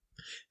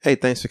Hey,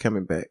 thanks for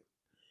coming back.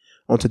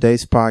 On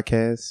today's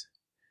podcast,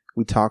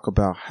 we talk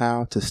about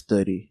how to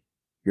study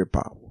your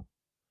Bible.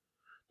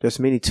 There's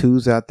many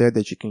tools out there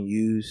that you can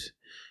use,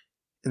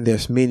 and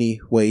there's many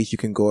ways you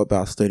can go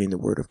about studying the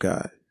Word of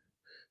God.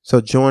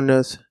 So join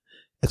us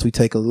as we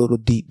take a little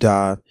deep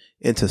dive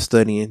into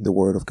studying the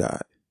Word of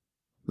God.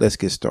 Let's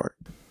get started.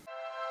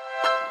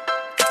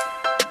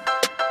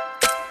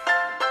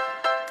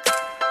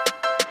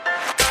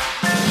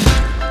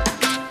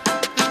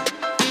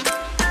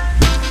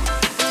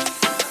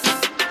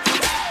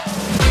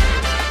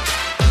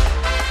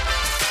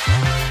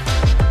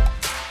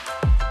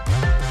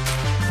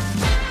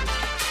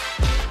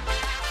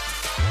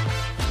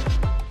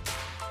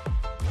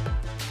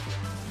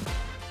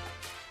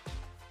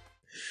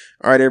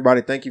 All right,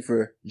 everybody. Thank you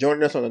for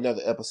joining us on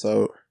another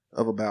episode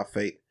of About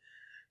Faith.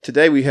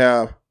 Today we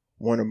have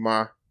one of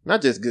my,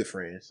 not just good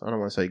friends. I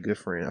don't want to say good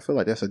friend. I feel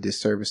like that's a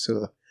disservice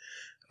to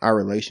our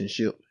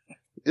relationship.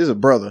 This is a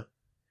brother,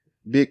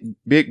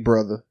 big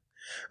brother,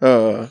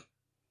 who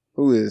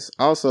is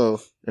also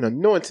an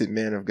anointed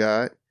man of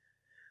God.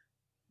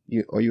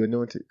 Are you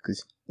anointed?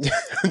 Because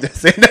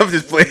I'm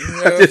just playing.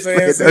 You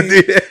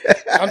know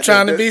I'm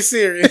trying to be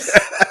serious.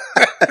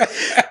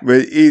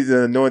 But he's an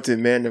anointed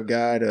man of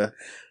God, a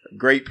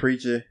great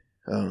preacher.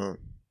 I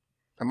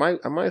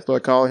might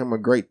start calling him a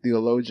great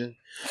theologian.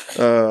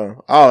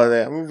 All of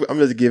that. I'm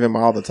just giving him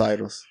all the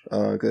titles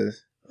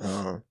because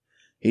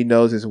he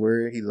knows his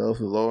word. He loves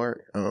the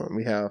Lord.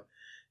 We have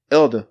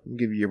Elder. I'll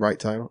give you your right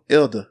title.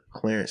 Elder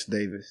Clarence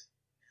Davis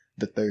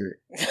the third.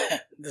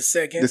 The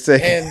second.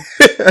 And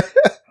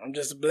I'm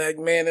just a black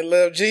man that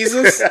loves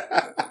Jesus.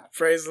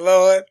 Praise the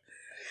Lord.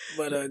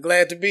 But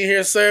glad to be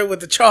here, sir, with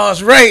the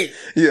Charles Ray.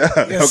 Yeah.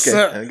 Yes, okay.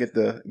 Sir. I get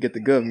the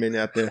government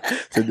out there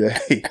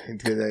today.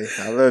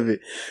 I love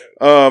it.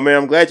 Man,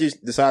 I'm glad you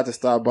decided to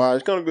stop by.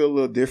 It's gonna be a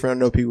little different. I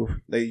know people,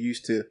 they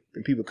used to,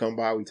 when people come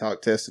by, we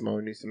talk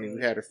testimonies. I mean,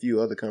 we had a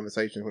few other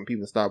conversations when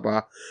people stop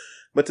by.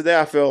 But today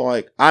I feel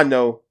like I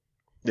know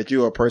that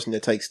you're a person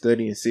that takes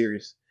studying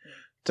serious.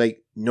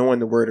 Take knowing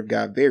the Word of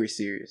God very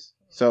serious.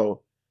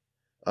 So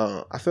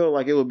I feel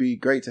like it would be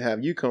great to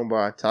have you come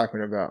by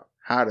talking about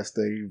how to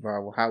study the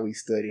Bible, how we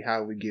study,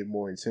 how we get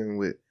more in tune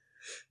with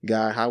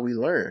God, how we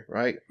learn,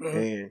 right? Mm-hmm.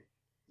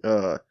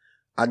 And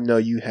I know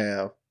you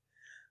have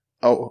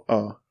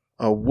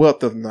a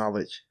wealth of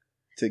knowledge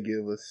to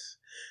give us,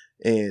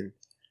 and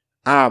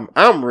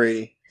I'm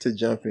ready to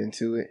jump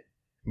into it.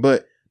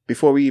 But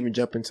before we even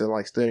jump into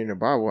like studying the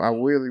Bible, I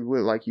really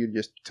would like you to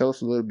just tell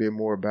us a little bit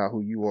more about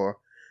who you are.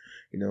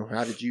 You know,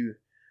 how did you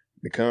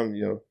become,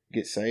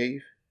 get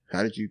saved?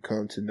 How did you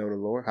come to know the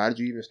Lord? How did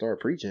you even start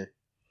preaching?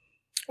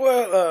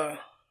 Well,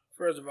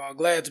 first of all,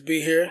 glad to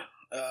be here.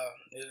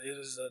 It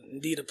is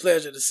indeed a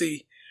pleasure to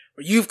see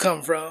where you've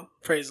come from.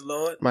 Praise the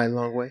Lord. Mighty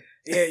long way.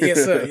 Yeah,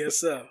 yes, sir. Yes,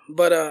 sir.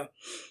 But,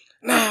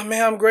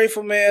 man, I'm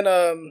grateful,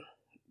 man.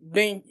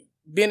 Been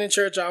in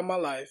church all my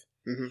life.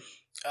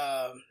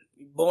 Mm-hmm.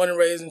 Born and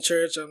raised in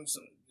church.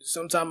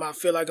 Sometimes I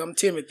feel like I'm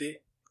Timothy.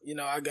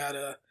 I got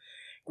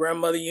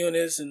grandmother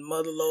Eunice and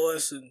mother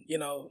Lois, and,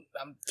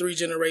 I'm 3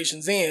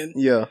 generations in.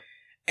 Yeah.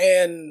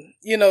 And,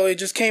 it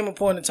just came a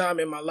point in time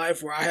in my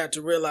life where I had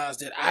to realize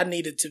that I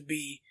needed to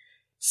be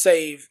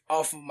saved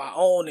off of my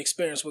own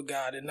experience with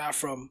God and not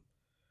from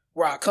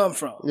where I come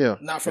from. Yeah.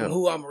 Not from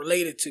who I'm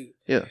related to.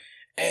 Yeah.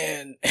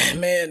 And,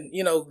 man,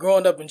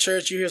 growing up in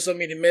church, you hear so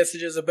many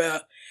messages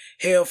about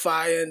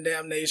hellfire and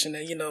damnation.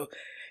 And,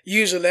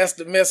 usually that's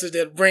the message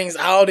that brings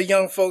all the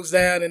young folks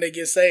down and they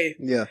get saved.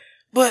 Yeah.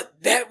 But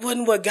that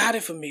wasn't what got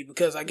it for me,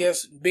 because I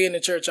guess being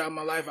in church all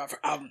my life,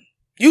 I'm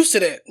used to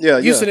that. Yeah,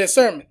 used to that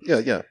sermon.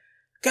 Yeah.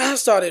 God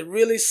started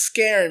really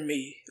scaring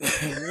me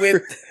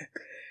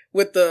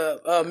with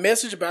the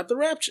message about the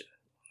rapture.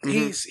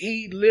 Mm-hmm.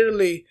 He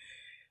literally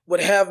would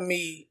have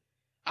me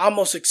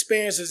almost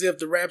experience as if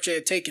the rapture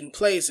had taken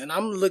place, and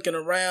I'm looking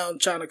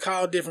around trying to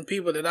call different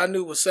people that I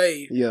knew were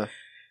saved. Yeah.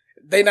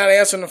 They not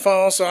answering the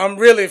phone, so I'm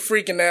really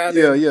freaking out.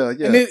 Yeah.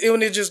 And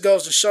it just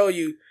goes to show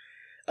you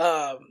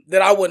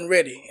that I wasn't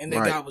ready and that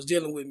Right. God was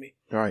dealing with me.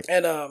 Right.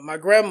 And my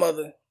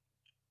grandmother,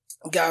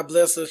 God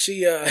bless her,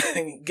 she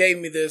gave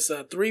me this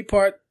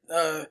 3-part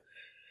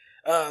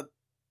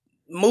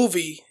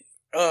movie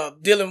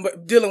dealing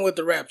with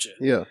the rapture.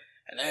 Yeah.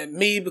 And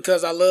me,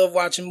 because I love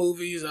watching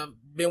movies, I've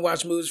been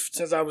watching movies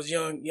since I was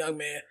young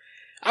man.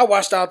 I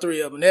watched all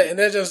 3 of them, and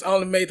that just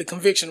only made the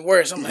conviction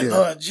worse. I'm like,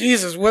 Lord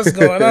Jesus, what's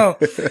going on?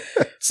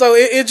 So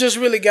it just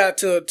really got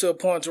to a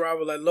point where I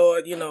was like,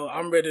 Lord,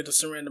 I'm ready to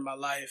surrender my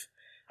life.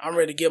 I'm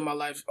ready to give my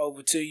life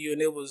over to you.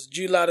 And it was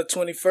July the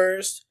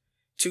 21st,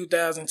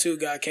 2002,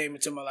 God came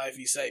into my life.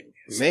 He saved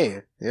me.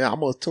 Man, yeah,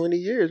 almost 20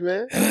 years,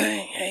 man.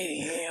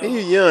 Hey, and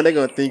you're young, they're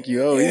going to think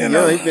you're young.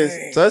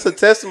 So it's a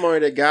testimony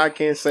that God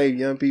can save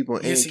young people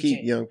and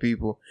keep young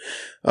people.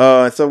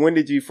 So when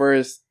did you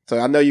first, so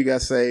I know you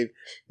got saved,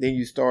 then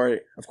you started,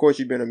 of course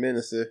you've been a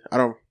minister.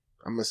 I'm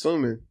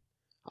assuming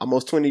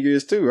almost 20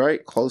 years too,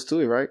 right? Close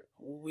to it, right?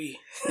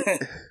 I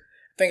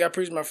think I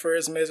preached my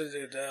first message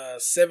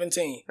at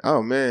 17.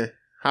 Oh, man.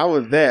 How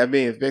was that? I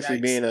mean, especially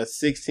being a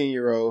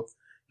 16-year-old,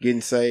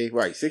 getting saved.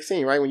 Right,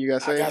 16, right, when you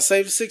got saved? I got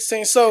saved at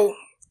 16.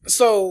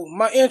 So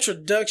my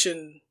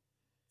introduction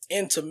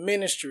into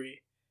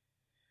ministry,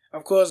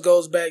 of course,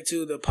 goes back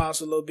to the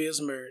Apostle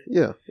Obias Murray.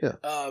 Yeah.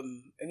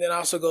 And then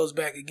also goes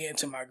back again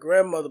to my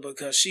grandmother,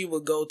 because she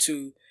would go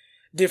to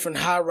different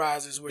high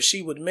rises where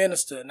she would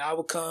minister, and I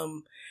would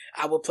come,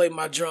 I would play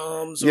my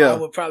drums, or I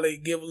would probably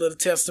give a little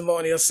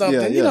testimony or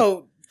something, you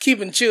know,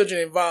 keeping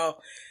children involved.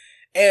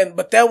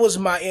 But that was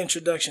my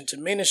introduction to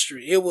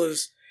ministry. It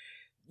was,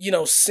 you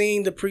know,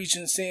 seeing the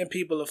preaching, seeing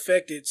people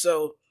affected.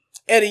 So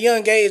at a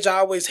young age, I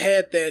always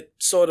had that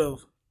sort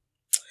of,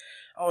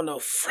 I don't know,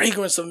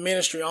 fragrance of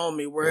ministry on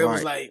me, where it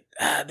was like,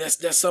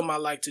 that's something I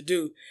like to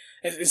do.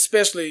 And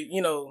especially,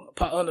 you know,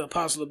 under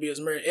Apostle Obias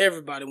Murray,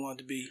 everybody wanted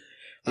to be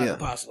like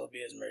Apostle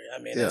Obias Murray.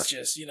 I mean, it's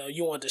just, you know,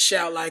 you want to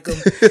shout like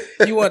him,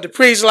 you want to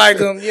preach like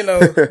him, you know,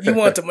 you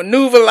want to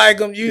maneuver like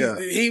him.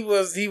 He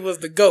was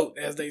the GOAT,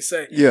 as they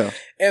say. Yeah.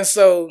 And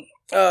so,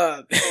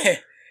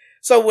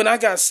 so when I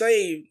got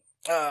saved,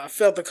 I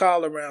felt the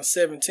call around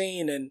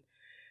 17,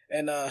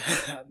 and I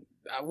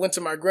went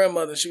to my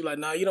grandmother, and she was like,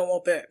 "Nah, you don't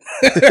want that."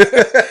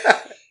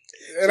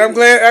 And I'm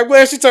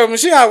glad she told me.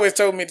 She always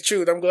told me the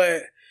truth. I'm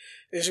glad.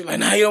 And she was like,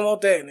 "Nah, you don't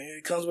want that. And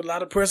it comes with a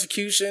lot of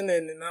persecution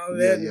and all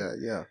that."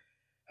 Yeah.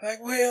 Like,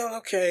 well,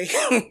 okay.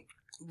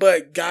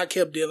 But God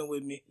kept dealing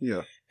with me.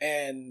 Yeah.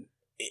 And,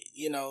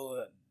 you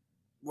know,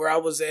 where I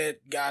was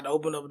at, God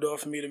opened up a door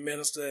for me to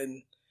minister.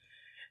 And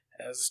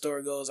as the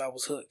story goes, I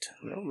was hooked.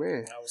 Oh,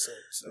 man. I was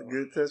hooked. So.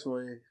 Good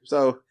testimony.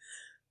 So,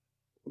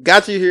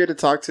 got you here to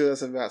talk to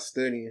us about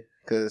studying,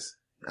 because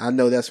I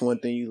know that's one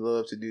thing you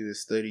love to do, is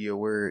study your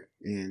word.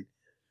 And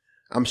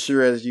I'm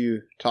sure as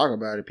you talk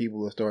about it, people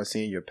will start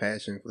seeing your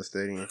passion for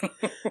studying.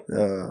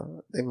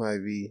 They might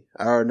be,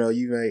 I don't know,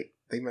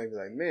 they might be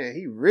like, man,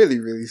 he really,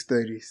 really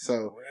studies.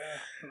 So,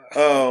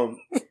 I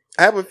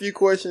have a few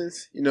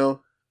questions. You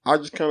know, we're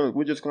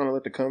just gonna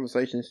let the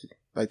conversation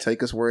like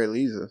take us where it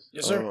leads us.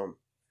 Yes, sir.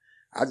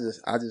 I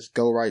just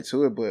go right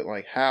to it. But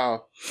like,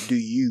 how do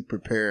you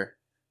prepare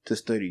to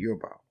study your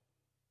Bible?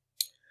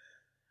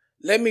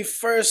 Let me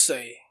first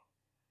say,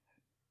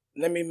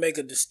 let me make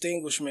a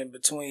distinguishment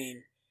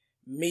between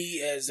me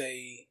as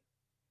a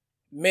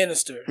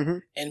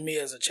minister and me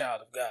as a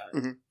child of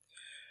God,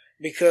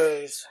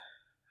 because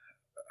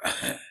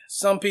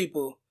some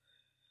people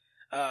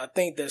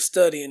think that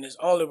studying is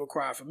only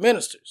required for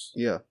ministers.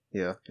 Yeah.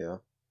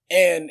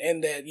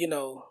 And that, you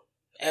know,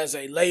 as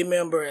a lay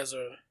member, as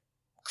a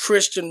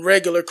Christian,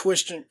 regular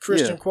Christian,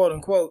 quote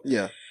unquote.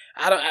 Yeah.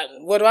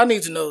 What do I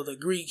need to know? The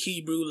Greek,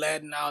 Hebrew,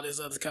 Latin, all this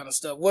other kind of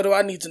stuff. What do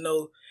I need to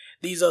know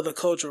these other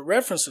cultural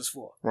references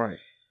for? Right.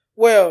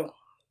 Well,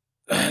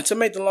 to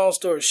make the long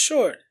story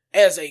short,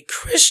 as a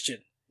Christian,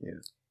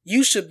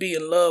 you should be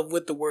in love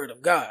with the Word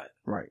of God.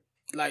 Right.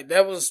 Like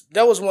that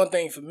was one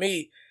thing for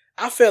me.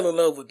 I fell in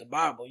love with the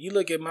Bible. You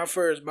look at my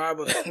first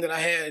Bible that I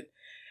had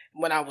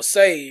when I was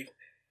saved.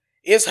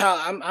 It's how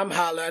I'm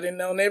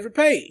highlighting on every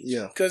page.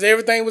 Yeah. Because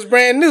everything was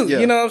brand new. Yeah.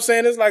 You know what I'm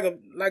saying? It's like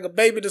a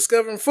baby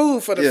discovering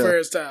food for the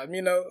first time,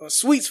 you know, or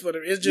sweets for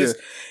it's just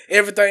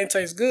everything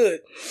tastes good.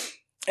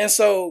 And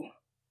so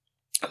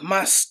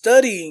my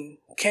studying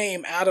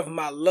came out of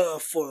my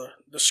love for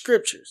the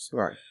scriptures.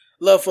 Right.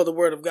 Love for the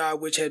Word of God,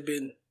 which I've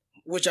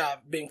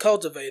been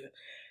cultivating.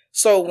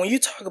 So when you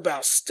talk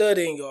about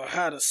studying or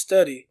how to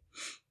study,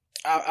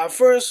 I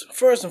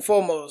first and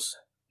foremost,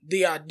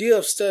 the idea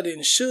of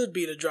studying should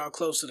be to draw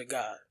closer to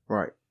God.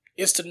 Right.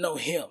 It's to know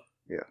Him.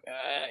 Yeah.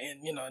 And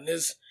you know, in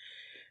this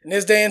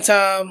day and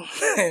time,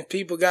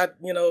 people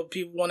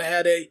want to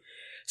have their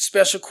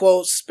special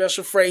quotes,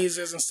 special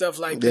phrases, and stuff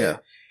like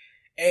that.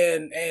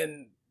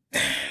 And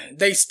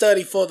they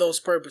study for those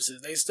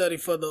purposes. They study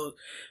for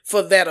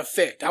that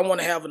effect. I want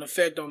to have an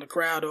effect on the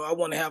crowd, or I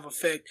want to have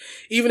effect,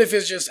 even if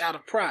it's just out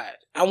of pride.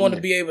 I want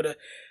to be able to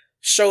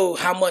show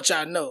how much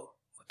I know.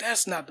 But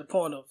that's not the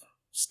point of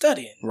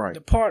studying. Right. The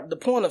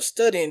point of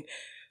studying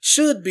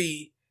should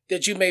be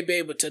that you may be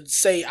able to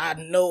say, I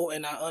know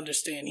and I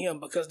understand Him,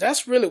 because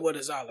that's really what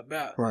it's all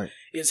about. Right.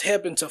 It's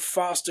helping to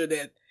foster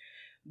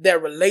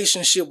that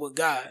relationship with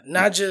God,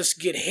 not just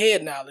get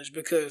head knowledge,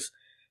 because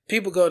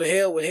people go to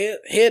hell with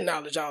head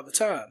knowledge all the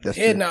time. That's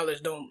head true.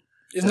 Knowledge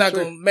it's not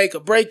going to make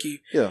or break you.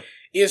 Yeah.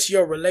 It's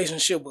your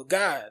relationship with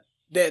God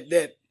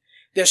that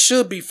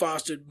should be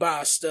fostered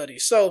by study.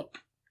 So,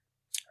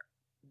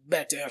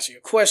 back to answer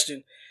your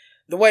question,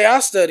 the way I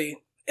study,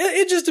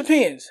 it just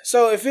depends.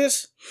 So if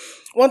it's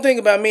one thing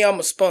about me, I'm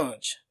a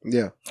sponge.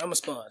 Yeah. I'm a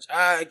sponge.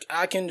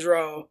 I can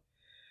draw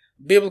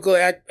biblical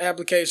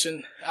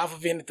application off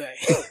of anything.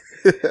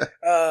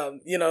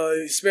 You know,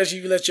 especially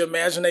if you let your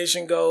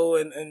imagination go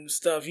and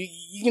stuff.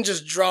 You can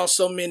just draw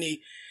so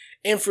many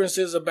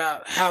inferences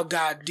about how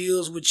God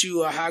deals with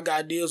you, or how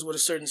God deals with a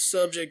certain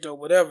subject or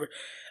whatever.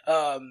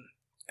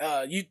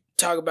 You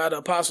talk about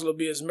Apostle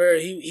Obias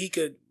Murray. He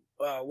could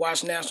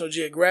watch National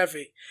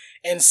Geographic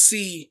and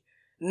see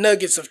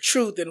nuggets of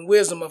truth and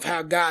wisdom of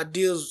how God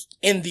deals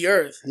in the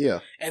earth.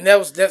 Yeah. And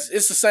it's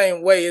the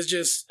same way. It's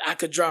just I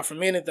could draw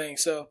from anything.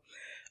 So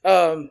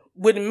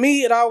with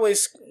me, it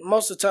always,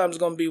 most of the time, is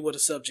going to be with a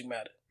subject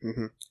matter.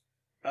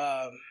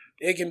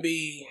 It can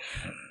be,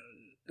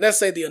 let's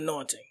say, the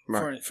anointing,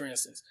 right. for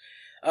instance.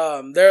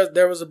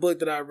 There was a book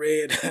that I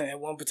read at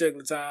one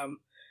particular time.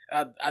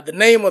 The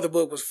name of the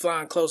book was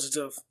Flying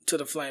Closer to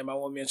the Flame. I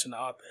won't mention the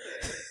author,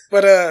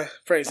 but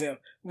praise him.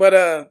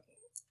 But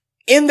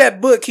in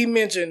that book, he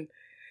mentioned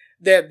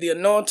that the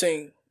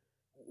anointing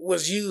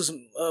was used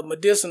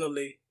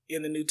medicinally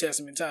in the New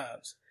Testament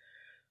times.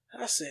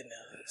 I said,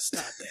 "No,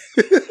 stop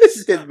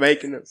that." Just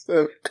making up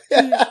stuff.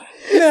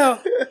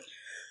 Now,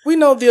 we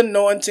know the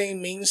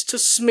anointing means to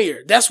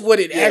smear. That's what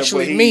it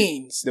actually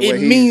means.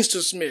 It means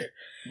to smear.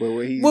 But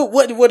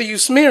what are you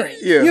smearing?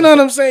 Yeah. You know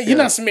what I'm saying? You're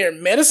not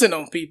smearing medicine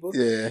on people.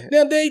 Yeah.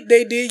 Now they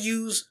did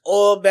use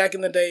oil back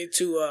in the day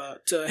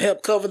to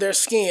help cover their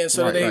skin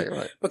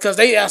because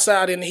they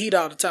outside in the heat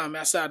all the time,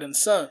 outside in the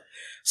sun.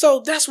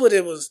 So that's what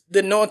it was. The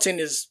anointing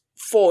is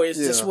for.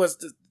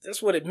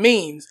 That's what it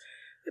means.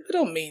 It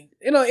don't mean,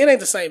 it ain't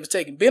the same as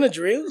taking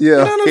Benadryl. Yeah. You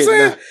know what I'm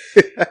saying?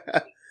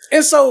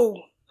 And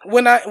so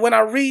when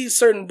I read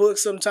certain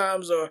books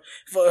sometimes, or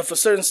if a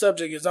certain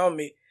subject is on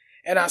me,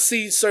 and I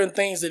see certain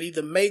things that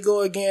either may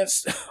go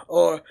against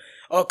or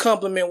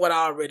complement what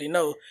I already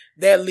know,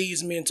 that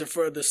leads me into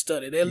further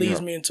study. That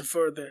leads me into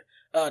further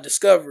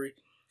discovery.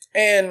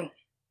 And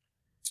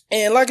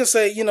like I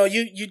say, you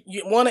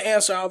want to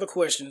answer all the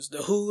questions: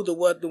 the who, the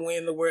what, the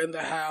when, the where, and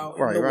the how,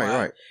 and the why.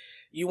 Right.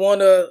 You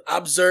want to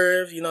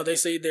observe. They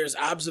say there's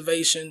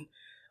observation,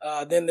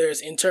 then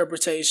there's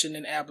interpretation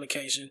and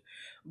application.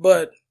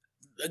 But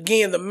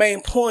again, the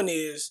main point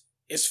is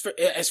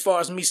as far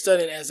as me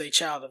studying as a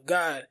child of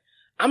God,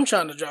 I'm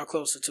trying to draw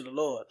closer to the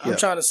Lord. I'm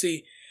trying to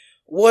see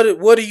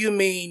what do you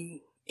mean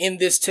in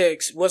this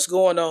text? What's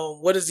going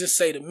on? What does this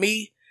say to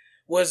me?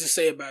 What does it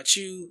say about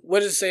you?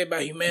 What does it say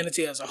about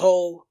humanity as a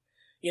whole?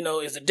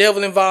 Is the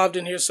devil involved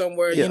in here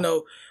somewhere? Yeah.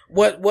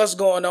 What's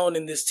going on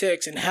in this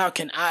text, and how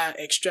can I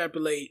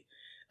extrapolate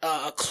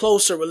a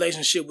closer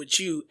relationship with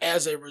you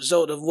as a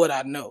result of what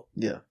I know?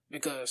 Yeah.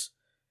 Because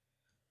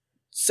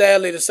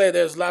sadly to say,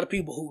 there's a lot of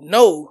people who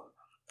know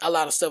a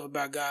lot of stuff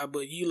about God,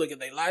 but you look at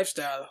their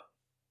lifestyle.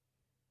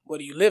 What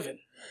are you living?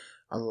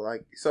 I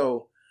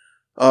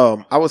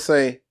would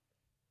say,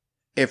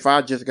 if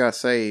I just got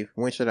saved,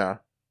 when should I?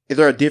 Is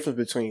there a difference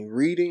between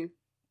reading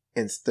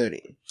and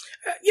studying?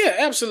 Yeah,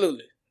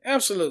 absolutely.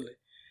 Absolutely.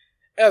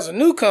 As a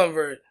new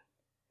convert,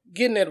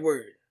 getting that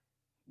word.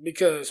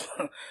 Because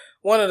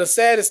one of the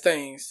saddest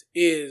things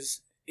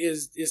is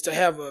to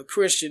have a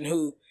Christian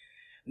who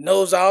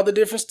knows all the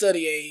different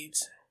study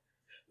aids.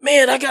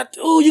 Man,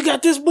 you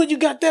got this book, you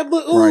got that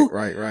book. Ooh.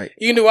 Right.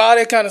 You can do all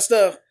that kind of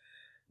stuff.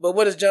 But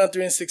what is John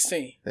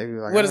 3:16?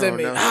 Like, what does that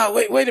mean?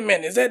 Wait a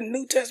minute. Is that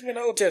New Testament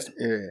or Old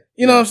Testament? Yeah.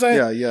 You know what I'm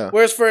saying? Yeah.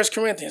 Where's 1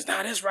 Corinthians?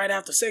 That's right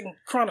after 2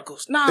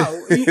 Chronicles. No.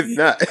 It's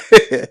not.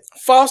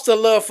 Foster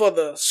love for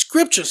the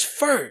scriptures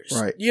first.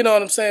 Right. You know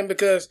what I'm saying?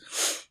 Because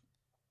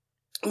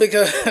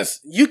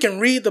you can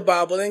read the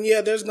Bible, and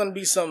there's going to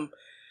be some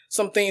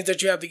things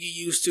that you have to get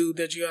used to,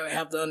 that you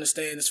have to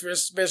understand,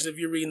 especially if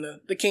you're reading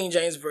the King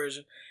James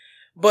Version.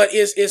 But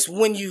it's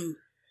when you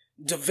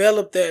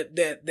develop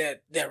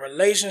that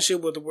relationship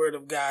with the Word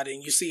of God,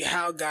 and you see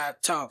how God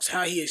talks,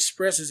 how He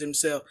expresses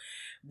Himself.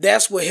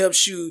 That's what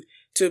helps you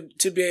to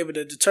be able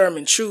to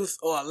determine truth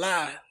or a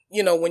lie,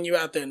 when you're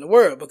out there in the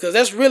world, because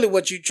that's really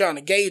what you're trying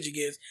to gauge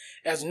against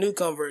as a new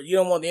convert. You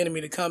don't want the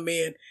enemy to come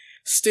in,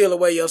 steal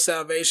away your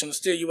salvation,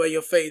 steal away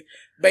your faith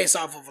based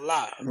off of a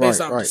lie, based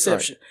off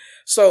deception. Right.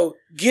 So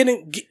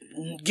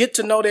get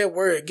to know that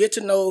word, get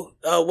to know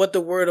what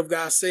the Word of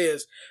God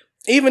says.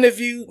 Even if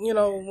you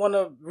want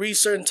to read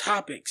certain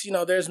topics,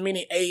 there's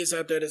many aids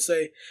out there that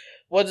say,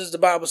 what does the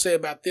Bible say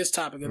about this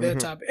topic or that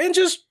topic? And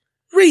just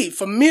read,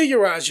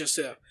 familiarize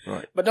yourself.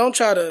 Right. But don't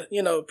try to,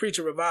 preach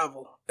a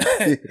revival.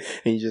 and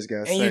you just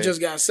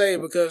got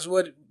saved because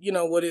what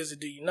is it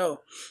do you know?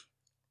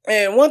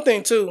 And one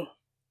thing too,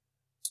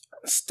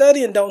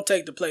 studying don't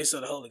take the place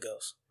of the Holy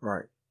Ghost.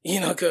 Right.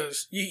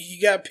 Because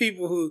you got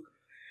people who,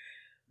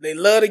 they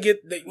love to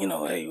get,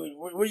 hey,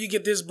 where you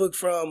get this book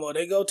from? Or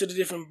they go to the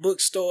different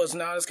bookstores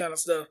and all this kind of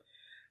stuff.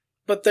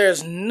 But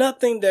there's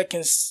nothing that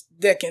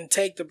can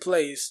take the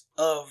place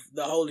of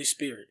the Holy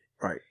Spirit.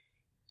 Right.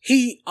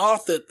 He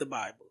authored the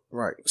Bible.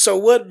 Right. So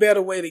what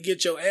better way to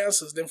get your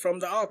answers than from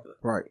the author?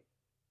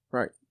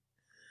 Right.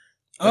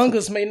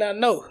 Uncles may not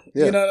know.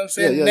 Yeah. You know what I'm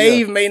saying?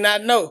 Nave may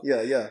not know.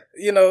 Yeah.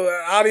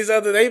 All these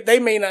other, they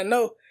may not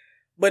know.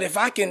 But if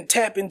I can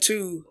tap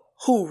into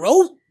who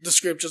wrote the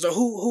scriptures or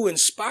who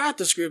inspired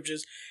the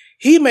scriptures,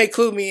 he may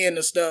clue me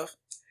into stuff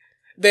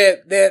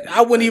that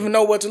I wouldn't even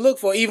know what to look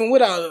for, even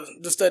without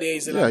the study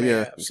aids that I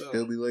have. So.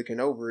 You'll be looking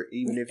over it,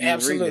 even if you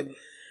absolutely read it.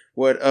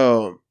 What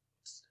I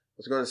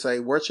was going to say,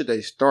 where should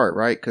they start,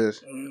 right?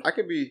 Because I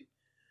could be,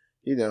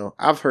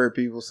 I've heard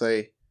people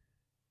say,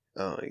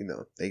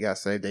 they got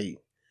saved,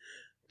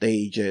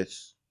 they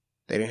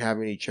didn't have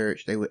any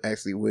church. They would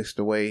actually whisked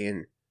away,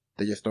 and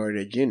they just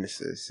started at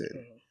Genesis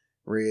and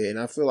read. And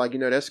I feel like,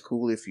 that's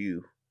cool if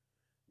you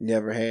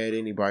never had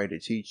anybody to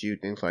teach you,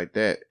 things like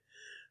that.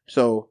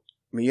 So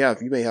mean, yeah,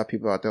 you may have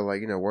people out there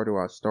like, where do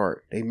I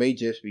start? They may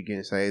just be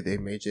getting saved. They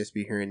may just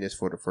be hearing this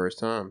for the first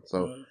time.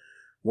 So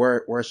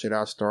where should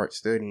I start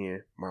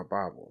studying my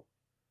Bible?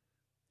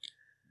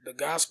 The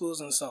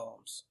Gospels and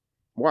Psalms.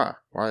 Why?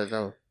 Why is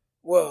that?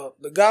 Well,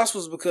 the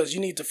Gospels because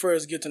you need to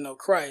first get to know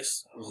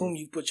Christ, whom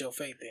you put your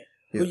faith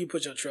in, who you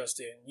put your trust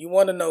in. You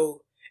want to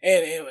know,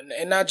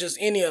 and not just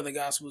any other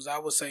Gospels. I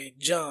would say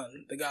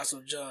John, the Gospel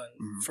of John,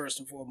 first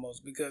and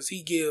foremost, because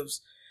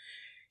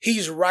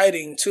he's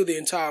writing to the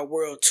entire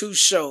world to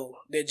show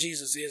that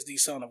Jesus is the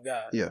Son of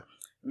God. Yeah.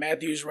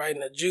 Matthew's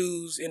writing to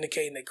Jews,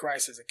 indicating that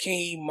Christ is a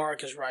king.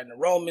 Mark is writing to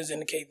Romans,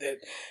 indicating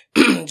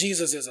that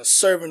Jesus is a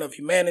servant of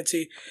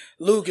humanity.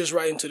 Luke is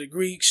writing to the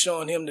Greeks,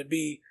 showing him to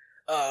be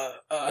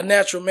a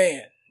natural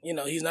man.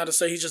 He's not a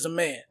servant, he's just a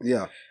man.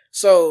 Yeah.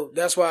 So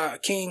that's why a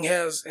king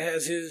has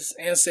his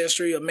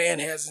ancestry, a man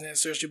has his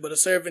ancestry, but a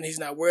servant, he's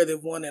not worthy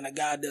of one, and a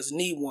God doesn't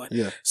need one.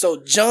 Yeah. So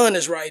John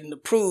is writing to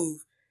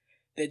prove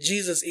that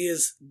Jesus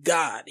is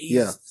God.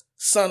 He's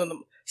son of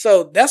them.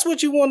 So that's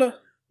what you want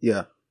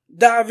to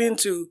dive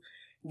into,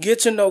 get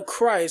to know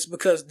Christ,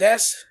 because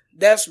that's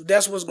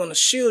what's going to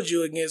shield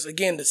you against,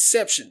 again,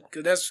 deception.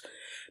 Because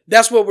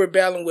that's what we're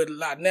battling with a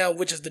lot now,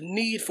 which is the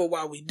need for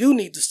why we do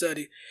need to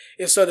study,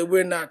 is so that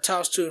we're not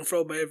tossed to and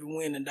fro by every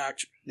wind and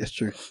doctrine. That's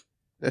true.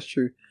 That's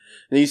true.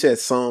 And you said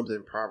Psalms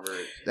and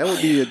Proverbs. That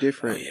would be a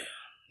different,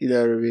 you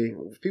know what I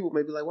mean? People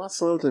may be like, why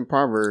Psalms and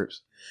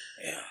Proverbs?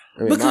 Yeah. I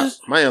mean, because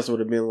my answer would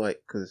have been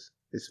like, because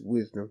it's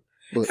wisdom.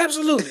 But.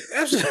 Absolutely.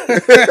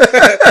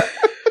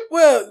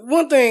 Well,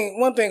 one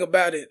thing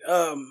about it,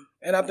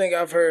 and I think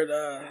I've heard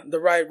the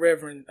Right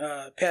Reverend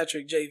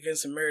Patrick J.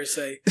 Vincent Murray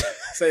say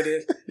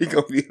this. He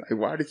gonna be like,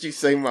 "Why did you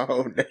say my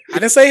whole name?" I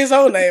didn't say his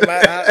whole name.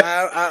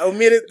 I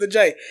omitted the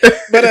J.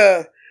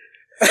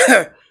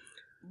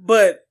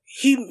 But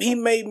he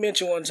made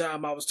mention one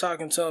time. I was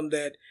talking to him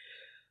that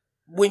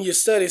when you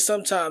study,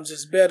 sometimes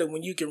it's better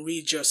when you can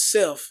read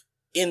yourself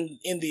in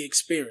the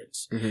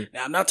experience. Mm-hmm.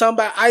 Now, I'm not talking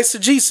about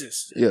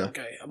eisegesis. Yeah.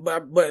 Okay.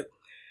 But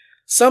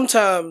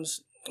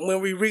sometimes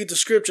when we read the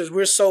scriptures,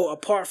 we're so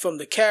apart from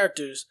the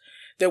characters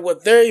that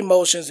what their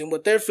emotions and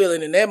what they're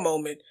feeling in that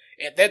moment,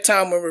 at that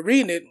time when we're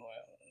reading it,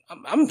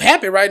 I'm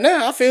happy right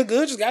now. I feel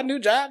good. Just got a new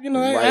job.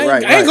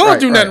 I ain't going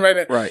through nothing right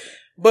now. Right.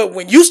 But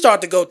when you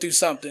start to go through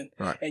something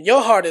and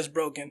your heart is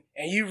broken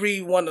and you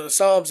read one of the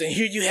Psalms and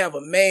here you have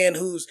a man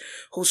who's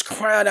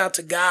crying out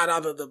to God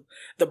out of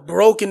the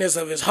brokenness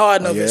of his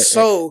heart and of his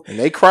soul. And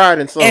they cried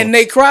in song.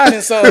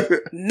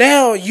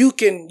 Now you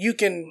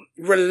can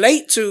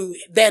relate to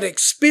that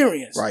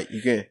experience. Right,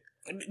 you can.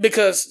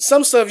 Because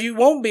some stuff you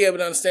won't be able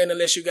to understand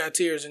unless you got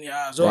tears in your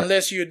eyes or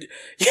unless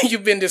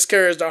you've been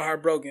discouraged or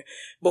heartbroken.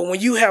 But when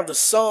you have the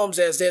Psalms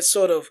as that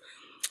sort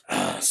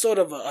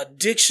of a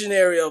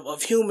dictionary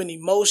of human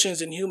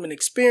emotions and human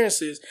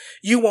experiences,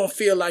 you won't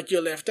feel like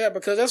you're left out,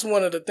 because that's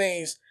one of the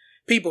things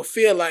people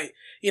feel like,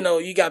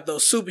 you got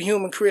those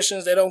superhuman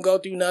Christians, they don't go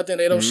through nothing,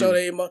 they don't show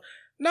their emotion.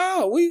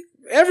 No,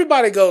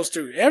 everybody goes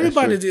through.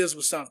 Everybody deals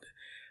with something.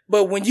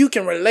 But when you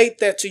can relate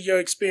that to your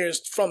experience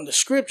from the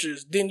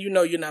scriptures, then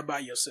you're not by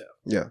yourself.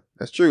 Yeah,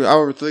 that's true. I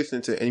was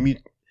listening to, and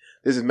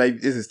this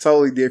is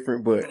totally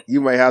different, but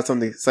you may have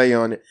something to say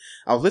on it.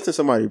 I was listening to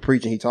somebody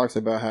preaching. He talks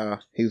about how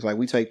he was like,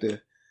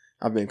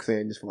 I've been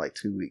saying this for like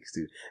 2 weeks,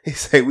 dude. He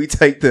said we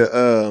take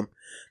the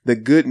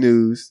good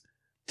news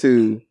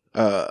to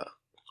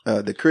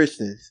the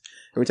Christians,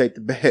 and we take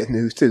the bad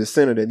news to the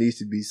sinner that needs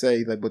to be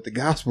saved. Like, but the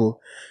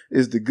gospel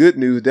is the good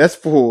news. That's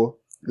for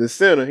the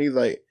sinner. He's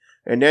like,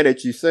 and now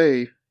that you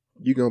saved,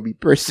 you're gonna be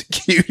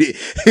persecuted.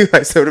 He's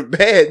like, so the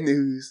bad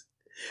news,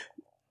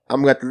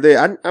 I'm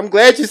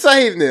glad you're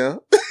saved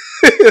now.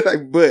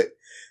 But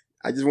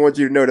I just want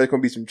you to know there's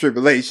going to be some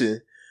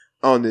tribulation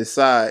on this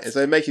side. And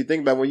so it makes you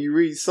think about when you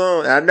read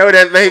Psalms. I know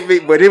that made me,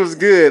 but it was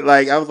good.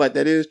 Like, I was like,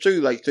 that is true.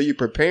 Like, so you're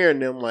preparing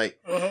them like,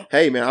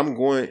 hey man, I'm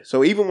going.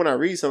 So even when I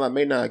read something, I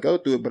may not go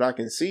through it, but I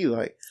can see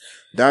like,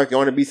 there are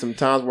going to be some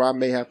times where I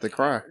may have to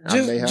cry.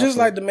 Just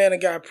like the man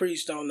of God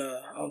preached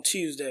on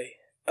Tuesday.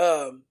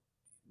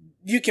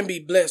 You can be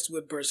blessed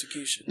with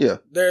persecution. Yeah.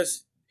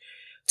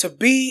 To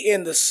be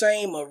in the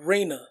same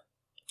arena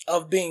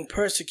of being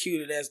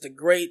persecuted as the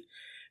great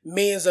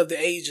men of the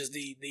ages,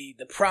 the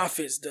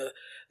prophets,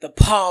 the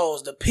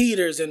Pauls, the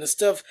Peters, and the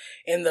stuff,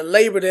 and the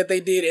labor that they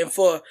did, and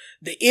for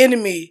the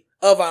enemy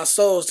of our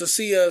souls to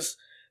see us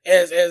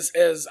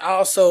as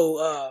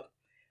also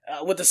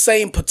with the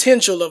same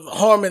potential of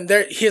harming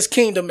his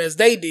kingdom as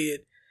they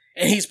did,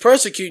 and he's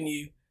persecuting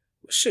you.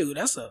 Shoot,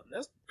 that's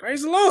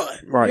praise the Lord.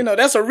 Right.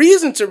 That's a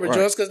reason to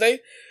rejoice, because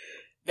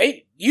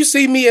you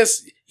see me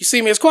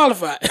as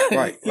qualified.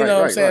 Right. You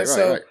know what I'm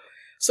saying?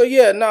 So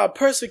yeah,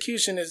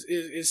 persecution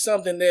is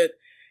something that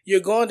you're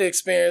going to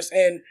experience,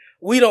 and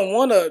we don't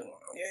want to,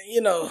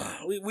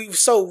 we've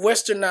so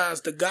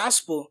westernized the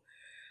gospel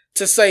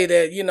to say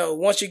that,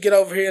 once you get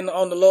over here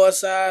on the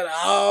Lord's side,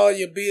 all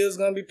your bills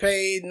going to be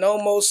paid,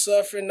 no more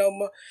suffering, no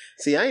more.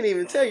 See, I ain't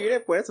even tell you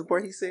that part. That's the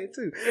part he said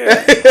too.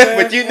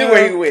 Yeah, but you knew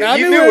where he went. I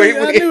knew where he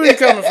went. I knew where he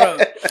coming from.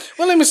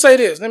 Well, let me say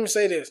this.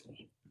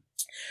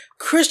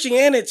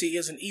 Christianity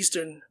is an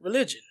Eastern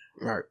religion.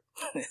 Right.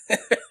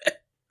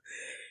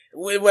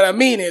 What I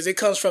mean is, it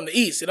comes from the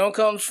East. It don't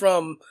come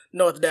from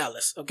North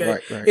Dallas. Okay,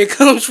 Right. it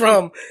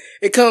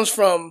comes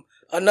from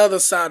another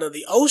side of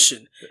the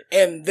ocean,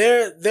 and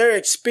their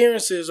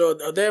experiences or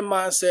their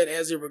mindset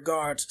as it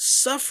regards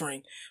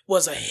suffering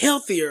was a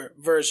healthier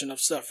version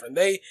of suffering.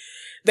 They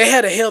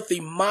had a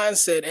healthy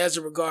mindset as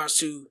it regards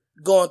to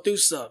going through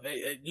stuff.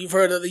 You've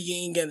heard of the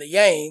yin and the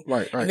yang,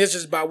 Right. and this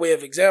is by way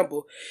of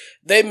example.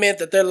 They meant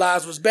that their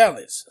lives was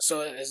balanced.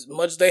 So as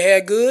much as they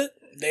had good,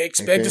 they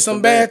expected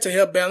some bad to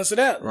help balance it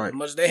out. Right. As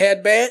much as they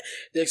had bad,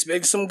 they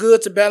expected some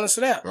good to balance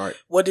it out. Right.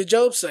 What did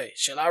Job say?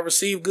 Shall I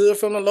receive good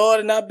from the Lord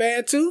and not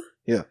bad too?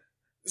 Yeah.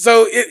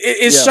 So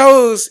it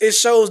shows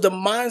the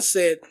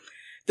mindset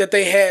that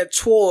they had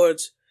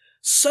towards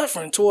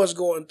suffering, towards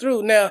going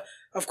through. Now,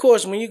 of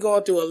course, when you're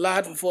going through a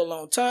lot for a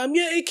long time,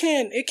 yeah, it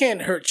can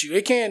hurt you.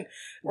 It can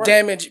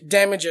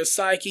damage your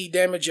psyche,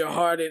 damage your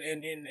heart,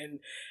 and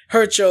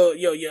hurt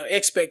your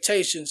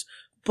expectations.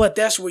 But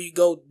that's where you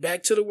go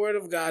back to the Word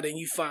of God and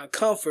you find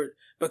comfort,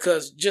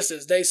 because just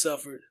as they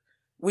suffered,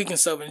 we can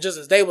suffer, and just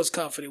as they was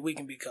comforted, we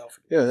can be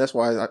comforted. Yeah, that's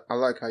why I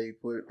like how you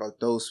put it, like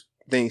those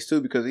things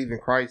too, because even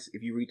Christ,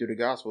 if you read through the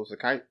Gospels,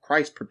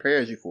 Christ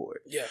prepares you for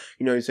it. Yeah.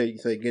 You say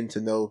getting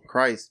to know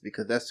Christ,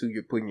 because that's who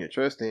you're putting your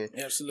trust in.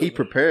 Absolutely. He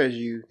prepares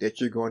you that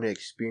you're going to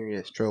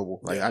experience trouble.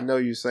 Like, I know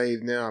you're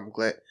saved now. I'm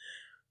glad.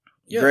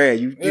 Yeah.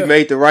 You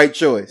made the right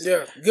choice.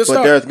 Yeah. Good start.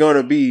 But there's going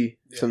to be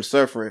some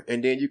suffering.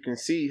 And then you can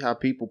see how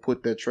people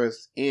put their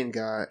trust in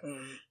God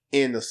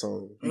in the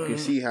Son. You can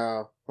see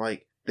how,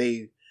 like,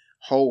 they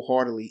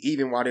wholeheartedly,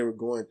 even while they were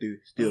going through,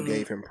 still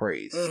gave him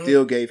praise.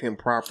 Still gave him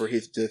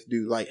his just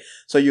due. Like,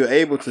 so you're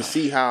able to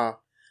see how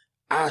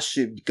I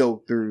should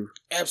go through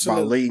by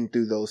leading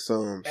through those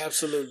Psalms.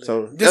 Absolutely.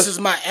 So this is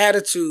my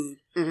attitude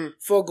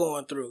for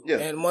going through. Yeah.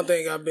 And one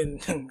thing I've been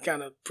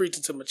kind of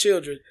preaching to my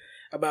children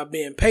about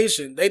being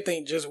patient, they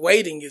think just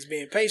waiting is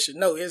being patient.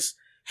 No, it's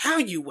how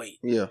you wait.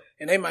 Yeah.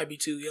 And they might be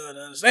too young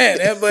to understand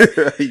that,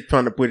 but he's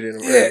trying to put it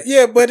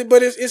in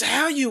but it's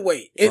how you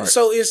wait. And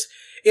so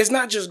it's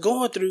not just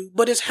going through,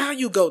 but it's how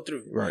you go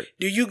through. Right.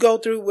 Do you go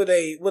through with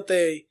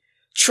a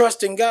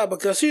trust in God?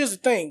 Because here's the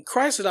thing,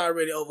 Christ had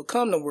already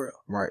overcome the world.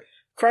 Right.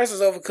 Christ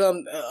has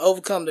overcome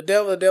the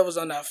devil. The devil's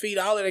on our feet,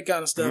 all of that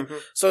kind of stuff.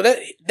 So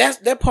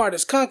that part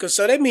is conquered.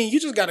 So that means you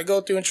just got to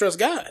go through and trust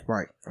God.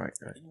 Right.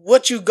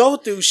 What you go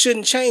through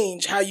shouldn't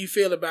change how you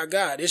feel about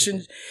God. It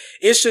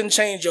shouldn't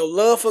change your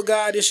love for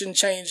God. It shouldn't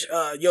change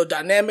your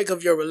dynamic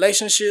of your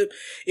relationship.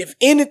 If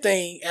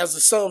anything, as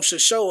the Psalm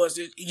should show us,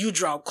 you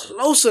draw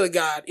closer to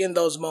God in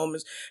those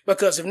moments,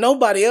 because if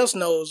nobody else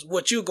knows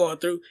what you're going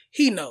through,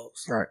 He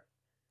knows. Right.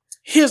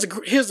 Here's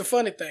the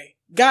funny thing: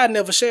 God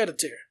never shed a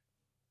tear.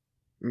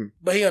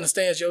 But He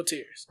understands your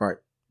tears. Right.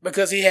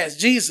 Because He has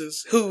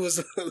Jesus, who was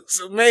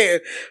a man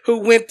who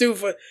went through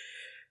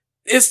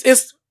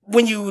it's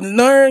when you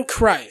learn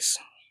Christ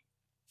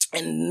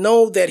and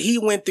know that He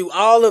went through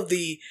all of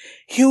the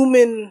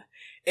human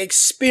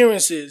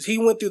experiences. He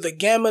went through the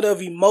gamut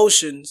of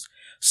emotions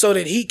so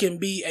that He can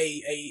be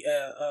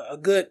a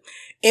good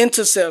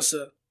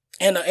intercessor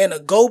and a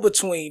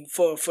go-between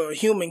for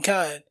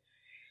humankind.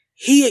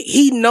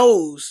 He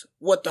knows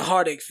what the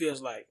heartache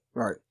feels like.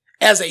 Right.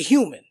 As a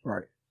human.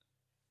 Right.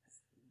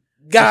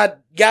 God,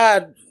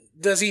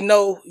 does He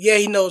know? Yeah,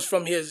 He knows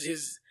from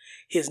his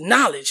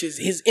knowledge,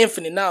 his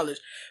infinite knowledge.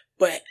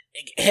 But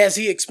has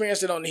He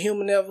experienced it on the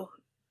human level?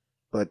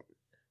 But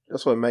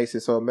that's what makes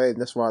it so amazing.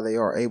 That's why they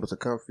are able to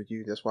comfort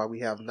you. That's why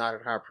we have not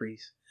a high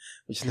priest,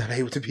 which is not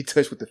able to be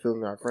touched with the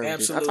feeling of our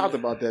infirmities. I talked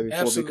about that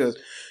before because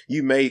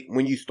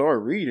when you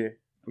start reading,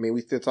 I mean,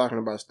 we still talking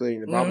about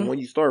studying the Bible. When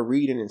you start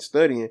reading and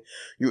studying,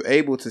 you're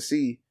able to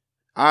see.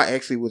 I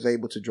actually was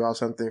able to draw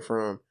something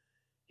from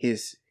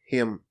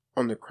him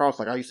on the cross.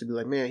 Like, I used to be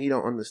like, man, he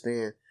don't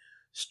understand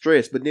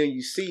stress. But then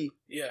you see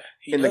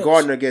in the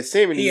Garden of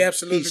Gethsemane,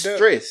 he's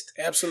stressed.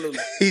 Absolutely.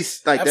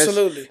 He's like,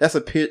 that's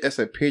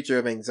a picture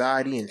of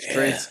anxiety and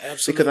stress. Yeah,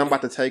 absolutely. Because I'm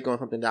about to take on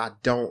something that I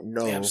don't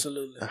know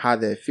how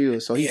that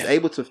feels. So he's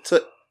able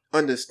to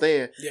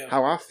understand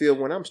how I feel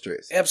when I'm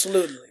stressed.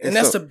 Absolutely. And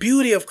that's the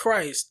beauty of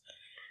Christ.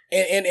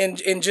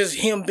 And just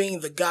Him being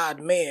the God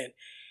man.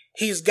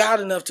 He's God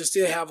enough to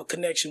still have a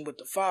connection with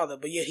the Father,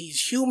 but yet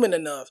He's human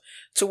enough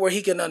to where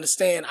He can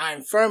understand our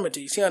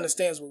infirmities. He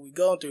understands what we're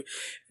going through.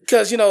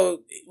 Because,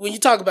 when you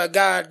talk about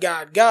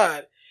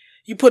God,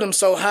 you put Him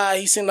so high,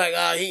 He seems like,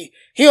 he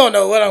don't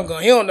know what I'm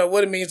going. He don't know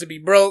what it means to be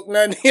broke.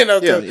 Nothing,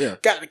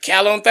 got the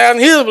cattle on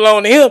 1,000 hills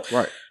belong to Him.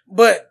 Right.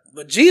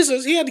 But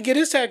Jesus, He had to get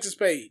His taxes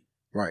paid.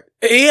 Right.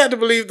 He had to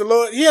believe the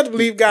Lord. He had to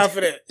believe God for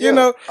that. You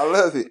know? I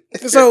love it.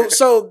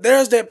 So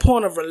there's that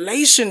point of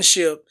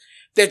relationship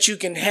that you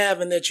can have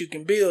and that you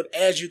can build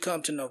as you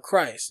come to know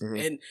Christ.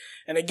 And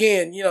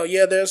again,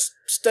 there's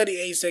study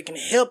aids that can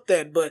help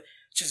that, but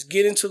just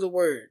get into the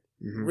Word.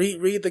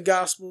 Read the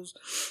Gospels,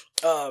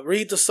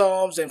 read the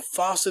Psalms, and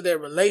foster that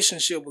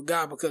relationship with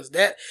God, because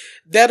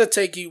that'll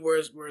take you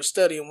where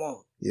studying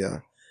won't. Yeah.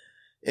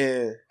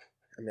 And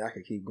I mean, I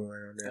could keep going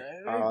on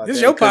that. This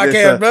is your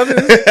podcast, brother.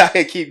 I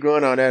can keep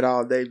going on that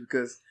all day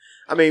because,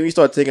 I mean, we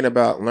start thinking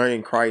about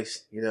learning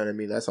Christ. You know what I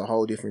mean? That's a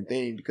whole different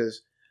thing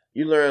because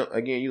you learn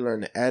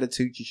the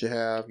attitude you should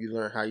have. You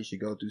learn how you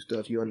should go through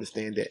stuff. You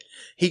understand that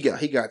he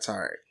got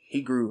tired.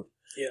 He grew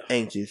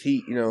anxious.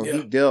 He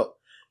dealt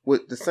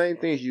with the same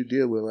things you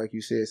deal with, like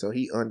you said. So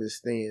he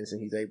understands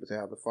and he's able to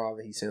have the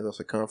Father. He sends us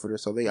a comforter.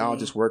 So they all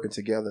just working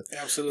together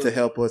to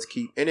help us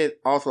keep. And it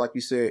also, like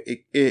you said,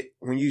 it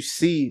when you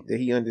see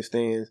that he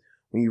understands,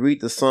 when you read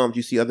the Psalms,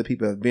 you see other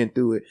people have been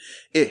through it.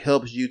 It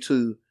helps you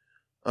to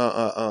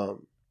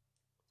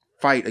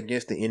fight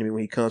against the enemy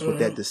when he comes with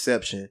that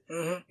deception.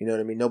 You know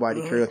what I mean?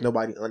 Nobody cares.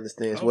 Nobody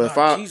understands. Well,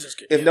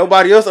 if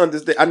nobody else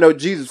understands, I know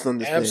Jesus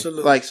understands.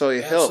 Absolutely. Like, so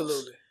it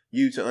helps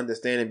you to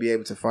understand and be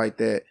able to fight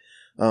that.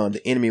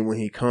 The enemy when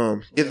he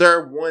comes. Is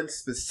there one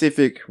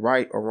specific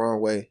right or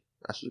wrong way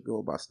I should go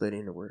about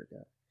studying the Word of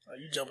God? Oh,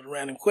 you jumping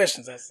around in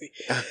questions, I see.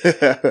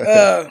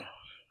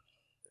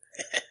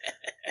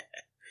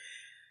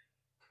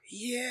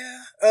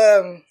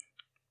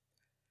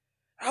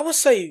 I would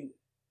say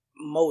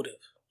motive.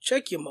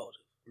 Check your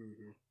motive.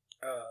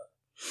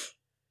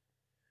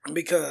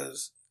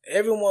 Because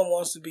everyone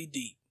wants to be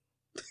deep.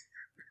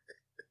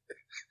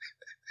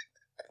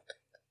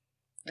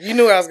 You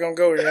knew I was going to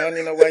go here. I don't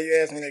even know why you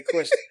asked me that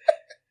question.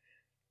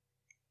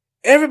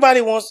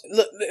 Everybody wants,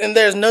 look, and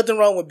there's nothing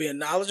wrong with being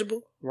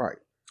knowledgeable. Right.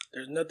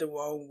 There's nothing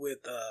wrong with,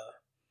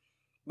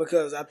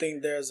 because I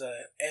think there's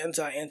an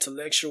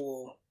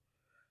anti-intellectual,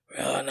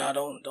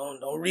 no,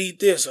 don't read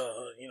this,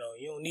 or, you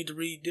don't need to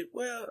read it.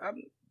 Well,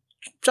 I'm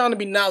trying to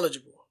be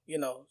knowledgeable,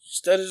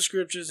 study the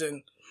scriptures,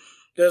 and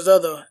there's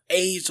other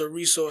aids or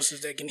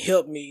resources that can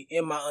help me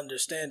in my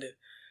understanding.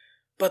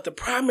 But the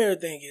primary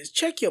thing is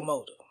check your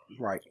motive.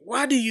 Right.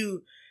 Why do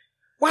you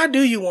want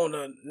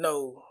to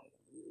know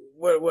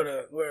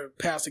where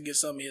pastor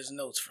gets some of his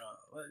notes from?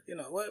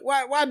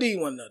 Why do you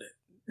want to know that?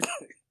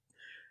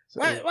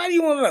 Why do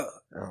you want to know?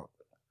 Oh.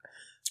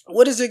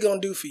 What is it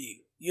going to do for you?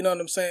 You know what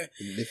I'm saying?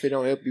 If it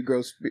don't help you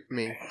grow,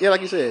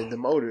 like you said, the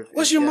motive.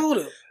 What's your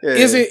motive? Yeah.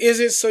 Is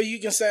it so you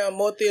can sound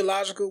more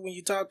theological when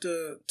you talk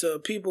to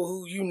people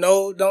who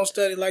don't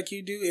study like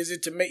you do? Is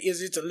it to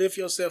lift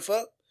yourself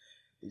up?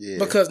 Yeah.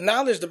 Because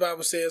knowledge, the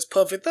Bible says,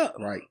 puffeth up.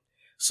 Right.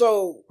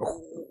 So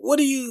what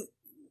are you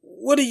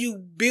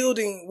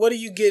building? What are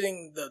you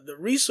getting the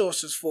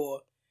resources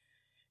for?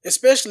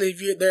 Especially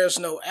if there's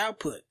no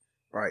output.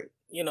 Right.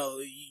 You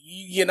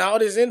get all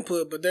this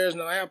input, but there's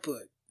no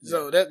output.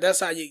 So that's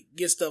how you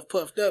get stuff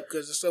puffed up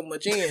because there's so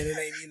much in it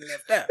ain't even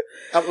left out.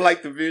 I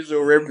like the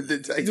visual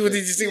representation. Did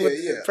you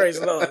see praise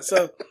the Lord?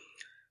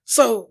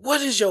 So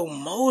what is your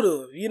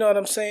motive? You know what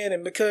I'm saying?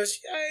 And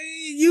because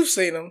you've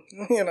seen them,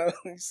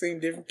 you've seen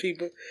different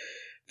people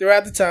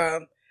throughout the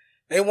time.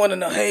 They want to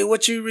know, hey,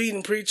 what you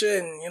reading, preacher?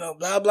 And,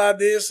 blah, blah,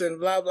 this and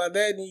blah, blah,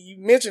 that. And you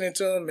mention it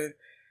to them. And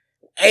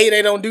A,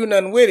 they don't do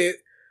nothing with it.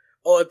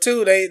 Or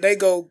two, they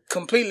go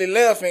completely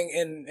left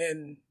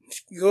and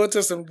go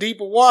into some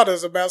deeper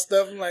waters about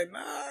stuff. I'm like,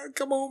 nah,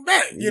 come on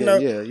back.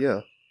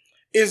 Yeah.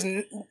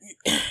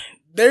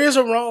 There is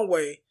a wrong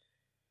way.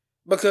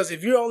 Because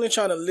if you're only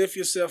trying to lift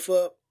yourself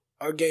up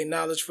or gain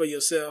knowledge for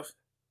yourself,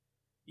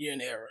 you're in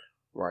error.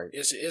 Right.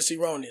 It's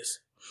erroneous.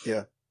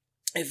 Yeah.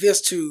 If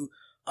it's to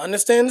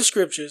understand the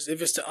scriptures,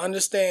 if it's to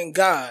understand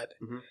God,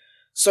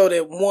 so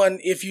that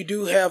if you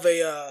do have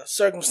a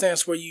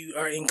circumstance where you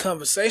are in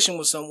conversation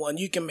with someone,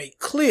 you can make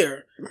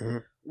clear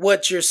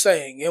what you're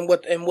saying and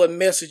what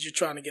message you're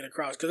trying to get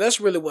across. Because that's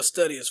really what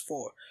study is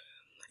for.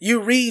 You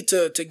read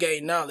to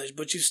gain knowledge,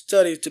 but you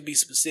study to be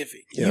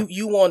specific. Yeah.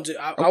 You want to.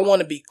 I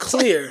want to be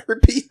clear.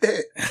 Repeat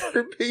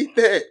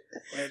that.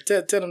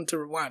 Tell them to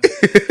rewind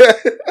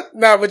it.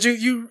 No, but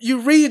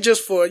you read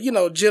just for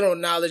general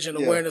knowledge and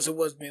awareness of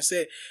what's being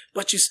said,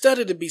 but you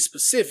study to be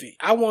specific.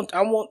 I want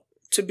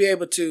to be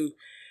able to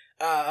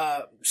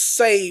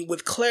say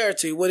with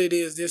clarity what it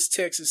is this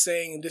text is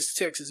saying and this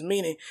text is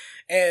meaning,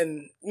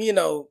 and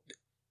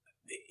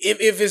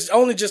if it's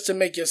only just to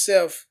make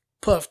yourself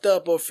puffed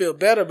up or feel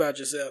better about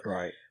yourself,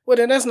 right? Well,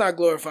 then that's not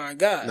glorifying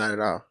God. Not at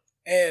all.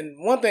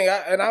 And one thing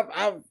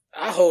I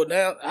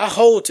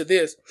hold to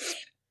this.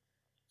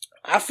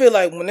 I feel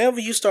like whenever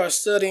you start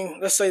studying,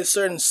 let's say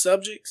certain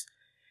subjects,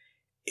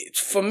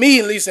 for me,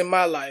 at least in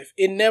my life,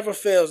 it never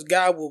fails.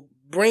 God will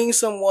bring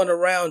someone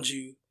around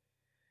you,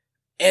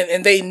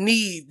 and they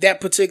need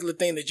that particular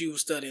thing that you were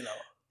studying on.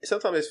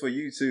 Sometimes it's for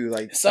you too.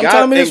 Like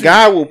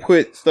God will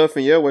put stuff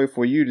in your way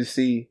for you to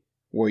see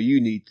where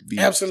you need to be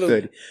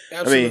studied. Absolutely.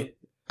 I mean,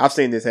 I've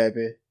seen this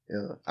happen.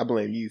 I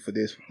blame you for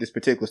this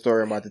particular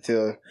story I'm about to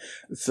tell.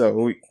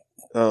 So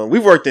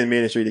we've worked in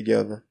ministry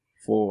together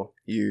for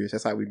years.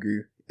 That's how we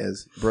grew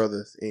as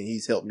brothers, and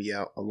he's helped me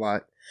out a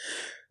lot.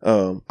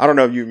 I don't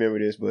know if you remember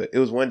this, but it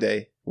was one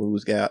day when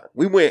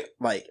we went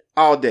like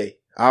all day.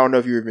 I don't know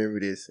if you remember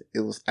this. It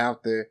was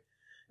out there.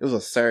 It was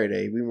a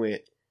Saturday. We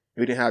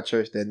didn't have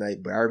church that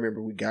night, but I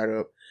remember we got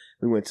up.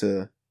 We went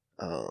to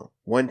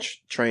one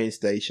train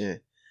station,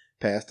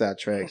 passed our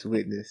tracks,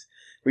 witness.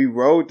 We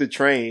rode the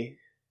train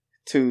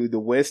to the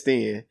West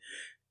End,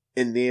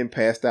 and then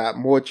passed out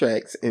more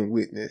tracts and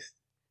witnessed.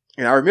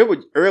 And I remember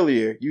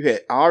earlier you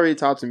had already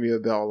talked to me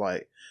about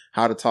like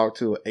how to talk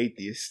to an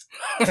atheist.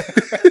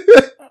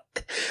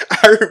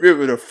 I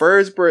remember the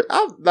first person.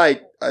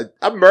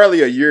 I'm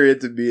barely a year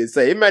into being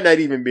saved. It might not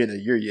even been a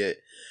year yet,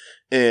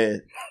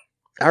 and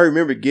I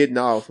remember getting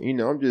off.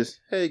 I'm just,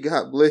 hey,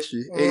 God bless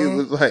you. And it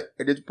was like,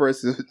 and this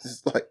person was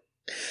just like,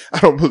 I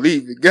don't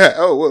believe in God.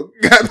 Oh, well,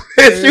 God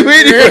bless you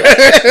anyway.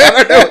 I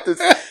don't know what this.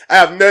 I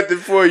have nothing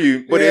for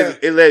you, but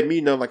it let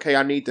me know like, hey,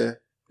 I need to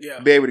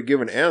be able to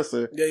give an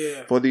answer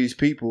for these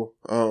people.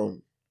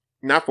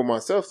 Not for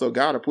myself. So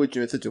God will put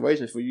you in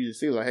situations for you to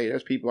see like, hey,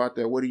 there's people out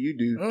there. What do you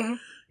do? Mm-hmm.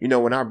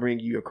 When I bring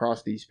you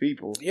across these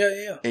people.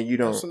 Yeah. And you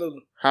don't.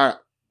 Absolutely. How,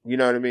 you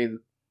know what I mean?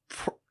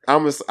 I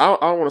don't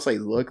want to say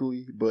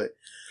luckily, but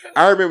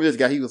I remember this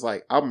guy. He was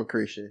like, I'm a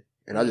Christian.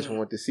 And I just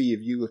wanted to see if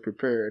you was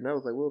prepared. And I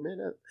was like, well,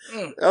 man,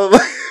 I was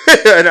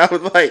like, and I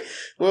was like,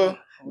 well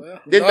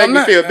didn't make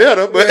me feel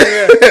better,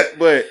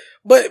 but,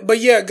 but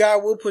yeah,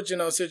 God will put you in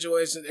those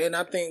situations. And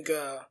I think,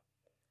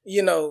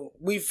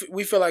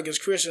 we feel like as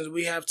Christians,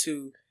 we have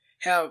to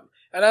have,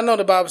 and I know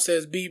the Bible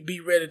says, be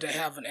ready to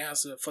have an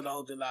answer for the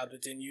hope that lies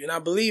within you. And I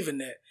believe in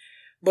that,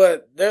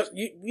 but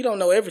we don't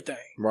know everything.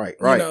 Right.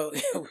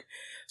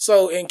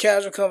 So in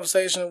casual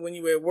conversation, when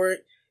you at work,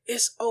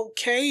 it's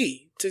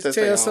okay to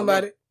tell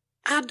somebody,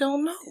 I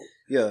don't know.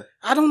 Yeah.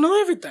 I don't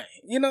know everything.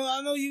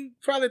 I know you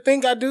probably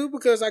think I do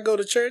because I go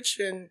to church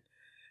and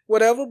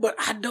whatever, but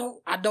I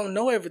don't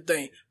know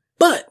everything.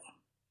 But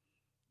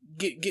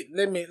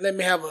let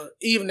me have a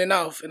evening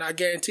off, and I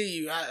guarantee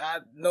you I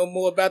know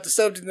more about the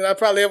subject than I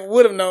probably ever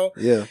would have known.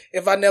 Yeah.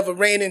 If I never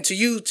ran into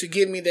you to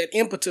give me that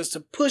impetus to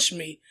push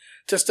me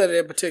to study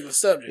that particular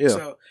subject. Yeah.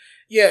 So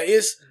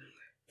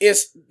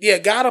it's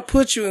God will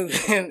put you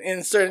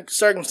in certain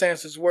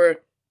circumstances where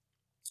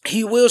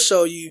He will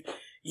show you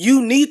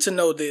need to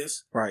know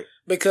this. Right.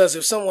 Because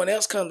if someone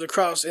else comes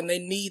across and they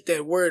need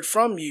that word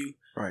from you,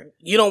 right,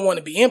 you don't want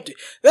to be empty.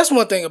 That's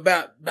one thing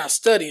about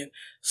studying.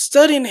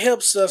 Studying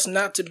helps us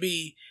not to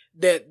be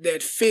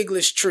that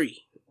figless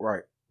tree.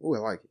 Right. Ooh, I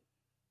like it.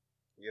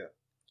 Yeah.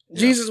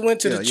 Jesus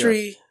went to the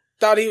tree,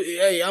 thought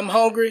hey, I'm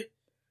hungry.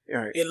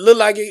 Right. It looked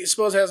like it's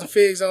supposed to have some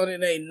figs on it,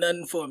 and ain't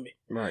nothing for me.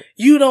 Right.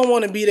 You don't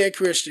want to be that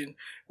Christian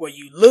where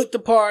you look the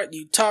part,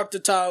 you talk the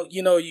talk,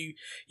 you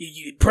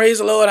praise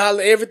the Lord,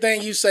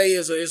 everything you say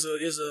is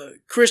a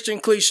Christian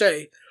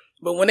cliche.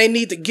 But when they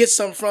need to get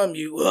something from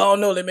you, well, I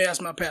don't know, let me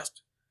ask my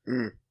pastor.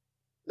 Mm.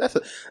 That's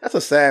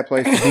a sad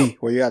place to be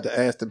where you have to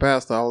ask the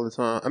pastor all the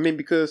time. I mean,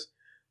 because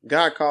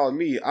God called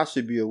me, I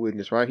should be a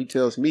witness, right? He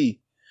tells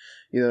me,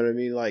 you know what I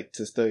mean, like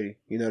to study,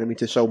 you know what I mean,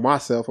 to show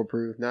myself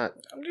approved, not,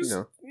 I'm just,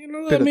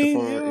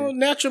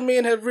 natural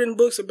men have written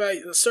books about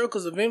the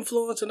circles of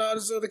influence and all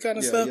this other kind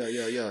of stuff.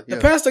 Yeah. The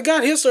pastor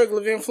got his circle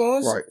of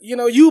influence. Right.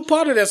 You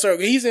part of that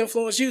circle. He's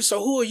influenced you.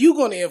 So who are you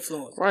going to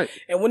influence? Right.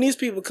 And when these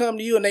people come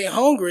to you and they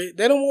hungry,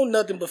 they don't want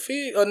nothing but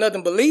feed or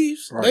nothing but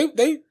leaves. Right.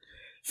 They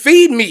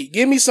feed me.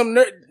 Give me some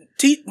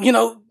feed me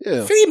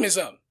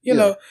something. You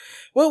know.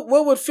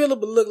 What would Philip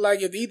look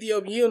like if the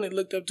Ethiopian eunuch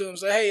looked up to him and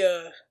said,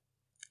 hey,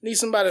 need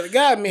somebody to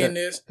guide me in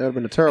this? That would have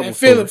been a terrible and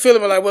story.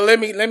 Philip was like, well, let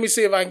me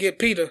see if I can get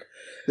Peter.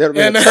 That would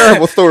have been a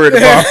terrible story to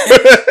Bible.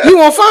 You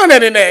won't find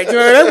that in that.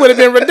 That would have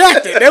been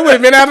redacted. That would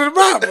have been out of the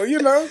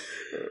Bible,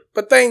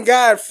 But thank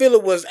God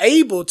Philip was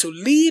able to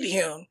lead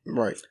him.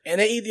 Right.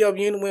 And the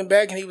Ethiopian went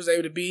back and he was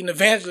able to be an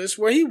evangelist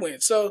where he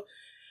went. So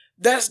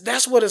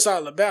that's what it's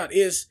all about.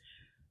 Is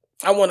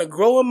I want to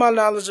grow in my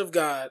knowledge of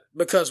God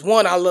because,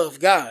 one, I love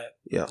God.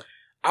 Yeah.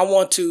 I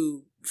want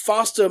to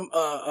foster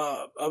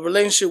a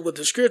relationship with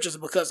the scriptures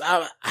because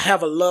I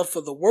have a love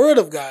for the word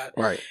of God.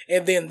 Right.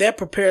 And then that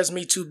prepares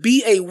me to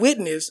be a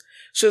witness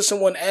should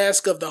someone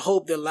ask of the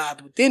hope that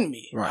lies within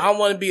me. Right. I don't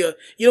want to be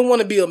you don't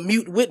want to be a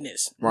mute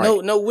witness.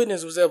 Right. No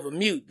witness was ever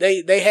mute.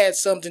 They had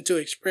something to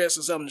express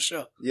or something to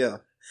show. Yeah.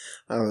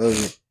 I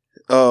love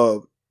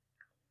it.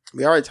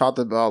 We already talked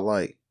about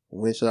like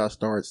when should I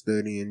start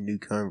studying, new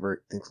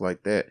convert, things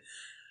like that.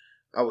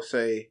 I would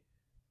say,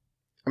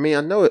 I mean,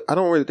 I know it, I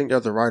don't really think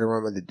there's a right or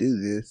wrong way to do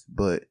this,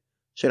 but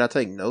should I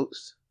take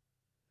notes?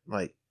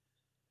 Like,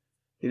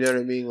 you know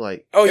what I mean?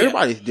 Like,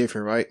 everybody's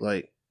different, right?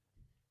 Like,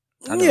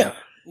 I know,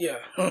 yeah.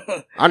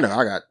 I know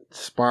I got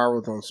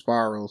spirals on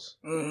spirals,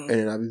 and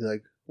then I'll be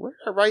like, where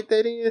did I write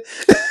that in?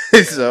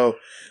 So,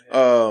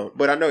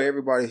 but I know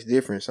everybody's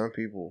different. Some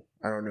people,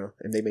 I don't know,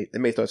 and they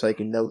may start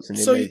taking notes, and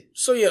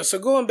so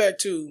going back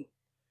to,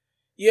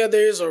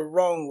 there is a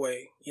wrong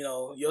way.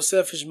 Your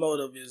selfish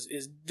motive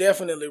is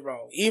definitely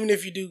wrong. Even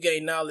if you do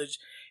gain knowledge,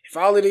 if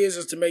all it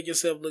is to make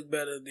yourself look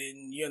better,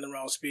 then you're in the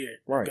wrong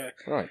spirit. Right. Okay?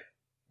 Right.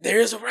 There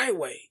is a right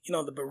way.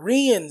 The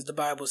Bereans, the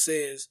Bible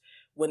says,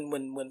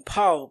 when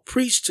Paul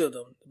preached to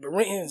them, the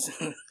Bereans.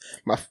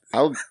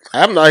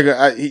 I'm not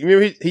gonna.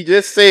 He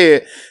just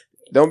said,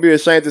 "Don't be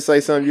ashamed to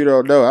say something you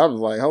don't know." I was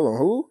like, "Hold on,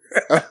 who?"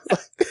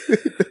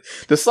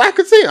 The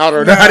Socrates? I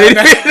don't know.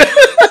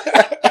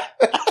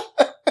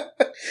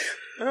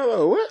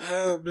 Hello, what?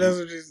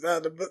 blessed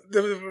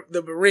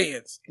the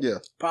Bereans. Yeah.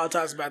 Paul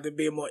talks about them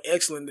being more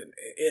excellent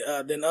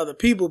than other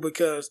people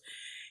because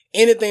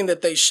anything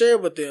that they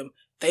shared with them,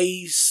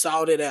 they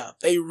sought it out.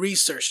 They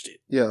researched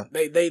it. Yeah.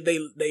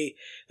 They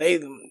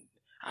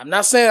I'm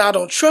not saying I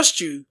don't trust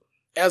you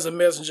as a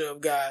messenger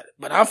of God,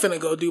 but I'm finna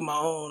go do my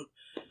own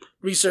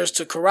research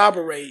to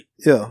corroborate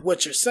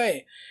what you're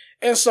saying.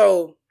 And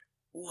so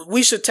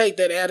we should take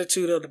that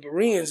attitude of the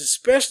Bereans,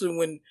 especially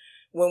when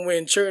we're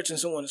in church and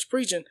someone is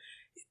preaching.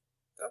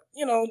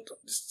 You know,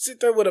 sit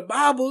there with a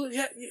Bible,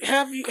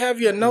 have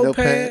your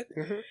notepad,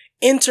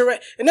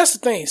 interact. And that's the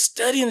thing.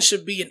 Studying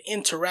should be an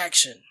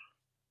interaction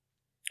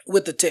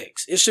with the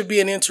text. It should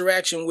be an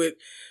interaction with,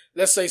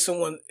 let's say,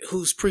 someone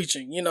who's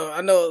preaching. You know,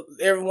 I know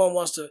everyone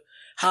wants to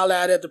holler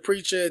out at the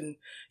preacher and,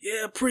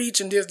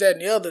 preach and this, that,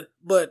 and the other.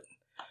 But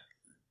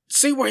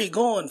see where he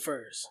going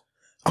first.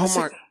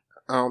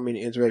 I don't mean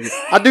to interrupt you.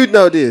 I do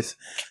know this.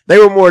 They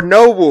were more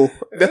noble.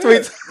 That's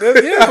what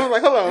I was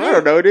like, hold on, I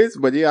don't know this.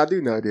 But I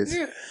do know this.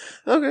 Yeah.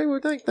 Okay, well,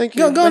 thank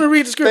you. Go on and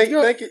read the script.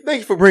 Thank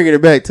you for bringing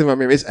it back to my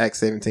memory. It's Acts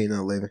 17 and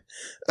 11.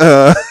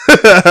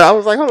 I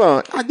was like, hold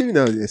on, I do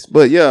know this.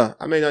 But yeah,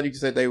 I mean, you can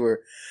say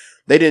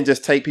they didn't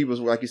just take people's,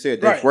 like you said,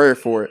 their word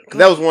for it. Cause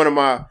that was one of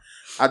my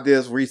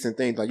ideas, recent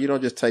things. Like, you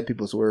don't just take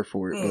people's word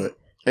for it.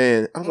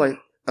 And I was like,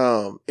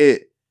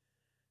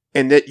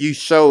 and that you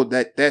showed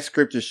that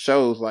scripture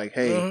shows like,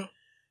 hey,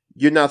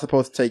 you're not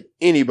supposed to take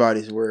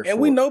anybody's word for it. And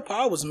we know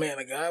Paul was a man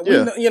of God.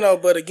 We know,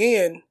 but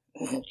again,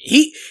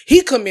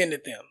 he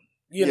commended them,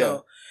 you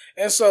know.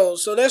 And so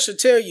that should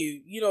tell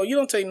you, you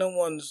don't take no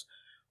one's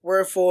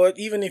word for it,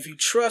 even if you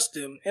trust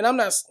them. And I'm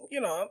not,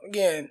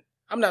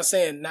 I'm not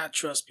saying not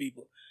trust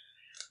people,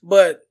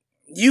 but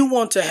you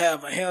want to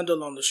have a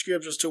handle on the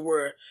scriptures to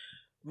where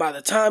by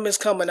the time it's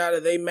coming out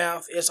of their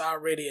mouth, it's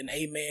already an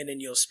amen in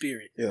your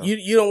spirit. Yeah.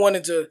 You don't want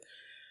it to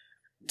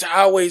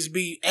always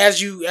be,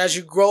 as you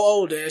grow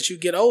older, as you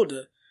get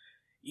older,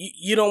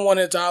 you don't want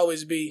it to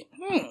always be,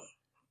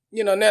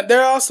 now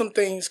there are some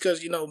things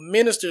because,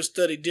 ministers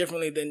study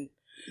differently than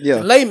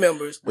lay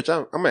members. Which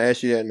I'm going to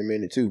ask you that in a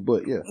minute too,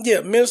 but yeah.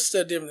 Yeah, ministers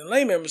study different than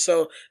lay members.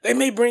 So they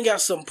may bring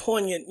out some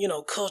poignant,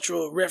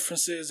 cultural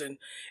references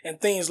and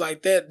things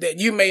like that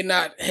you may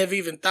not have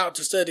even thought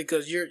to study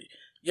because you're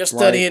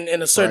studying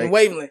in a certain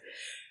wavelength.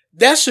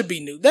 That should be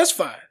new. That's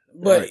fine.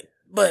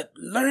 But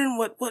learn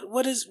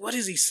what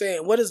is he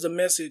saying? What is the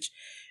message?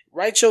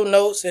 Write your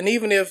notes, and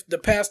even if the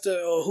pastor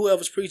or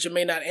whoever's preaching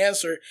may not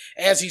answer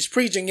as he's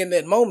preaching in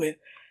that moment,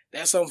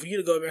 that's something for you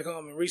to go back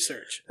home and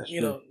research. That's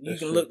you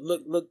can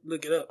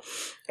look it up.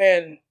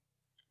 And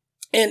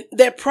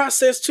that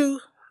process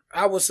too,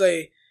 I would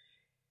say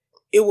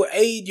it will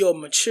aid your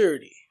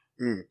maturity.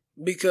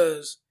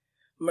 Because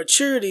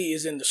maturity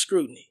is in the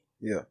scrutiny.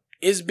 Yeah.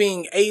 It's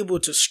being able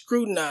to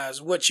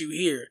scrutinize what you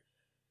hear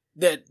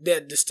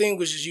that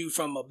distinguishes you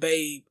from a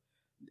babe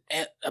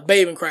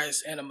in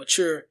Christ and a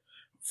mature,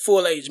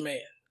 full-age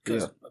man.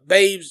 Because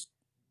babes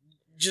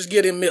just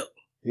get in milk.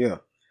 Yeah.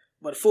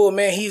 But a full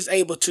man, he's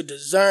able to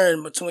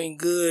discern between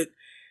good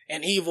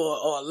and evil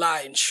or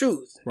lie and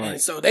truth. Right.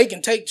 And so they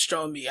can take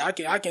strong meat. I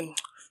can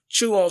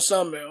chew on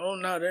something. Oh,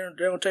 no,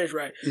 they don't taste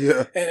right.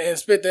 Yeah. And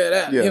spit that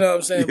out. Yeah. You know what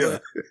I'm saying?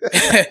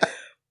 Yeah.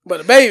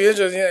 But a baby, it's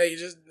just, you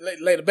just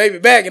lay the baby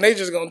back and they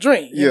just gonna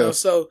drink. You know?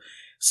 So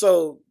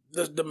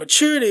the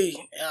maturity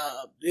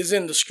is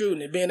in the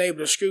scrutiny, being able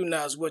to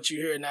scrutinize what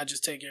you hear and not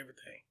just take everything.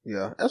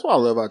 Yeah, that's what I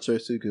love about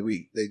church too, because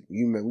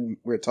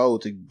we're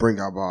told to bring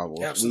our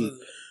Bible. Absolutely.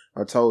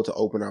 We are told to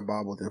open our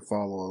Bibles and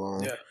follow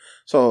along. Yeah.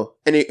 So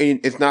and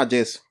it's not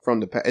just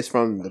it's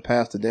from the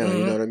pastor down.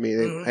 You know what I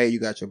mean? Hey,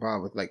 you got your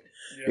Bible. Like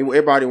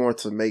everybody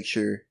wants to make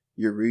sure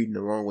you're reading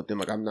along with them.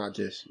 Like I'm not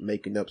just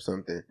making up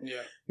something.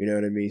 Yeah. You know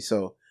what I mean?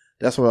 So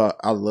that's what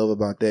I love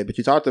about that. But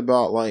you talked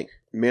about like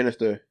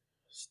minister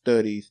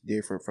studies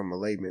different from a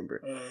lay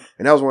member.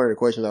 And that was one of the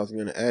questions I was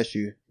going to ask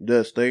you.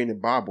 Does studying the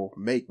Bible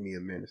make me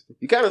a minister?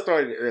 You kind of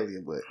started it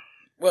earlier, but.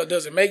 Well,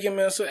 does it make you a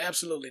minister?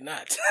 Absolutely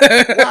not.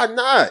 Why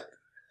not?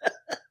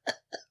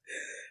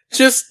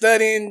 Just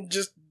studying,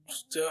 just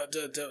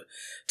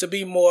to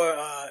be more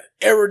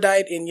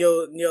erudite in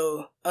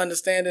your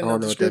understanding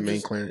of the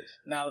scriptures. I don't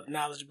know what that means, Clarence.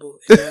 Knowledgeable.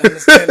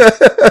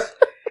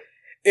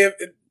 If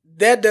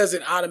that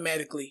doesn't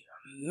automatically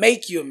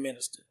make you a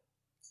minister.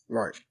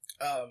 Right.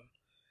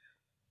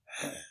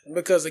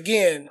 Because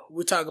again,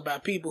 we talk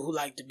about people who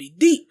like to be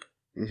deep.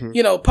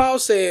 Paul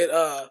said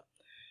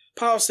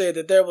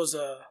that there was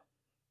a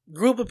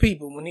group of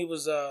people when he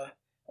was, I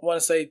want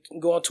to say,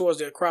 going towards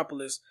the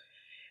Acropolis,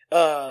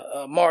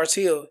 Mars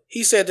Hill.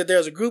 He said that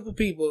there's a group of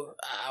people.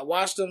 I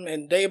watched them,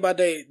 and day by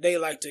day, they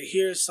like to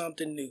hear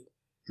something new.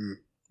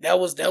 That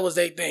was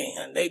their thing.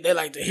 They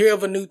like to hear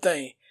of a new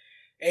thing.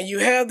 And you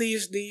have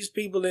these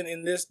people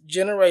in this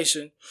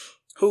generation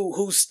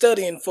who's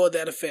studying for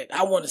that effect.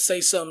 I want to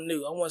say something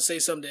new. I want to say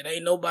something that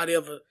ain't nobody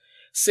ever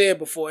said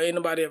before, ain't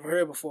nobody ever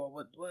heard before.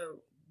 But, well,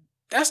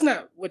 that's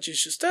not what you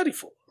should study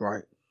for.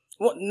 Right.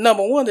 Well,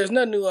 number one, there's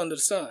nothing new under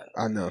the sun.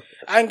 I know.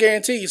 I can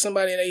guarantee you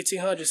somebody in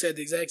 1800 said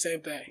the exact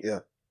same thing. Yeah.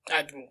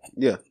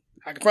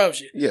 I can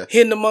promise you. Yeah.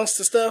 Hidden amongst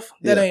the stuff,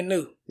 that ain't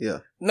new. Yeah.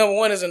 Number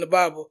one is in the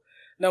Bible.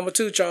 Number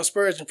two, Charles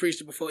Spurgeon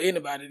preached it before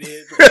anybody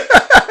did.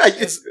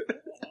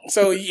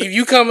 So if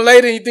you come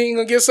later and you think you're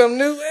going to get something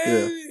new,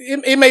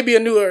 it may be a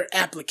newer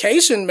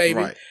application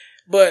maybe,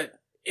 but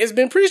it's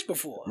been preached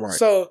before. Right.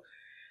 So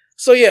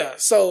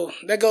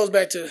that goes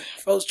back to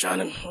folks trying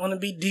to want to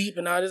be deep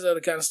and all this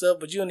other kind of stuff,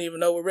 but you don't even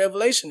know what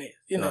revelation is,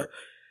 you know. Right.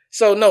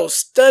 So no,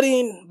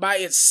 studying by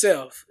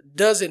itself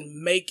doesn't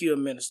make you a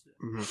minister.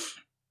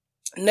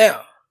 Mm-hmm.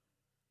 Now,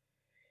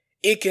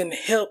 it can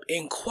help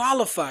and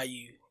qualify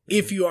you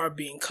if you are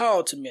being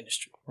called to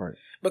ministry. Right.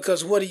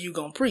 Because what are you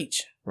going to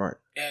preach? Right.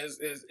 As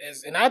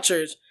in our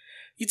church,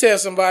 you tell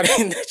somebody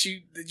that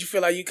you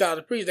feel like you called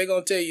to preach, they're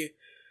going to tell you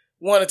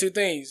one or two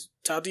things.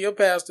 Talk to your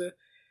pastor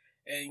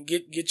and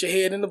get your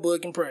head in the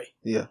book and pray.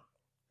 Yeah.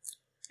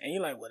 And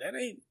you're like, well, that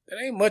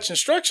ain't much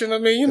instruction. I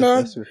mean, you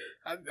know,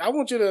 I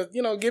want you to,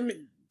 you know,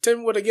 tell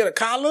me where to get a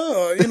collar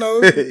or, you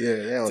know.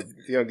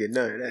 You don't get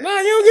none of that. No,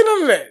 you don't get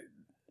none of that.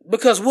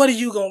 Because what are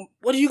you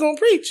gonna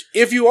preach?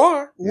 If you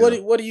are,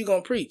 what are you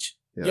gonna preach?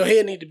 Yeah. Your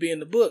head need to be in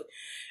the book.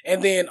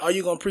 And then are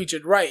you gonna preach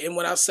it right? And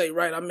when I say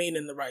right, I mean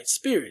in the right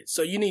spirit.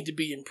 So you need to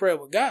be in prayer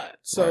with God.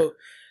 So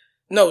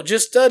no,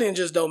 just studying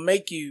just don't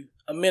make you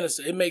a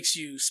minister. It makes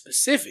you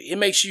specific. It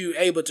makes you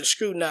able to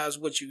scrutinize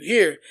what you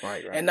hear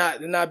and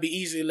not be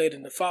easily led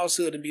into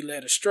falsehood and be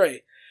led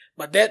astray.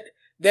 But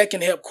that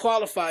can help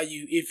qualify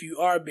you if you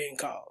are being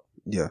called.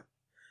 Yeah.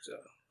 So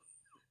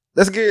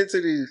let's get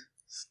into these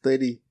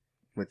study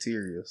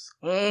materials.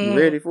 You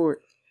ready for it?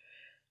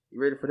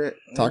 You ready for that?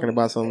 Talking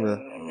about some of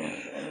the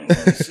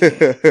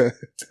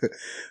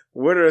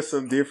what are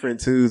some different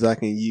tools I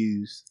can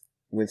use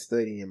when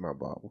studying my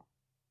Bible?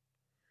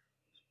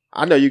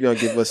 I know you're gonna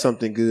give us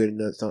something good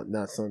and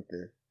not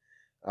something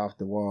off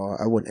the wall.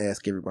 I wouldn't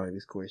ask everybody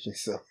this question,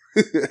 so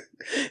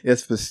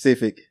it's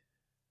specific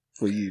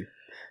for you.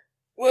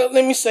 Well,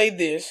 let me say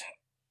this.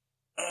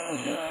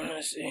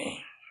 Let's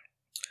see.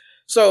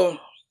 So,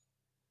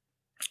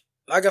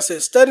 like I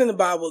said, studying the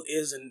Bible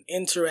is an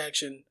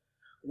interaction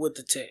with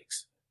the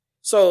text.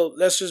 So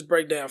let's just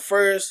break down.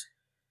 First,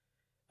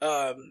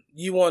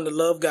 you want to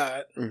love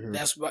God. Mm-hmm.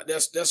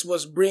 That's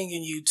what's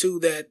bringing you to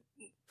that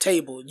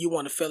table. You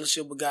want to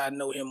fellowship with God and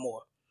know Him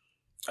more.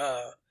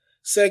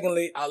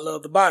 Secondly, I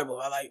love the Bible.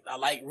 I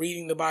like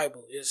reading the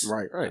Bible. It's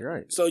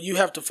right. So you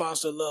have to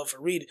foster love for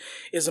reading.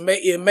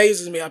 It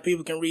amazes me how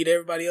people can read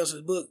everybody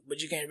else's book,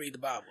 but you can't read the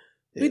Bible.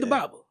 Yeah. Read the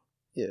Bible.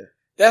 Yeah.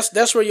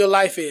 That's where your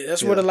life is.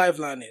 That's where the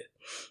lifeline is.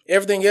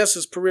 Everything else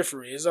is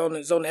periphery. It's on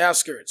the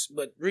outskirts.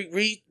 But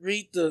read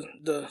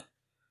the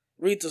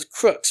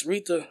crux.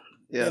 Read the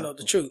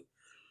the truth.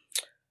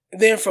 And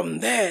then from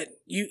that,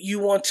 you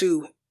want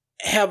to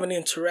have an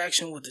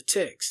interaction with the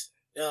text.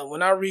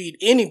 When I read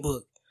any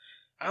book,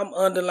 I'm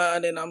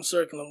underlining, I'm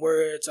circling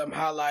words, I'm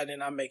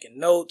highlighting, I'm making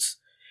notes.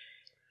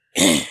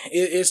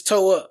 It's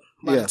toe up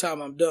by the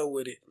time I'm done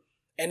with it.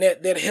 And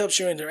that helps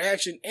your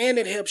interaction and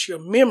it helps your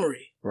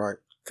memory. Right.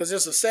 Because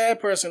it's a sad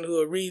person who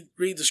will read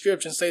the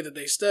scripture and say that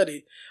they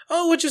studied.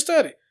 Oh, what you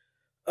study?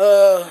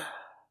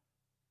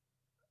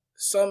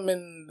 Something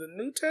in the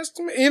New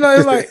Testament? You know,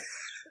 it's like,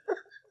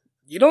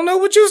 you don't know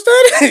what you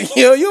studied?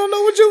 You don't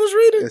know what you was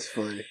reading? It's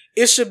funny.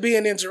 It should be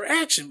an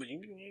interaction, but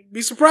you'd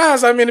be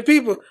surprised how many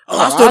people,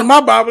 I study my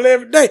Bible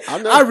every day.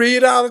 I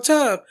read all the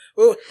time.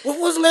 Well, what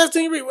was the last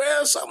thing you read?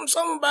 Well,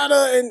 something about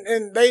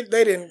and they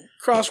didn't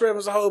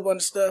cross-reference a whole bunch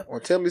of stuff. Well,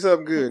 tell me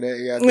something good.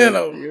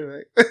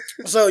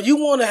 So you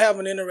want to have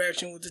an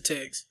interaction with the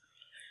text.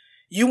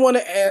 You want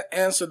to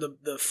answer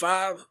the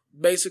 5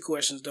 basic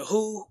questions: the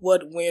who,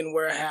 what, when,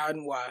 where, how,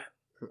 and why.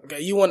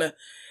 Okay, you want to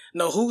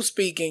know who's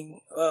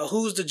speaking,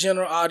 who's the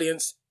general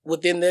audience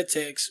within that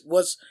text,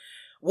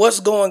 what's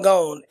going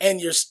on, and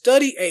your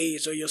study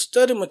aids or your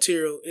study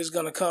material is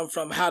going to come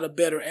from how to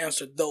better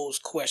answer those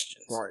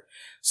questions. Right.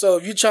 So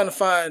if you're trying to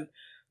find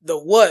the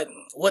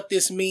what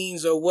this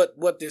means or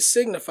what this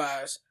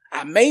signifies,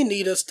 I may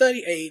need a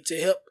study aid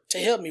to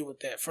help me with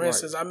that. For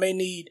instance, I may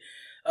need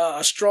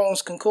a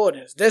Strong's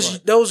Concordance.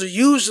 Those are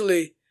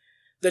usually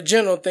the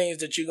general things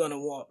that you're going to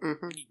want.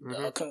 Mm-hmm.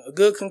 A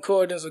good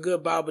concordance, a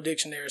good Bible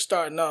dictionary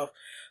starting off.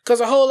 Because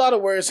a whole lot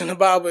of words in the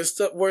Bible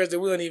is words that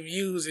we don't even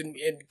use in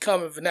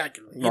common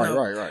vernacular.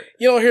 Right.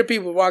 You don't hear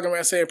people walking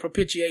around saying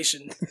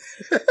propitiation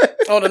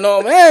on the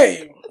normal.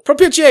 Hey,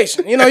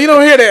 propitiation. You don't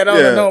hear that on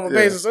the normal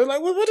basis. So it's like,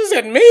 what does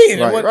that mean?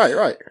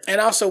 Right. And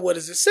also, what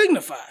does it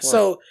signify? Right.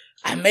 So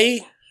I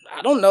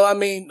don't know. I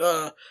mean,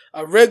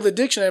 a regular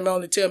dictionary may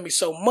only tell me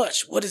so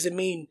much. What does it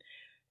mean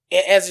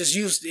as it's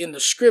used in the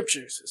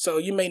scriptures? So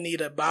you may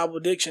need a Bible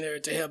dictionary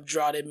to help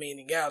draw that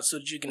meaning out so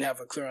that you can have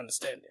a clear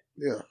understanding.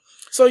 Yeah.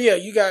 So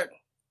you got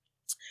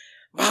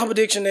Bible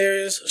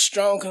dictionaries,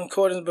 Strong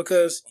Concordance,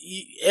 because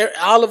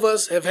all of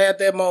us have had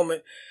that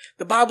moment.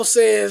 The Bible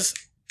says,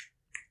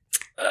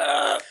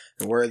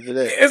 the words of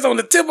that. It's on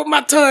the tip of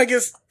my tongue.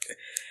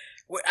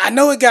 I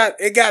know it got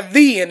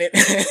thee in it.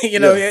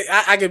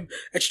 I can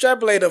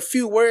extrapolate a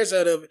few words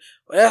out of it.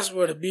 But that's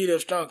where the beauty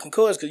of Strong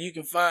Concordance, because you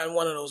can find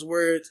one of those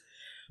words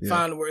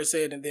find where it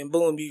said, and then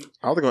boom, you.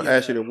 I was going to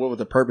ask you what was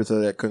the purpose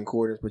of that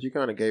concordance, but you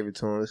kind of gave it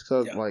to him. It's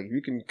because like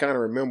you can kind of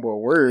remember a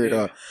word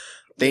or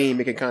theme,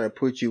 it can kind of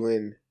put you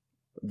in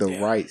the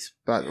right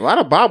spot. A lot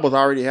of Bibles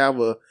already have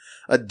a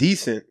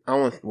decent. I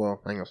ain't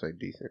gonna say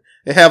decent.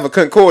 They have a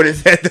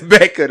concordance at the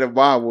back of the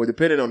Bible,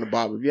 depending on the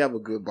Bible. If you have a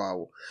good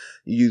Bible,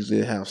 you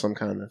usually have some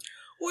kind of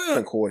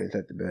concordance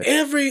at the back.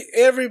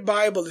 Every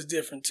Bible is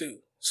different too.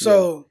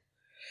 So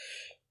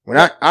when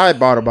I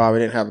bought a Bible, it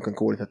didn't have a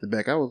concordance at the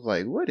back. I was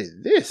like, "What is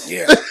this?"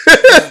 Yeah.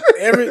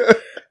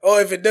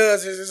 If it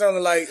does, it's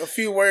only like a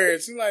few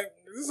words. It's like,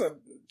 this is a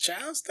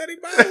child study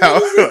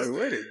Bible.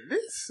 What is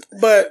this?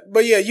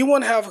 But yeah, you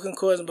want to have a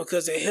concordance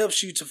because it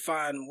helps you to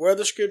find where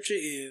the scripture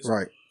is,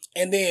 right?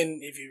 And then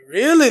if you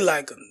really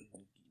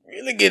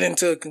really get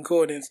into a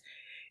concordance,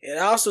 it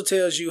also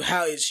tells you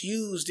how it's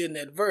used in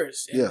that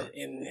verse,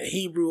 in the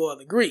Hebrew or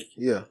the Greek.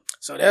 Yeah.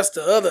 So that's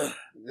the other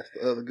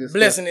good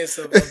blessedness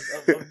of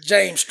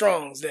James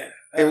Strong's there.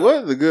 And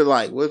what's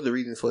the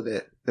reason for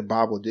that? The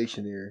Bible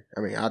dictionary.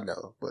 I mean, I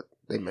know, but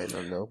they may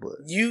not know.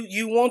 But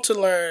you want to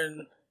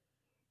learn.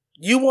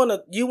 You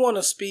want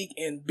to speak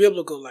in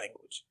biblical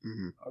language.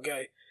 Mm-hmm.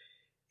 Okay.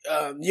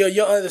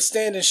 Your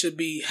understanding should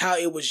be how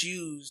it was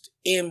used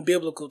in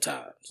biblical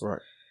times.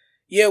 Right.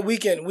 Yeah, we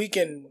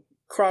can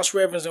cross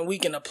reference and we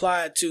can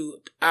apply it to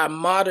our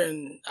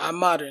modern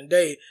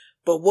day.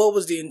 But what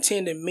was the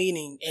intended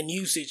meaning and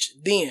usage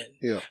then?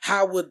 Yeah.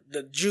 How would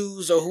the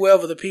Jews or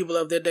whoever the people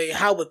of their day,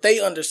 how would they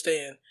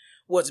understand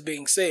what's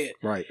being said?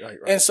 Right.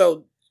 And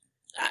so,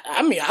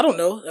 I mean, I don't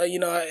know.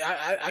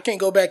 I can't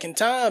go back in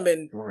time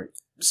and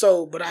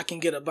but I can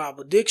get a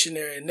Bible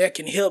dictionary and that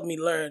can help me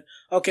learn.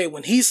 Okay,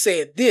 when he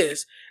said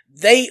this,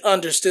 they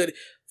understood it.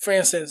 For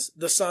instance,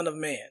 the Son of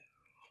Man.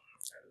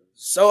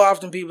 So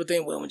often people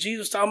think, well, when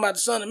Jesus was talking about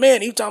the Son of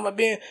Man, he was talking about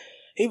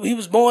he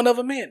was born of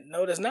a man.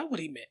 No, that's not what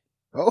he meant.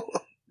 Oh,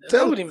 that's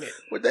not what he meant.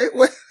 What they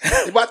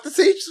about to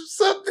teach you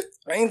something?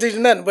 I ain't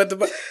teaching nothing, but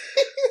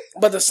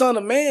the Son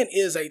of Man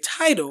is a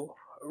title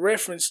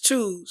reference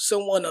to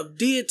someone of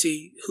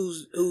deity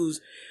who's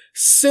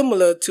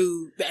similar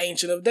to the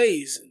Ancient of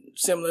Days,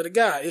 similar to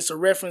God. It's a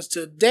reference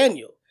to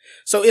Daniel.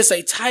 So it's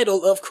a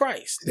title of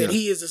Christ that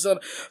he is the Son.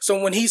 So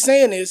when he's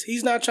saying this,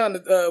 he's not trying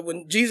to,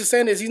 when Jesus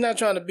saying this, he's not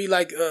trying to be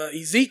like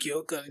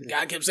Ezekiel, because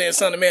God kept saying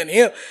Son of Man to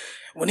him.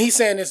 When he's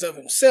saying this of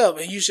himself,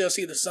 and you shall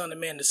see the Son of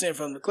Man descend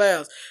from the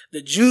clouds,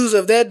 the Jews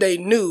of that day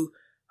knew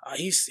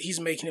he's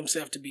making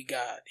himself to be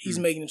God. He's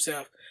making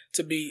himself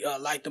to be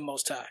like the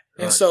Most High.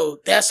 And so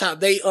that's how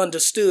they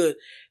understood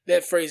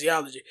that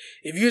phraseology.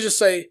 If you just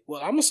say,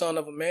 well, I'm a son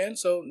of a man,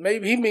 so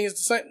maybe he means the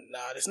same. No,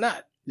 it's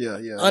not. Yeah.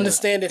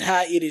 Understanding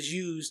how it is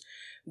used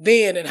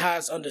then and how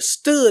it's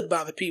understood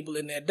by the people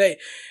in that day.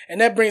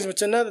 And that brings me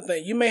to another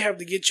thing. You may have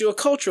to get you a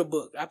cultural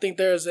book. I think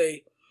there's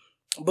a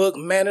book,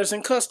 Manners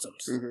and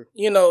Customs.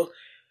 Mm-hmm.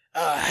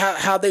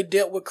 How they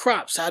dealt with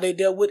crops, how they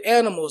dealt with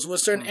animals, what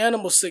certain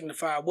animals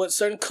signify, what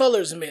certain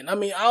colors meant. I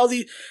mean,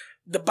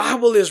 the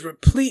Bible is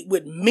replete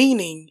with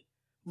meaning,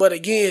 but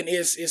again,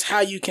 it's how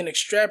you can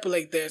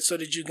extrapolate that so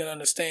that you can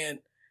understand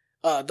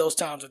those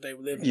times that they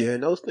were living in. Yeah,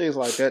 and those things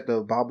like that,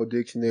 the Bible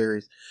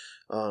dictionaries,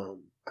 I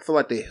feel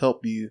like they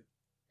help you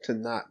to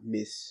not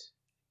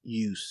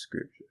misuse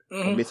scripture,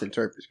 or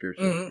misinterpret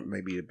scripture,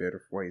 maybe a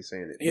better way of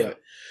saying it. Yeah.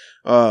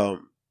 But,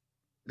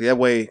 that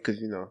way, because,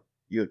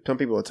 some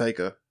people will take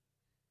a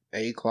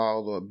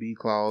clause or a B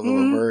clause or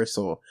a verse,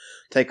 or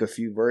take a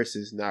few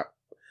verses,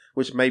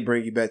 which may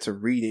bring you back to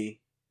reading,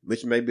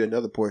 which may be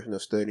another portion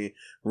of studying,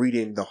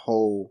 reading the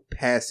whole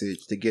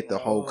passage to get the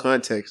whole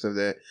context of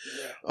that.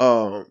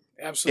 Yeah.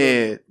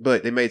 Absolutely.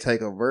 But they may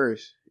take a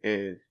verse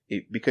and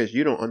because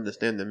you don't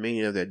understand the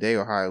meaning of that day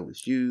or how it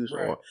was used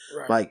or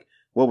like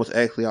what was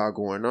actually all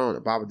going on.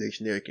 The Bible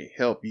dictionary can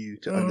help you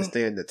to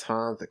understand the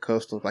times, the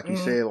customs, like you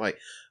said, like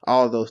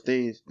all of those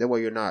things. That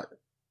way you're not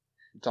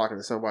talking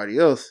to somebody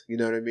else, you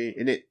know what I mean?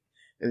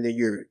 And then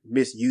you're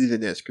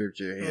misusing that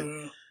scripture.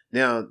 And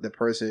now that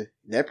person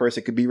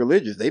could be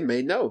religious. They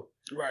may know.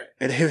 Right.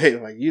 And they may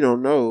like, you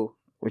don't know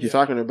what you're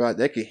talking about.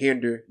 That could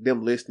hinder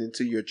them listening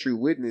to your true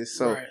witness.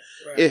 So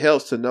it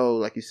helps to know,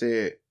 like you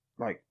said,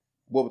 like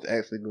what was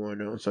actually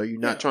going on. So you're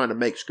not trying to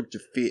make scripture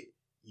fit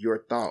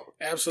your thought.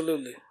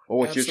 Absolutely. Or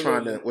what you're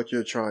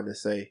trying to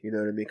say. You know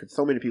what I mean? Because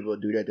so many people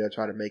do that. They'll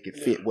try to make it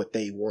fit what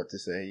they want to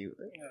say.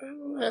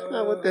 That's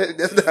not what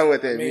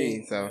that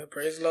means. So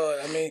praise the Lord.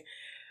 I mean,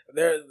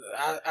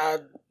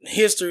 our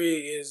history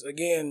is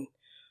again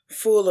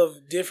full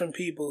of different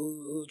people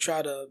who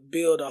try to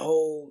build a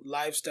whole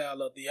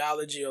lifestyle or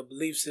theology or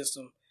belief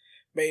system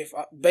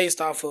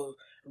based off of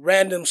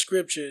random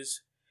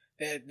scriptures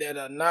that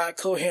are not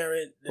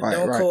coherent, that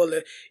don't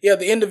correlate. Yeah,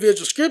 the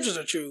individual scriptures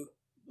are true,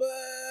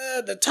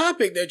 but the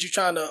topic that you're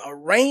trying to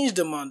arrange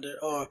them under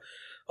or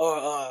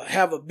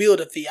build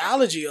a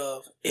theology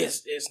of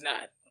is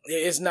not.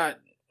 It's not.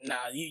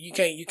 Nah, you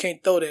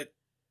can't throw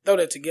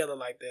that together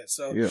like that.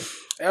 So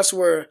that's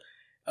where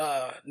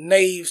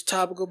Nave's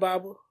Topical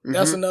Bible.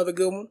 That's another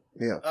good one.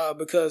 Yeah,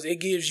 because it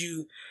gives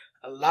you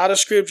a lot of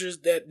scriptures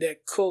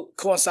that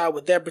coincide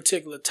with that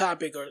particular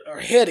topic or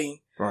heading.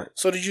 Right.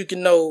 So that you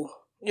can know,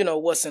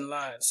 what's in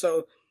line.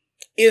 So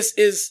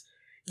it's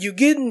you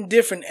getting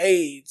different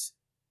aids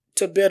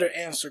to better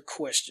answer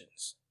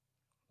questions.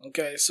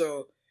 Okay,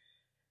 so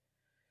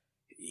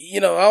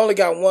I only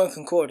got one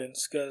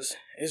concordance because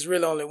it's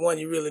really only one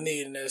you really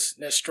need, and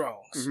that's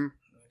Strong's. Mm-hmm.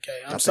 Okay,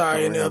 I'm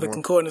sorry any other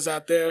concordance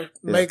out there,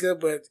 Maker,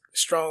 but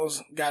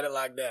Strong's got it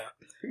locked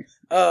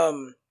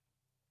down.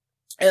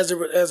 As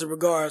it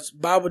regards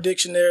Bible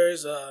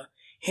dictionaries,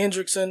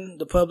 Henderson's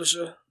the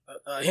publisher,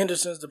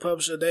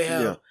 they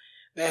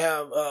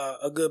have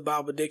a good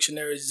Bible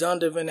dictionary.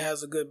 Zondervan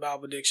has a good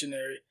Bible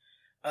dictionary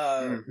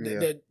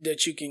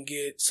that you can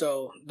get.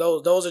 So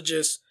those are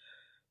just,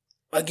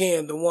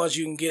 again, the ones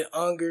you can get.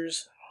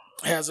 Unger's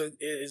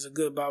is a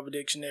good Bible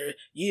dictionary.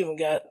 You even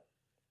got,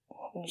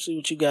 let's see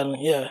what you got on.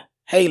 Yeah,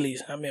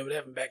 Haley's. I remember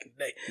that from back in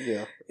the day.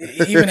 Yeah,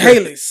 even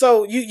Haley's.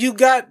 So you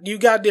got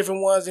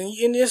different ones, and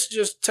it's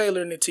just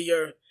tailoring it to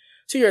your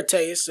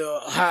taste,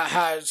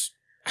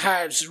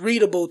 how it's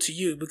readable to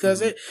you,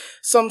 because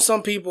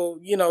some people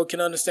can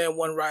understand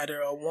one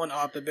writer or one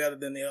author better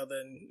than the other,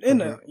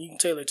 and you can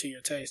tailor it to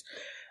your taste.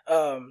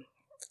 A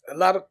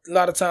lot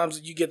of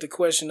times you get the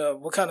question of,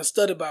 what kind of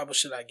study Bible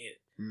should I get?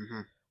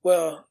 Mm-hmm.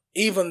 Well,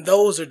 even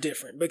those are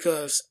different,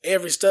 because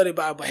every study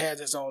Bible has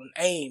its own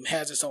aim,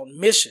 has its own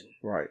mission.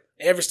 Right.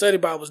 Every study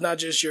Bible is not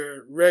just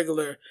your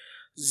regular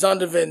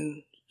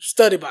Zondervan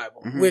study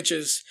Bible, which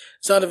is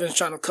Zondervan's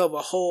trying to cover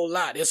a whole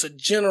lot. It's a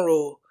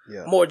general,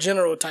 more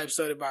general type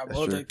study Bible.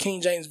 Or the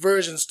King James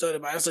Version study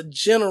Bible. It's a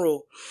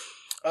general.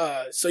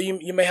 So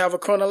you may have a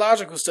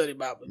chronological study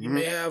Bible. You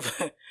may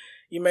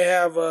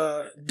have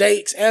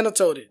dates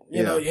annotated.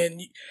 You know,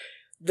 and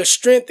the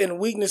strength and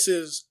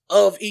weaknesses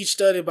of each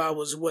study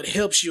Bible is what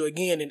helps you,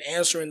 again, in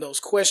answering those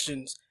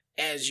questions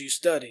as you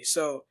study.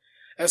 So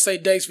let's say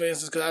Dakes, for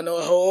instance, because I know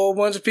a whole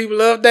bunch of people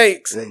love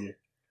Dakes.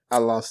 I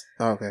lost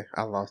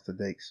the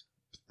Dakes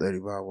study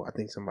Bible. I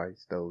think somebody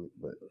stole it,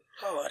 but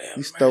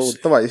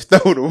somebody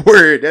stole the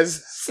word. That's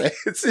a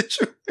sad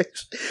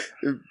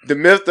situation. The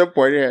messed up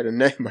part, it had a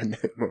name on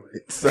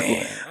it, so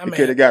it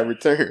could have got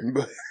returned.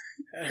 But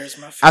that hurts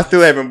my feelings. I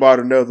still haven't bought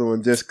another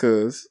one just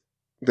because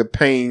the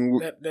pain.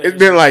 It's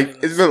been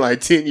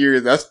like 10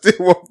 years. I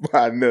still won't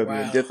buy another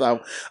one just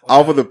off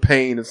of the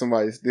pain of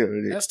somebody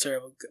stealing it. That's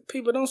terrible.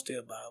 People don't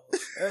steal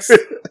Bibles.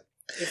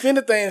 If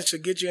anything, it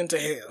should get you into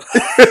hell.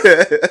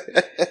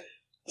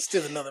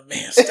 Still another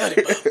man's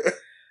study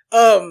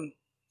Bible.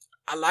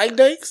 I like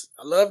Dakes.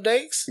 I love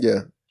Dakes.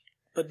 Yeah.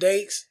 But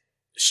Dakes'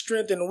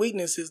 strength and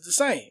weakness is the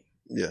same.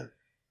 Yeah.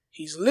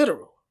 He's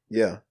literal.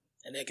 Yeah.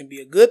 And that can be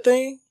a good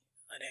thing,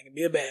 or that can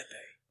be a bad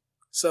thing.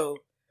 So,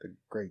 a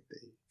great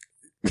thing.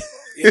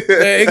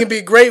 it can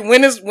be great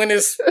when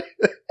it's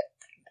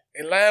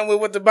in line with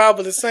what the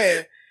Bible is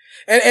saying.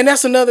 And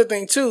that's another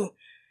thing too.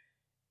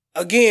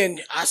 Again,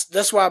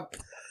 that's why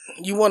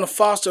you want to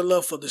foster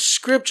love for the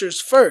scriptures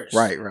first.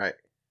 Right.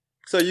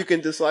 So you can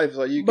decipher,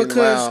 so you can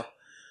allow.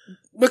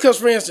 Because,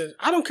 for instance,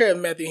 I don't care if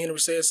Matthew Henry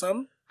says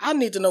something. I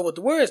need to know what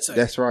the word says.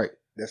 That's right.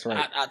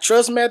 I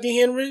trust Matthew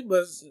Henry,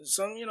 but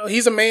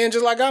he's a man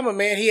just like I'm a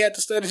man. He had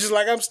to study just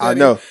like I'm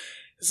studying. I know.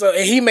 So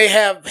and he may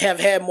have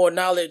had more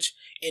knowledge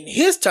in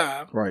his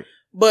time. Right.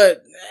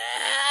 But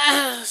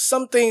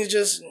some things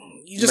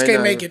you just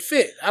can't make it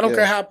fit. I don't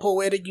care how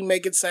poetic you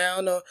make it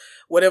sound or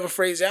whatever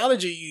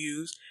phraseology you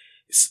use.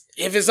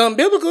 If it's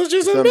unbiblical, it's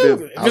just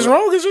unbiblical. If it's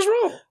wrong, it's just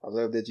wrong. I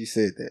love that you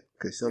said that,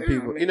 because some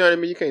people, you know what I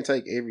mean? You can't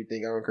take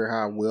everything. I don't care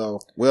how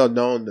well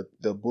known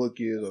the book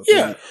is.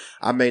 Or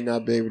I may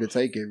not be able to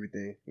take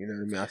everything. You know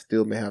what I mean? I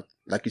still may have,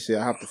 like you said,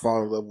 I have to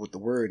fall in love with the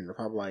word. And if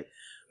I'm like,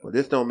 well,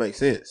 this don't make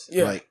sense.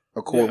 Like,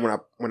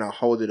 when I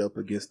hold it up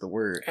against the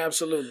word.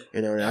 Absolutely.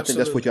 You know, and I think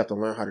that's what you have to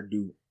learn how to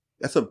do.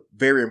 That's a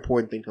very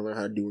important thing to learn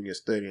how to do when you're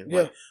studying.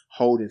 Like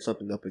holding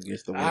something up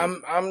against the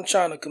word. I'm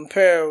trying to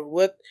compare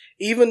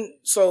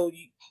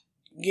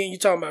again, you're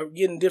talking about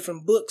getting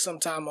different books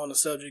sometime on the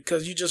subject,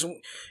 because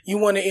you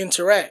want to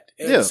interact.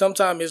 And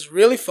sometimes it's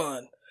really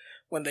fun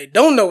when they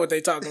don't know what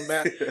they're talking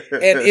about.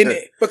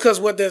 Because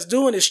what that's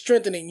doing is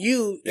strengthening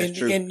you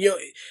in your.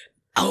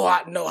 Oh,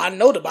 I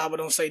know the Bible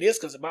don't say this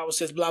because the Bible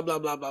says blah, blah,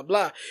 blah, blah,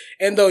 blah.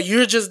 And though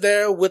you're just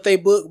there with a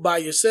book by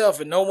yourself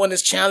and no one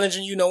is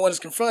challenging you, no one is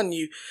confronting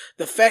you,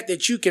 the fact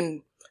that you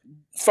can,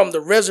 from the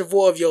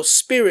reservoir of your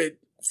spirit,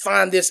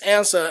 find this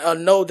answer or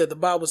know that the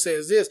Bible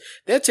says this,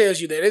 that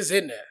tells you that it's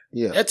in there.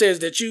 Yeah. That tells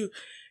that you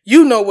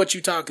know what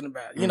you're talking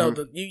about. You know,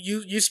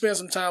 you spend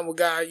some time with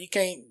God. You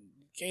can't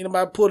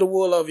nobody pull the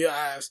wool over your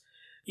eyes.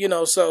 You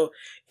know, so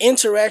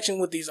interaction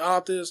with these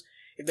authors,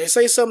 if they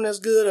say something that's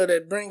good or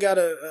that bring out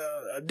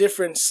a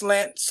different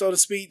slant, so to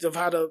speak, of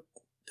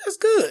that's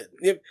good.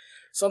 If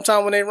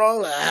sometimes when they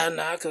wrong,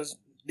 like, cause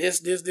this,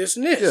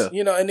 and this,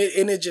 you know, and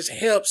it just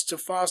helps to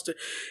foster,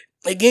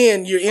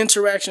 again, you're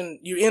interacting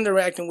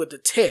with the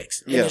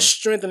text and it's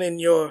strengthening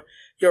your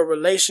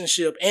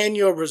relationship and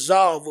your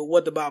resolve with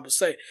what the Bible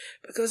say.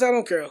 Because I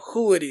don't care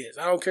who it is.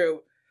 I don't care.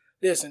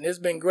 Listen, it's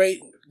been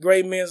great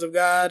men of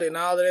God and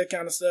all of that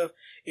kind of stuff.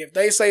 If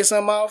they say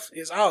something off,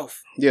 it's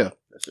off. Yeah.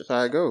 That's just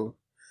how it goes.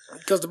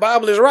 Because the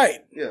Bible is right.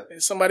 Yeah.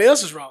 And somebody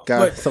else is wrong.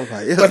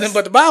 Somebody else.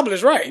 But the Bible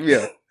is right.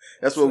 Yeah.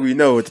 That's what we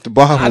know. It's the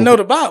Bible. I know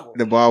the Bible.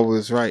 The Bible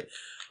is right.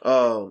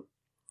 I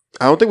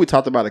don't think we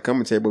talked about a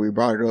commentary, but we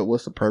brought it up.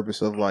 What's the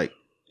purpose of like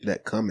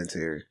that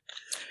commentary?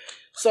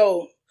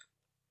 So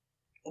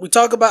we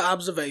talk about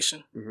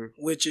observation,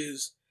 which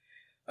is,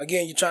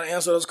 again, you're trying to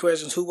answer those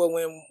questions: who, what,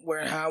 when, where,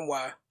 and how, and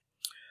why.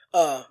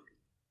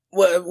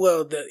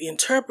 Well, the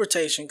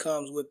interpretation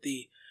comes with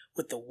the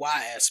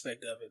why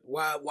aspect of it.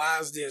 Why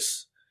is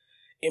this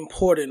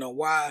important, or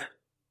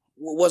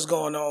what's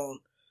going on?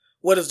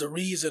 What is the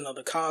reason or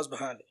the cause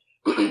behind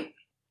it?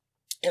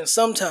 And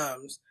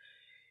sometimes,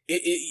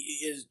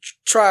 it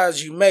try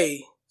as you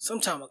may,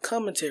 sometimes a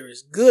commentary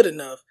is good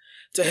enough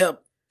to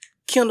help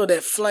kindle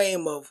that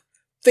flame of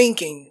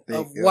thinking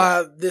of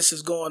why this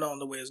is going on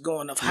the way it's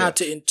going, of how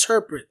to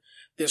interpret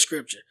this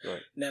scripture.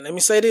 Right. Now, let me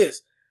say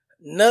this.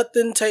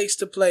 Nothing takes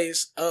the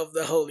place of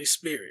the Holy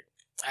Spirit.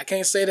 I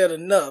can't say that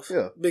enough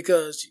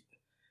because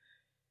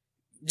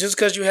just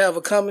because you have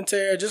a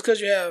commentary, just because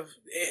you have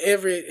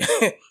every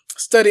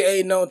study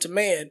aid known to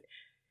man,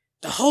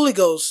 the Holy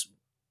Ghost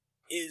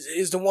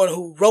is the one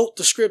who wrote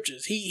the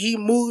scriptures. He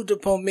moved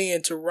upon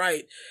men to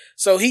write.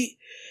 So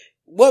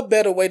what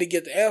better way to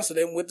get the answer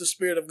than with the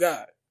Spirit of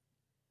God?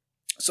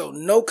 So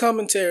no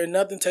commentary,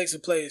 nothing takes the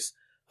place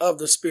of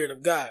the Spirit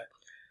of God.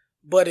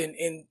 But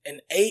in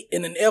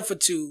an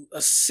effort to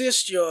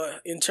assist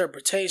your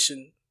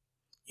interpretation,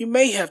 you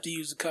may have to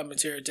use a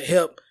commentary to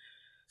help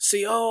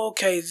see,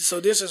 okay, so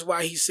this is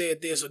why he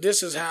said this, or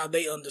this is how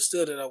they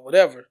understood it, or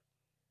whatever.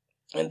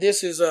 And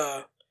this is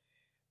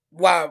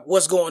why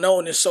what's going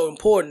on is so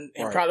important,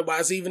 and probably why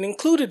it's even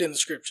included in the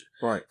scripture.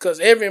 Right.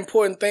 Because every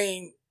important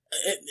thing,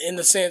 in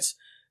the sense,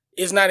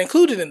 is not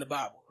included in the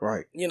Bible.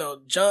 Right. You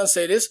know, John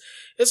said it's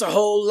a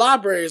whole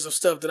libraries of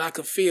stuff that I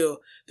could feel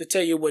to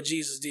tell you what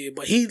Jesus did,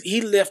 but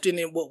he left it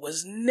in what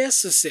was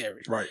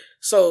necessary. Right.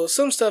 So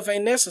some stuff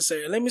ain't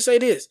necessary. Let me say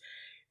this.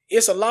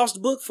 It's a lost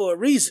book for a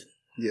reason.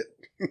 Yeah.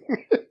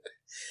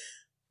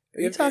 Are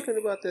you talking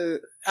about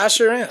the... I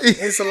sure am.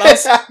 It's a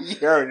lost... You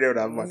already know what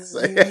I'm about to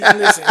say.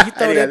 Listen, you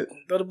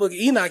throw the book of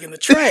Enoch in the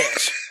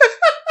trash.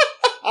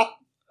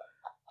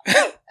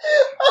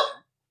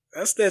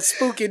 That's that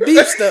spooky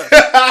deep stuff.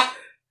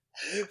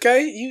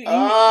 Okay?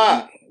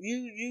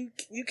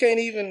 You can't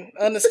even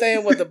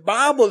understand what the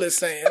Bible is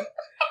saying,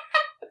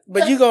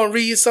 but you gonna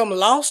read some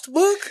lost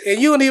book and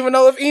you don't even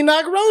know if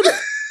Enoch wrote it.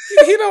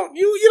 You don't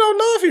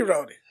know if he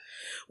wrote it.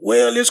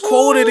 Well, it's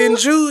quoted in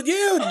Jude.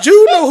 Yeah,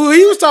 Jude know who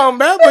he was talking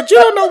about, but you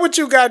don't know what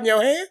you got in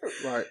your hand.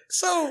 Right.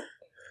 So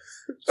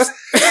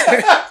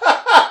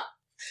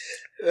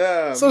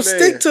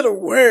stick to the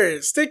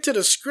words, stick to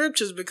the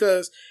scriptures,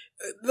 because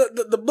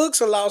the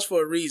books are lost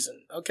for a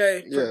reason.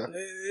 Okay. Yeah.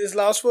 It's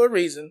lost for a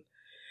reason.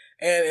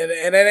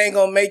 And that ain't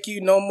gonna make you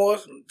no more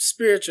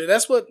spiritual.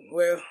 That's what,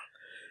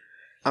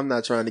 I'm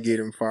not trying to get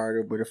him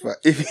fired up, but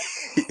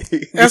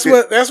that's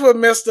what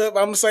messed up.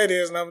 I'm gonna say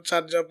this, and I'm gonna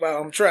try to jump out.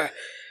 I'm gonna try.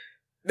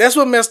 That's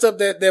what messed up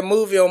that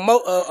movie on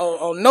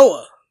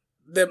Noah.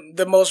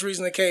 The most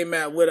recent that came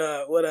out with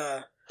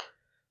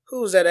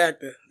who was that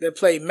actor that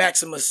played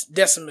Maximus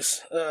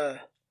Decimus?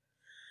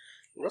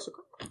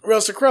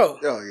 Russell Crowe.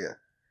 Oh yeah.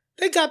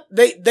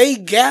 They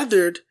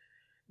gathered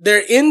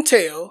their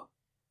intel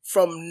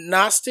from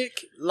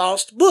Gnostic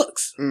lost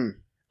books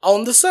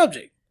on the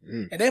subject.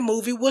 And that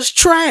movie was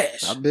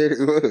trash. I bet it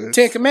was.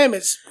 10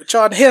 Commandments,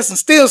 Charlton Heston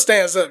still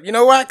stands up. You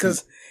know why?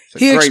 Because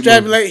he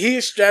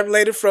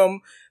extrapolated from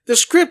the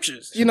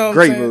scriptures. You know what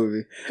great I'm saying?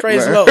 Movie.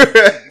 Praise the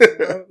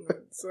Lord.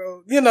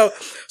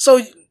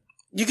 So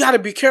you got to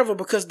be careful,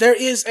 because there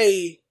is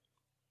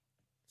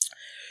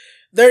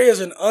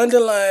an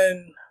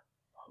underlying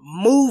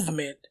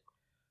movement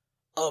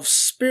of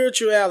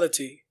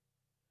spirituality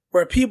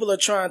where people are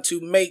trying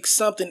to make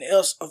something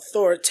else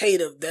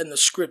authoritative than the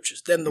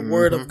scriptures, than the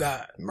word of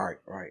God. Right,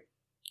 right.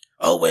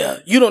 Oh, well,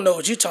 you don't know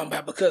what you're talking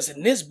about, because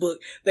in this book,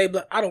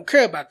 I don't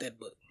care about that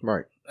book.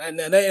 Right. And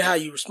that ain't how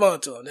you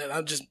respond to them.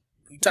 I'm just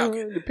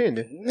talking.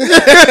 Depending.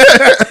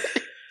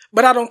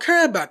 But I don't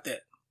care about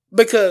that,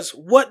 because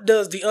what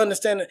does the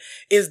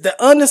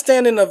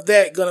understanding of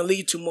that going to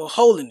lead to more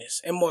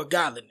holiness and more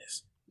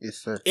godliness? Yes,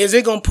 sir. Is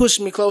it going to push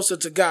me closer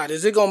to God?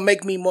 Is it going to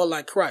make me more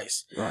like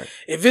Christ? Right.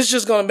 If it's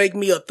just going to make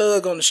me a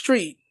thug on the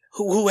street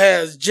who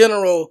has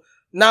general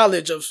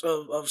knowledge of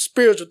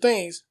spiritual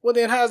things, well,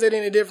 then how's that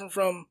any different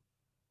from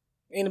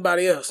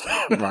anybody else?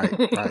 Right.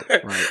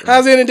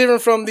 How's it any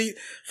different from these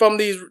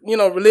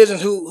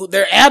religions who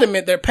they're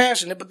adamant, they're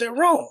passionate, but they're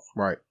wrong?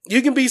 Right.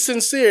 You can be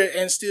sincere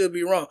and still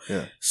be wrong.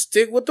 Yeah.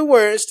 Stick with the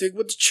word, stick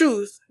with the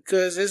truth,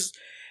 because it's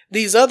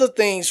these other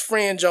things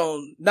fringe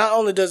on. Not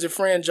only does it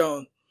fringe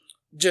on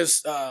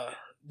just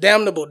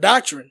damnable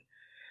doctrine,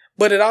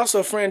 but it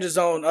also fringes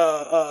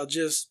on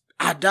just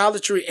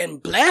idolatry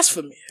and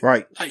blasphemy.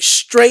 Right. Like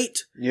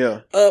straight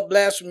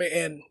blasphemy.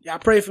 And y'all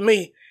pray for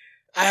me.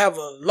 I have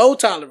a low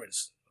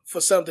tolerance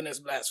for something that's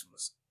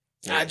blasphemous.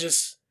 Yeah. I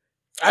just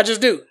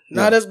do.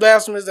 Yeah. Now that's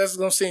blasphemous, that's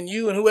gonna send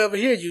you and whoever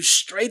hear you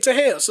straight to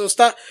hell. So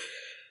stop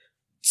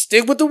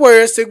Stick with the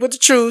word, stick with the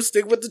truth,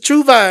 stick with the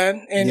true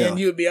vine, and then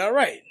you'll be all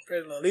right.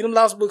 Praise the Lord. Leave them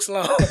lost books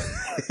alone.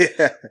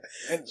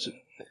 And,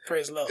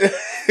 praise the Lord.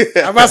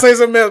 I'm about to say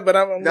something else, but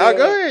I'm no,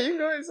 go ahead. You can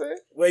go ahead and say it.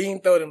 Well, you can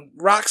throw them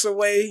rocks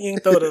away. You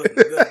can throw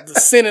the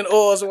sinning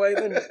oils away.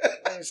 Let me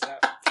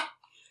stop.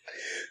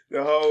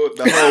 The whole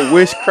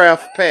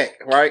witchcraft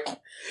pack, right?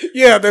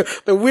 Yeah,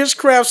 the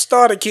witchcraft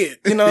starter kit.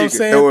 You know what I'm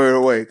saying? Throw it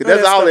away.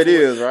 That's all it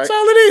is, right? That's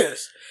all it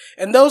is.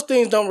 And those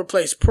things don't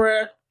replace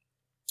prayer.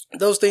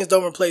 Those things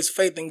don't replace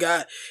faith in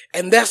God.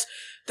 And that's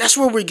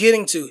where we're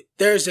getting to.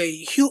 There's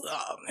there's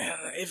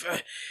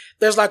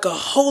like a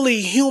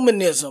holy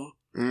humanism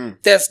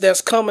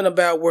that's coming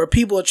about where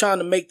people are trying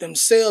to make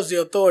themselves the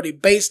authority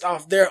based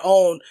off their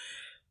own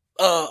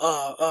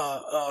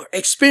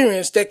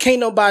experience that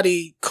can't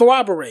nobody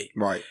corroborate.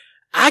 Right.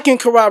 I can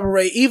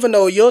corroborate, even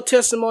though your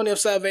testimony of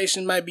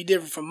salvation might be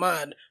different from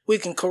mine. We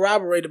can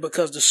corroborate it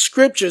because the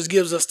scriptures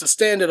gives us the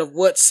standard of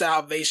what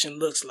salvation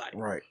looks like.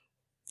 Right.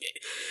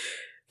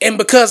 And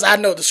because I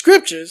know the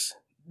scriptures,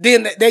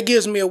 then that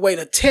gives me a way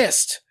to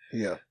test.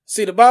 Yeah.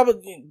 See, the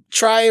Bible,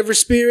 try every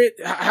spirit.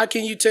 How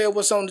can you tell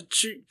what's on the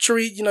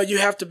tree? You know, you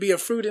have to be a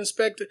fruit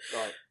inspector.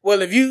 Right.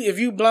 Well, if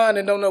you blind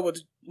and don't know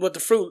what the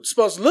fruit's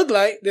supposed to look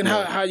like, then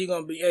how are you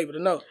going to be able to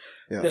know?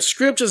 Yeah. The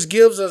scriptures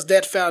gives us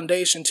that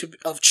foundation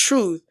of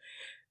truth,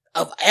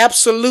 of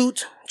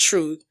absolute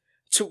truth,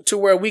 to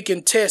where we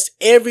can test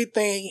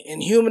everything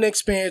in human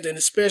experience, and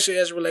especially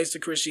as it relates to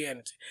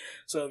Christianity.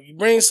 So if you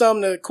bring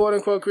something to quote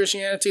unquote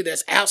Christianity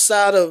that's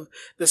outside of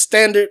the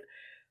standard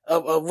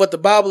of what the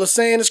Bible is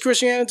saying is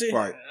Christianity,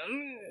 right?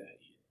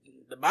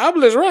 The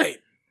Bible is right.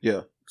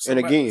 Yeah. And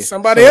again,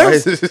 somebody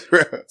else,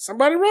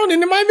 somebody wrong,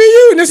 and it might be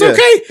you, and it's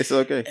okay. It's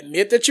okay.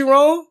 Admit that you're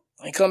wrong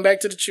and come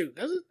back to the truth.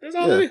 That's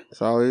all it is.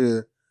 That's all it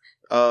is.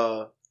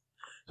 So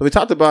we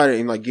talked about it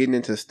and like getting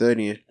into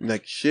studying.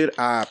 Like, should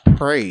I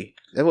pray?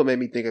 That's what made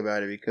me think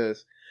about it,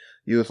 because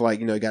you was like,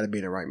 you know, you got to be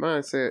in the right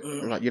mindset.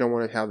 Mm-hmm. Like, you don't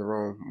want to have the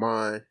wrong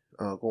mind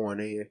going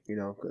in, you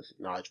know, because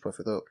knowledge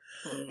puffeth up.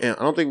 Mm-hmm. And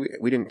I don't think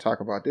we didn't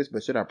talk about this,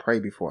 but should I pray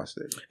before I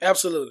study?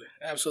 Absolutely,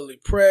 absolutely.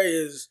 Prayer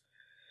is,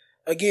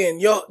 again,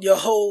 your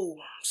whole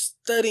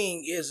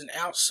studying is an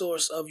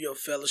outsource of your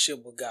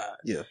fellowship with God.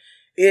 Yeah,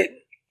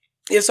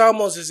 it's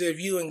almost as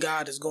if you and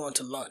God is going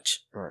to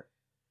lunch. Right.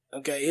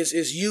 Okay,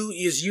 it's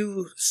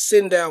you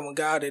sitting down with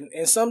God,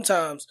 and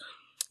sometimes,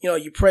 you know,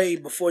 you pray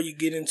before you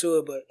get into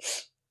it, but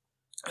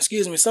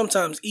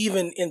sometimes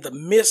even in the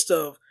midst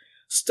of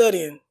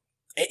studying,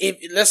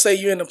 if let's say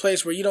you're in a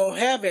place where you don't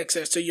have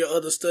access to your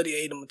other study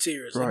aid and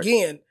materials, right.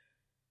 Again,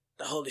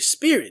 the Holy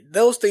Spirit,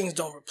 those things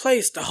don't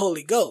replace the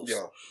Holy Ghost.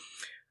 Yeah.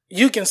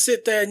 You can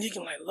sit there and you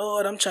can like,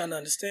 Lord, I'm trying to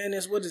understand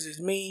this. What does this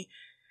mean?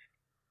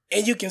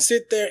 And you can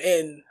sit there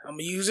and I'm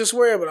gonna use this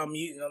word, but I'm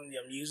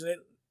using it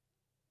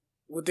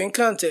within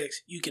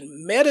context. You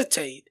can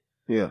meditate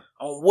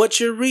on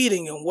what you're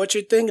reading and what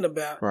you're thinking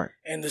about. Right.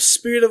 And the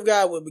Spirit of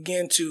God will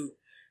begin to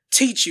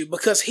teach you,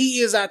 because He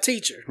is our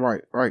teacher.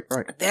 Right.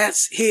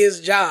 That's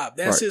His job.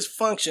 That's His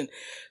function,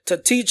 to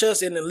teach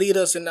us and to lead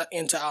us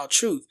into our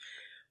truth.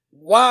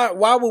 Why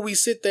would we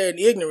sit there in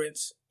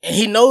ignorance, and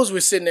He knows we're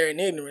sitting there in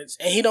ignorance,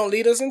 and He don't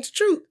lead us into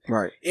truth?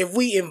 Right. If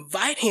we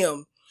invite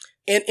Him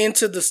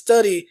into the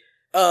study,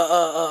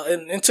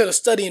 into the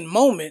studying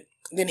moment,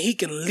 then He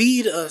can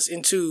lead us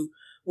into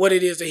what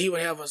it is that He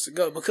would have us to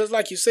go. Because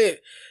like you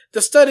said,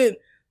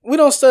 we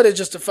don't study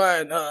just to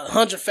find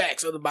 100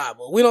 facts of the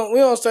Bible. We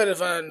don't study to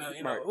find,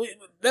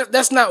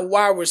 that's not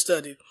why we're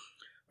studying.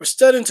 We're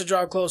studying to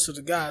draw closer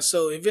to God.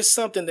 So if it's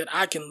something that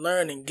I can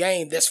learn and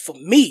gain that's for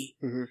me,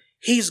 mm-hmm.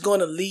 He's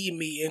going to lead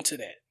me into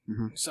that.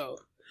 Mm-hmm. So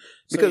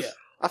because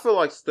I feel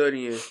like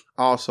studying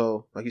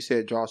also, like you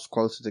said, draws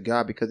closer to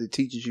God, because it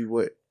teaches you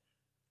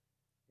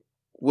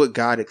what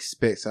God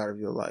expects out of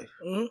your life,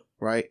 mm-hmm.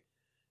 right?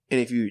 And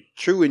if you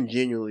true and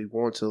genuinely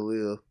want to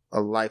live a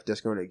life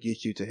that's going to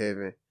get you to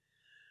heaven,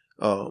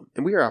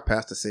 and we hear our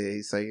pastor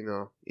he say, you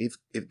know, if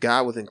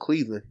God was in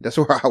Cleveland, that's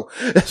where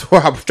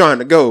I was trying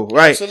to go,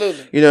 right?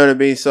 Absolutely. You know what I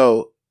mean?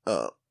 So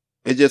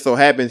it just so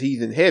happens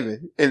He's in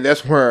heaven, and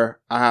that's where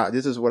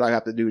this is what I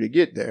have to do to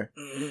get there.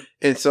 Mm-hmm.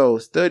 And so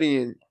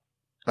studying,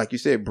 like you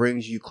said,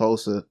 brings you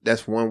closer.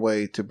 That's one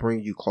way to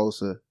bring you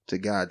closer to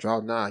God.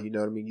 Draw nigh. You know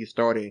what I mean? You're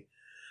starting.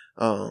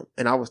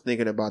 And I was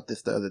thinking about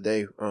this the other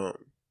day,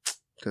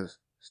 because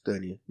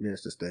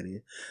minister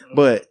studying,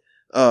 but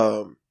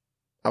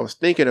I was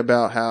thinking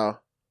about how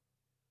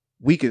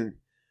we can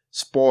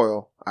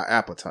spoil our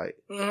appetite.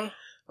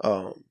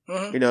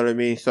 Mm-hmm. You know what I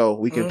mean? So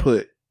we can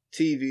put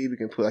TV, we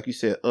can put, like you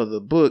said, other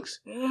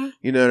books. Mm-hmm.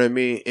 You know what I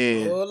mean?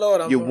 And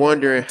Lord, you're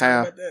wondering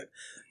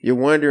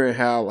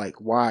how, like,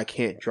 why I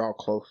can't draw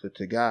closer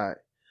to God.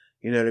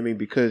 You know what I mean?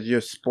 Because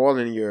you're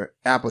spoiling your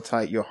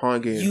appetite, your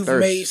hunger and You've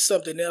thirst. made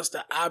something else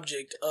the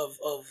object of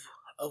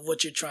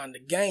what you're trying to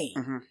gain,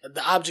 mm-hmm.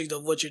 the object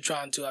of what you're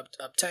trying to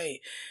obtain.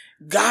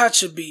 God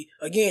should be,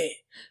 again,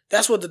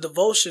 that's what the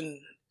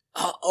devotion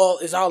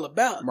is all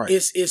about. Right.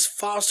 It's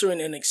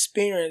fostering an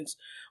experience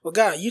Well,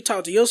 God, you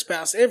talk to your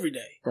spouse every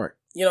day. Right.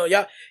 You know,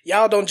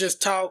 y'all don't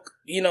just talk,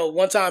 you know,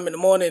 one time in the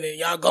morning and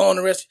y'all go on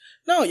the rest.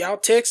 No, y'all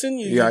texting.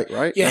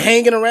 You're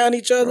hanging around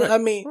each other. Right, I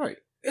mean, right.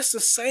 It's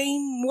the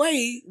same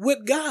way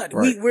with God.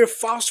 Right. We're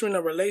fostering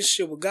a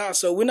relationship with God.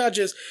 So we're not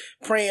just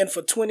praying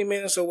for 20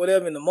 minutes or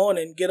whatever in the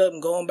morning, get up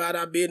and go about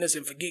our business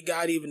and forget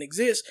God even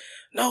exists.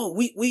 No,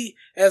 we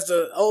as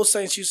the old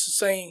saints used to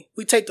say,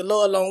 we take the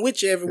Lord along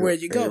with you everywhere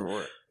you go.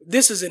 Everywhere.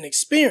 This is an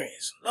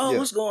experience. Oh,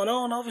 what's going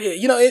on over here?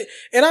 You know,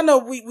 and I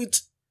know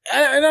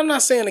and I'm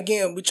not saying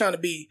again, we're trying to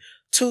be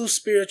too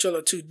spiritual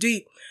or too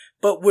deep,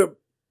 but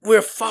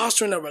we're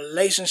fostering a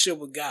relationship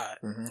with God.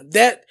 Mm-hmm.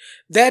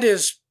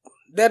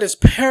 That is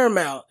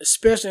paramount,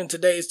 especially in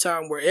today's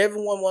time where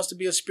everyone wants to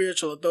be a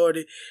spiritual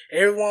authority.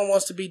 Everyone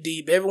wants to be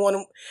deep.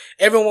 Everyone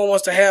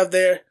wants to have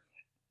their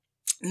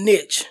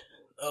niche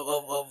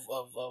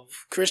of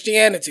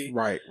Christianity.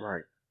 Right.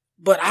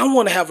 But I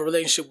want to have a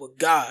relationship with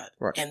God.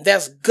 Right. And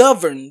that's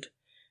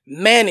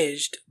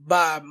managed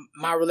by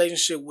my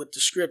relationship with the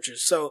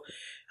scriptures. So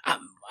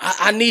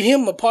I need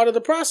him a part of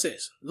the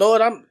process.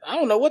 Lord, I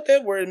don't know what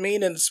that word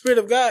means. And the Spirit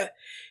of God,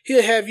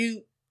 he'll have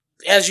you,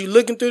 as you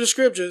looking through the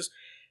scriptures,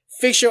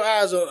 fix your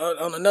eyes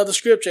on another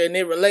scripture and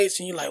it relates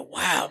and you're like,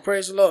 wow,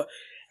 praise the Lord.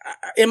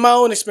 In my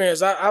own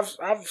experience, I've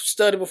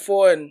studied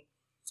before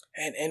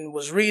and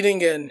was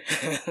reading and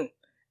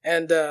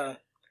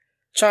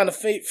trying to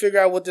figure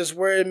out what this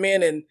word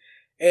meant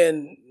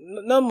and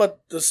none of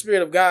the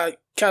Spirit of God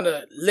kind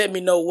of let me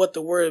know what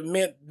the word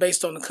meant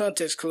based on the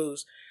context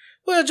clues.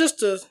 Well, just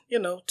to,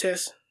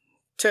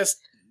 test,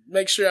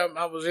 make sure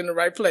I was in the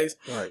right place.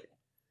 Right.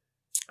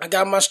 I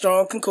got my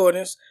Strong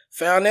Concordance,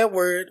 found that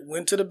word,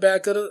 went to the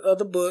back of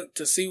the book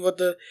to see what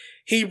the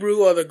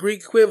Hebrew or the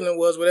Greek equivalent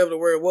was, whatever the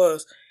word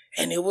was,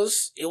 and it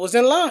was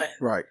in line.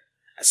 Right.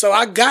 So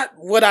I got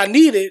what I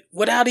needed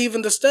without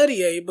even the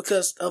study aid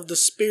because of the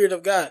Spirit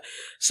of God.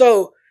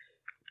 So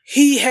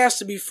he has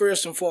to be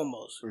first and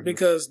foremost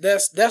because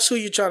that's who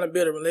you're trying to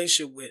build a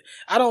relationship with.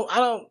 I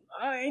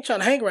ain't trying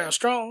to hang around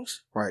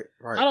Strongs. Right.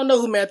 I don't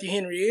know who Matthew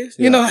Henry is.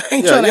 Yeah. I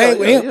ain't trying to hang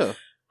with him. Yeah.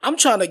 I'm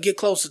trying to get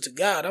closer to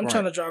God. I'm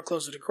trying to draw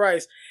closer to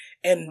Christ.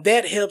 And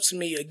that helps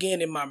me,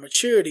 again, in my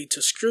maturity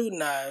to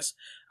scrutinize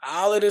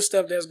all of this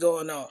stuff that's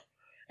going on.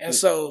 And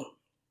so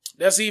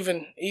that's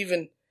even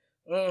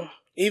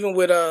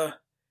with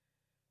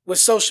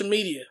social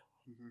media.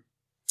 Mm-hmm.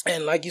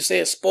 And like you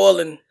said,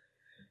 spoiling,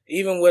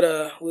 even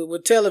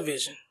with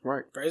television.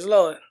 Right. Praise the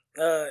Lord.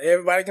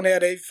 Everybody can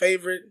have their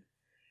favorite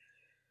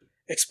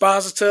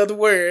expositor of the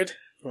word.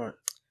 Right.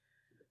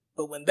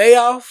 But when they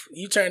off,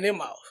 you turn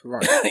them off.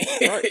 Right.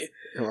 Right.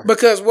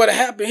 Because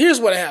here's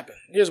what happened.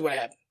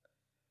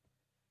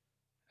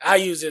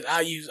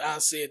 I'll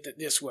say it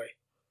this way.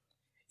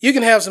 You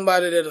can have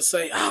somebody that'll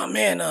say, oh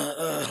man,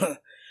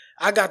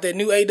 I got that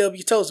new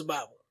A.W. Tozer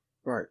Bible.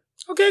 Right.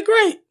 Okay,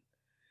 great.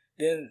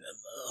 Then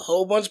a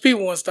whole bunch of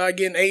people want to start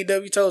getting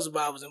A.W. Tozer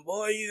Bibles. And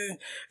boy, you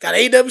got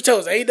A.W.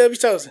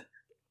 Tozer.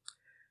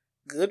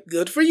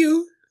 Good for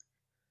you.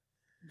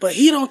 But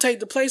he don't take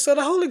the place of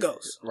the Holy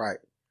Ghost. Right.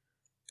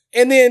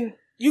 And then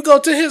you go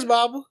to his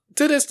Bible,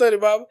 to this study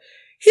Bible,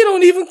 he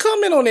don't even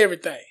comment on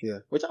everything. Yeah,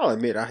 which I'll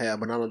admit I have,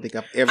 but I don't think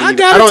I've ever. I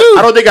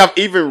don't think I've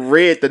even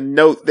read the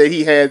note that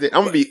he has. I'm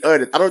gonna be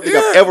honest. I don't think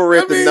I've ever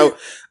read the note.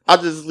 I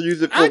just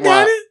use it for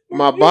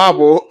my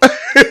Bible,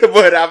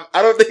 but I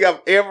don't think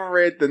I've ever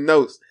read the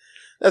notes.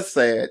 That's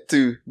sad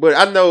too. But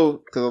I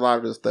know because a lot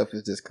of the stuff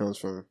just comes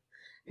from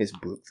his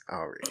books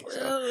already.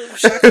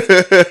 So.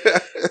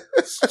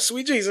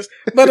 Sweet Jesus.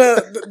 But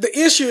the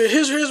issue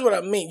is, here's what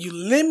I mean. You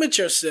limit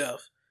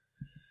yourself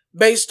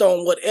based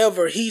on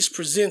whatever he's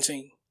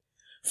presenting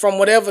from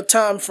whatever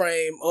time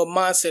frame or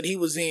mindset he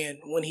was in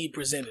when he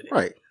presented it.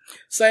 Right.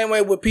 Same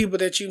way with people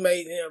that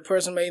a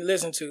person may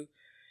listen to.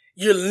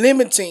 You're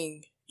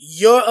limiting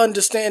your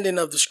understanding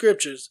of the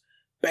scriptures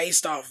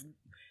based off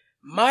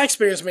my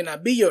experience may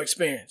not be your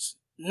experience.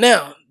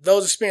 Now,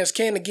 those experiences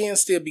can again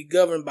still be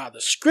governed by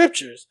the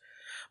scriptures,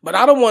 but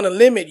I don't want to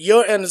limit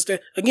your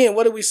understanding. Again,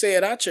 what do we say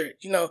at our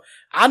church?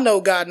 I know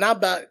God not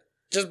about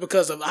just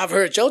because I've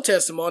heard your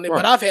testimony,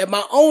 but I've had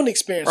my own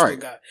experience with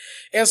God.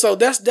 And so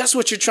that's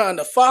what you're trying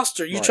to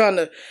foster. You're trying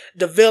to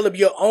develop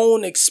your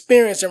own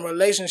experience and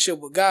relationship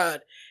with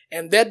God.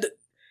 And that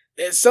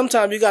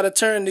sometimes you got to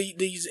turn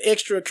these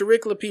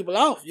extracurricular people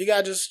off. You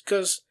got to just,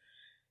 because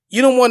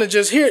you don't want to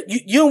just hear,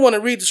 you don't want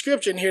to read the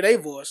scripture and hear their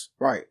voice.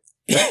 Right.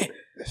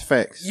 That's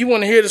facts. You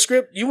want to hear the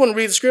script. You want to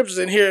read the scriptures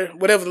and hear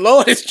whatever the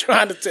Lord is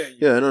trying to tell you.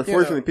 Yeah, and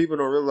unfortunately, people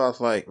don't realize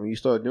when you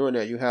start doing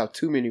that, you have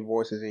too many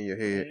voices in your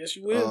head. Yes,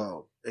 you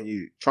will. And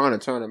you trying to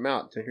turn them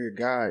out to hear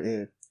God,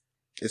 and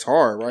it's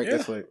hard, right? Yeah.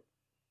 That's like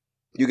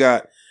you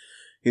got,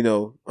 you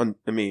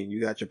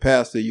got your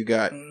pastor, you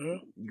got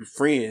your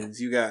friends,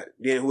 you got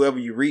then whoever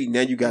you read.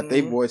 Now you got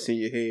their voice in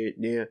your head,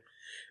 yeah,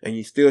 and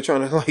you still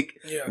trying to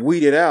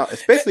weed it out,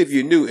 especially if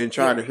you're new and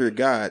trying to hear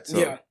God. So.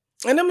 Yeah,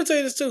 and let me tell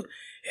you this too.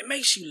 It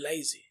makes you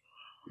lazy.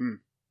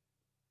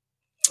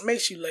 It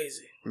makes you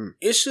lazy.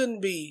 It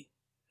shouldn't be.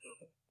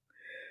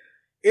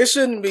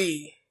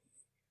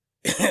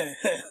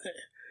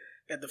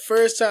 that the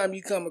first time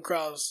you come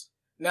across,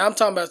 now I'm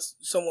talking about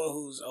someone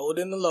who's old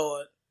in the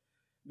Lord,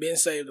 been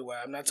saved a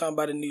while. I'm not talking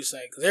about a new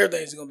saint, because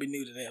everything's going to be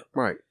new to them.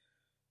 Right.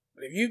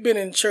 But if you've been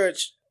in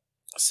church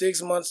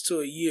 6 months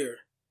to a year,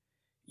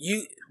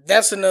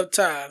 that's enough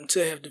time to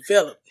have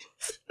developed.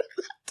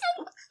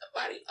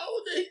 Somebody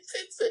older, he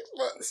said 6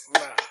 months.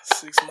 Nah,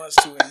 6 months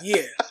to a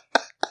year.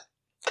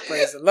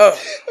 Praise the Lord.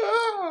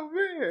 Oh,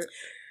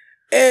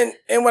 man.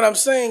 And what I'm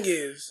saying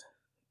is,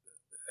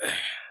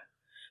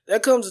 there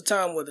comes a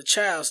time where the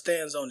child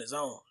stands on his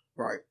own.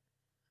 Right.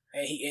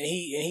 And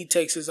he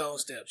takes his own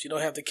steps. You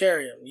don't have to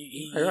carry him.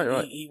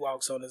 He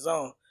walks on his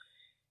own.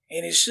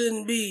 And it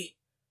shouldn't be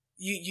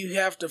you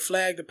have to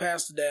flag the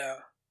pastor down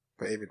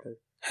For everything.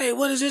 Hey,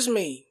 what does this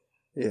mean?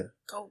 Yeah.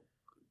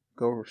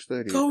 Go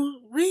study. Go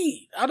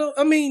read.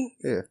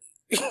 Yeah.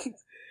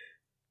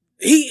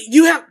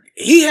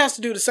 he has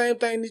to do the same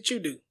thing that you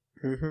do.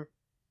 Mm-hmm.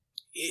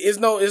 It's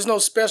no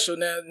special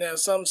now.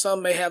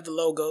 Some may have the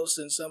logos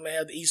and some may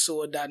have the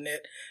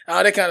eSword.net,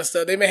 all that kind of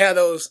stuff. They may have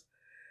those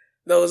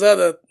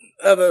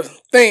other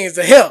things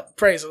to help.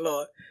 Praise the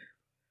Lord,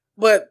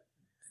 but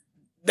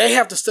they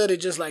have to study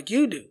just like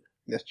you do.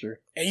 That's true.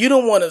 And you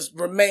don't want to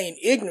remain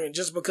ignorant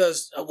just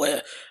because,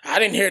 I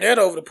didn't hear that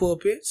over the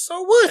pulpit.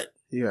 So what?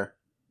 Yeah.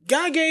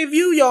 God gave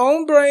you your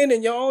own brain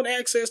and your own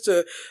access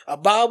to a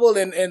Bible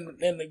and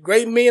the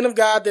great men of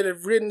God that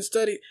have written and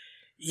studied.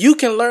 You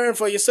can learn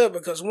for yourself,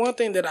 because one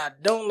thing that I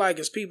don't like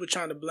is people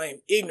trying to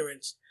blame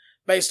ignorance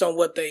based on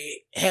what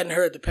they hadn't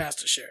heard the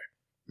pastor share.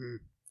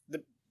 Mm.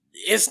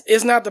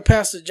 It's not the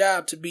pastor's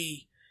job to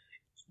be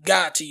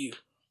God to you.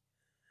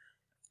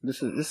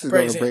 This is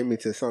going to bring me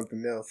to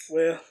something else.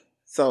 Well,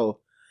 so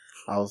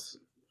I was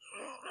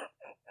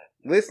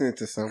listening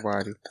to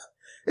somebody.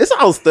 It's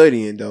all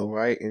studying though,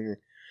 right?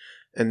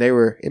 And they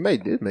were.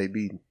 This may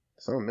be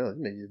something else. It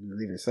may just be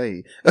leaving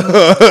saved.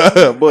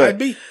 But might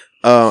be.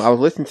 I was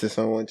listening to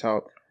someone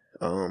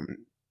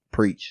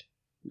preach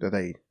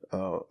today,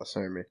 a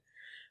sermon,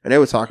 and they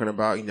were talking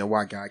about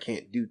why God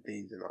can't do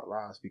things in our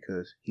lives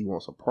because He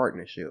wants a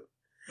partnership.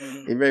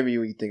 Mm-hmm. And maybe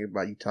when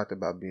you talked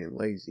about being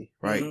lazy,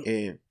 right?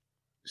 Mm-hmm.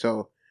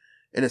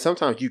 And then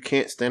sometimes you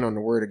can't stand on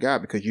the word of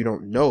God because you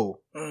don't know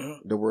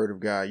the word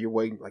of God. You're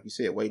waiting, like you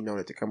said, waiting on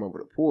it to come over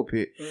the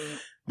pulpit. Mm-hmm.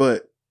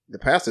 But the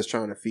pastor's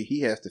trying to feed.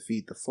 He has to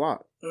feed the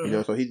flock,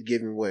 so he's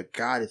giving what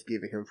God is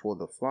giving him for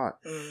the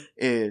flock. Mm-hmm.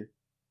 And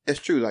it's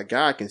true, like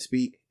God can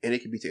speak, and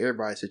it can be to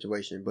everybody's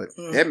situation, but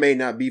that may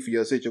not be for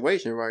your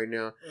situation right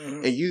now.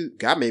 Mm-hmm. And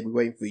God may be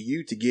waiting for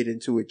you to get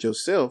into it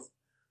yourself,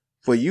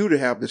 for you to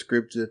have the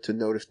scripture to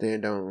know to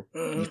stand on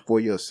for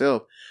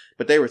yourself.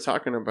 But they were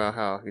talking about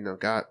how,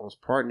 God wants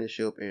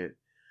partnership, and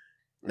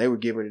they were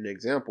giving an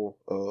example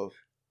of,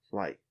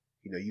 like,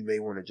 you may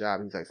want a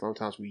job. He's like,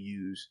 sometimes we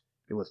use,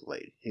 it was a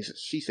lady.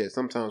 She said,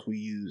 sometimes we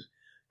use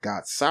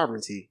God's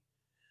sovereignty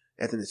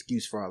as an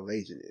excuse for our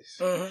laziness.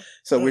 Mm-hmm.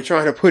 So we're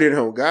trying to put it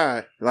on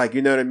God. Like,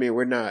 you know what I mean?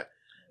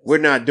 We're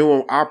not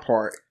doing our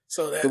part.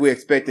 So we're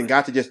expecting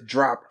God to just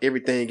drop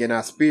everything in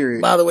our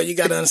spirit. By the way, you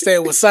got to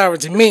understand what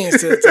sovereignty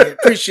means to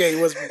appreciate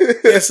what's.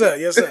 Yes,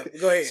 sir.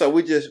 Go ahead. So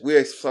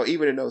so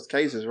even in those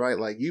cases, right?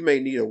 Like, you may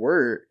need a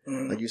word,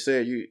 like you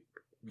said, you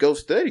go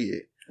study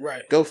it.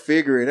 Right. Go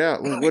figure it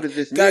out. What does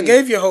this mean? God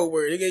gave you a whole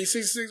word. He gave you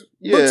 66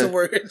 books of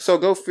words. So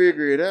go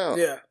figure it out.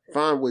 Yeah.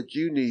 Find what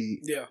you need.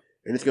 Yeah.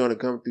 And it's going to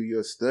come through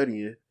your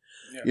studying.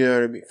 Yeah. You know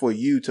what I mean? For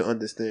you to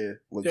understand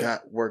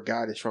where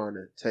God is trying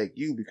to take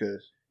you,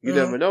 because you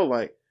never know.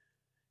 Like,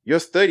 your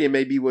studying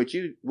may be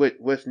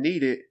what's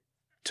needed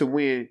to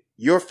win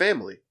your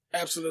family.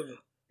 Absolutely.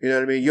 You know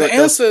what I mean? The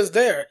answer is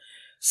there.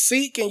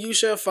 Seek and you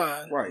shall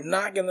find. Right.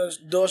 Knock and the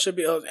door shall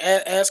be open.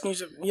 Asking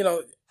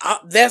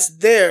that's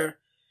there.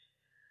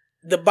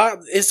 The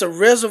Bible, it's a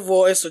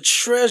reservoir. It's a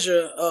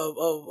treasure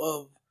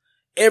of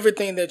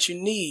everything that you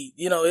need.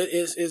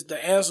 It's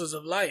the answers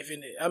of life.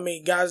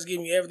 And God's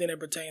giving you everything that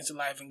pertains to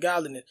life and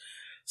godliness.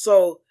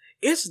 So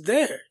it's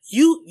there.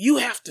 You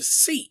have to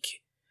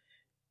seek.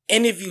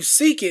 And if you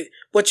seek it,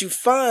 what you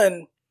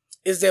find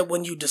is that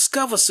when you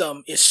discover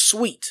something, it's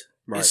sweet.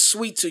 Right. It's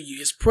sweet to you.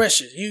 It's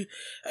precious.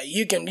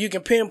 You can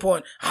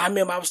pinpoint. I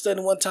remember I was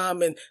studying one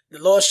time and the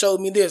Lord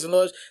showed me this. And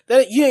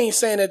that you ain't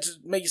saying that to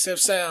make yourself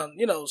sound,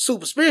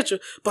 super spiritual.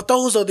 But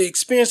those are the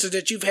experiences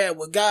that you've had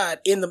with God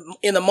in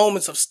the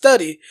moments of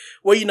study,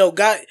 where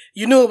God,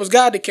 you knew it was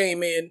God that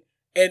came in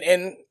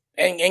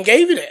and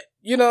gave you that.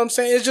 You know what I'm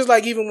saying? It's just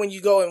like even when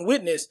you go and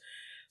witness.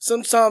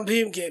 Sometimes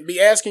people can be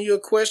asking you a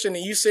question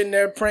and you sitting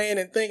there praying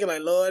and thinking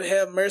like, Lord,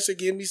 have mercy,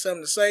 give me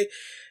something to say.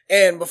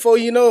 And before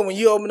you know it, when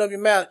you open up your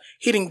mouth,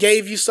 He done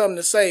gave you something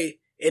to say,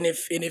 and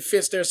it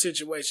fits their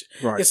situation.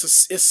 Right.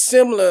 It's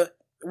similar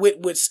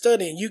with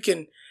studying. You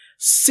can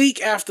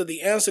seek after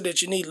the answer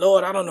that you need.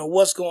 Lord, I don't know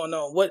what's going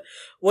on.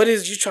 What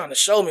is you trying to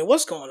show me?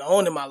 What's going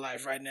on in my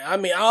life right now?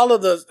 All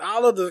of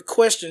the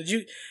questions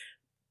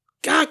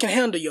God can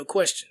handle your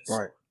questions.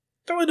 Right.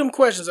 Throw them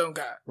questions on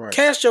God. Right.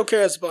 Cast your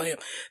cares upon Him.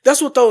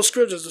 That's what those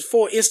scriptures are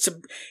for.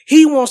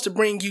 He wants to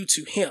bring you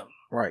to Him.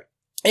 Right.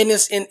 And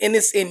it's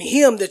in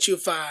Him that you'll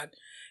find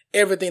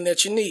everything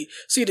that you need.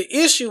 See, the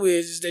issue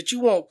is that you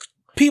want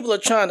people are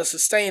trying to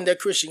sustain their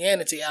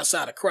Christianity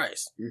outside of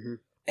Christ. Mm-hmm.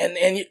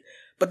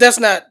 But that's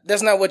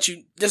not what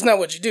you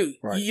do.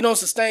 Right. You don't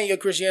sustain your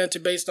Christianity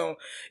based on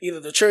either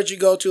the church you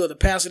go to or the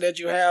pastor that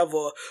you have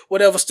or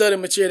whatever study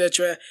material that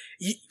you have.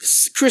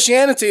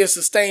 Christianity is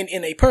sustained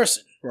in a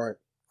person. Right.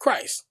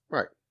 Christ.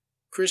 Right.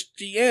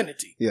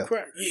 Christianity. Yeah.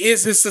 Christ.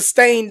 It's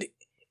sustained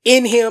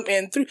in him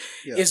and through.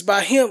 Yeah. It's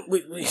by him.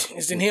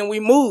 It's in him we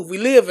move, we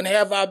live, and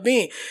have our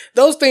being.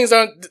 Those things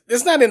aren't.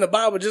 It's not in the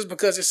Bible just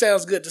because it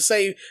sounds good to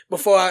say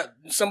before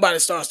somebody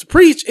starts to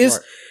preach. It's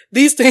right.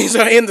 These things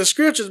are in the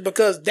scriptures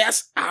because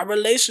that's our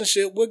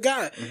relationship with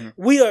God.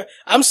 Mm-hmm.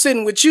 I'm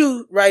sitting with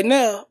you right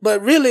now, but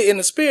really in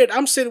the spirit,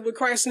 I'm sitting with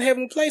Christ in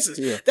heavenly places.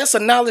 Yeah. That's a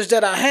knowledge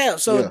that I have.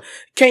 So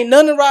can't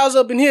nothing rise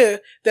up in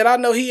here that I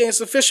know he ain't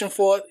sufficient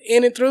for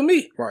in and through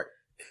me. Right.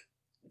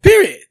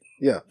 Period.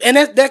 Yeah. And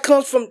that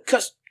comes from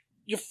because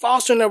you're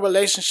fostering a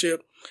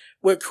relationship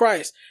with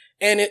Christ.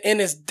 And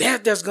it's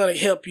that's going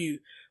to help you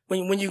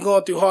when you're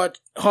going through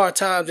hard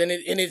times and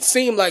it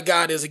seemed like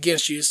God is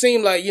against you. It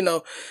seemed like,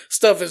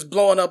 stuff is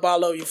blowing up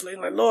all over you.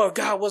 Like, Lord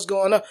God, what's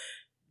going on?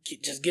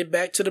 Just get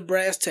back to the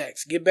brass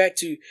tacks. Get back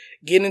to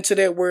getting into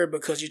that word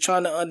because you're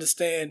trying to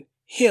understand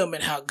him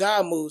and how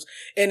God moves.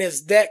 And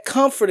it's that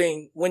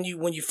comforting when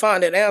you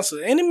find that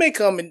answer. And it may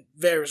come in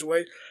various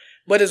ways,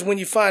 but it's when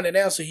you find that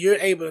answer, you're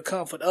able to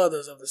comfort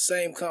others of the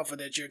same comfort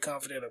that you're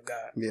confident of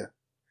God. Yeah.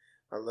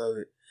 I love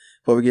it.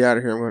 Before we get out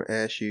of here, I'm going to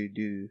ask you,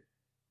 do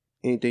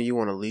anything you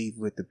want to leave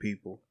with the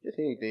people? Just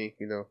anything,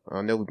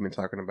 I know we've been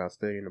talking about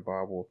studying the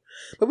Bible,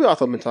 but we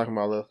also been talking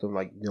about other stuff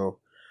like,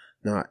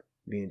 not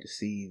being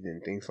deceived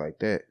and things like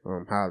that.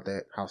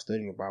 How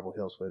studying the Bible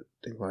helps with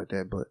things like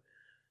that. But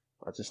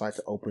I just like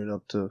to open it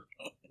up to,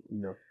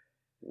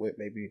 what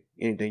maybe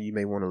anything you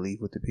may want to leave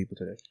with the people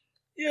today.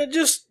 Yeah,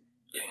 just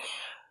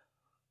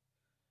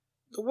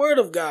the Word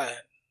of God.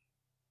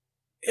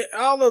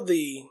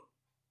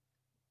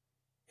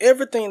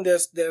 Everything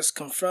that's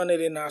confronted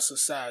in our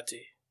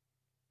society,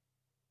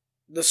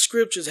 the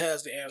scriptures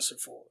has the answer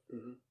for it.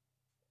 Mm-hmm.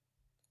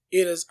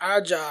 It is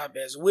our job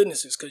as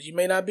witnesses, because you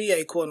may not be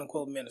a quote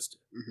unquote minister.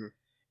 Mm-hmm.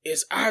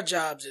 It's our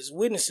jobs as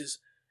witnesses.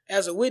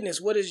 As a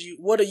witness, what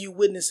are you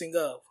witnessing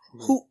of?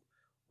 Mm-hmm.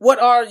 What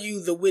are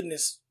you the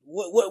witness?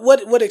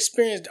 What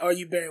experience are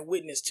you bearing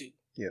witness to?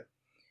 Yeah.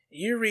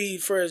 You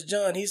read 1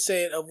 John, he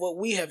said of what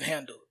we have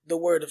handled, the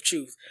word of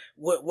truth,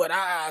 what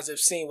our eyes have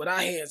seen, what our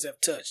hands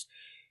have touched.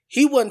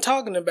 He wasn't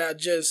talking about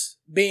just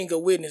being a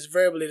witness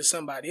verbally to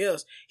somebody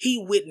else.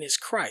 He witnessed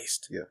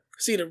Christ. Yeah.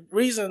 See, the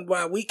reason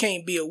why we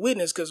can't be a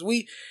witness because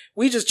we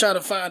just trying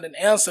to find an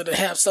answer to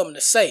have something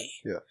to say.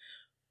 Yeah.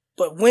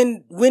 But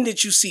when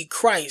did you see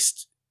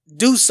Christ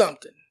do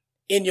something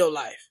in your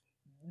life?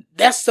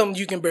 That's something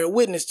you can bear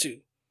witness to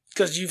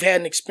because you've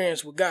had an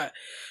experience with God.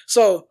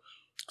 So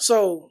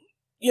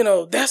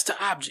that's the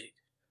object.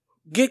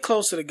 Get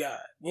closer to God.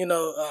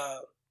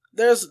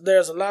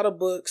 There's a lot of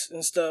books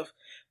and stuff.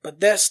 But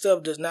that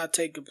stuff does not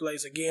take the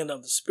place, again,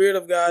 of the Spirit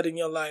of God in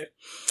your life.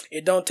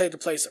 It don't take the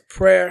place of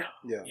prayer.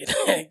 Yeah.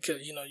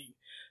 Because,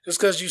 just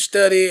because you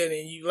study and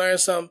you learn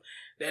something,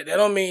 that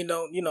don't mean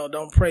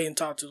don't pray and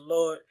talk to the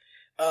Lord.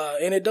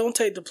 And it don't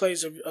take the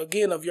place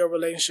of your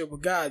relationship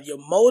with God. Your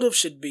motive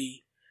should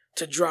be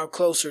to draw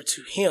closer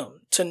to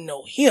him, to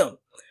know him.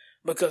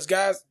 Because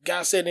God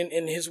said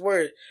in his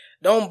word,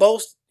 don't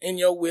boast in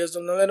your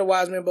wisdom. Don't let a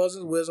wise man boast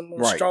in his wisdom,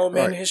 or a strong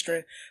man in his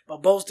strength,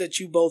 but boast that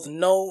you both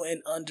know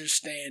and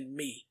understand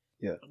me.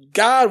 Yeah.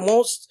 God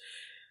wants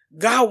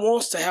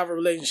to have a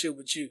relationship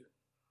with you.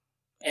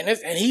 And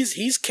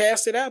he's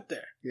cast it out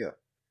there. Yeah.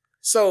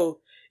 So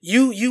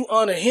you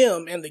honor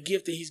him and the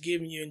gift that he's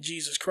given you in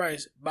Jesus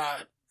Christ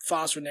by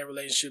fostering that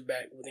relationship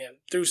back with him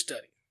through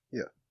study.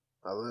 Yeah.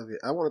 I love it.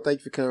 I want to thank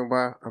you for coming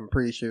by. I'm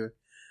pretty sure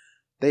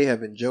they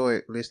have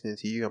enjoyed listening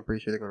to you. I'm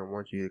pretty sure they're going to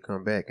want you to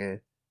come back,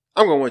 and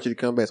I'm going to want you to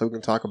come back so we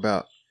can talk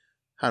about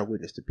how to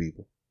witness to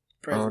people.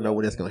 I don't know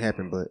when that's going to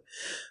happen, but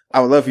I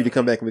would love for you to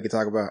come back and we can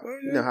talk about,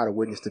 how to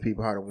witness to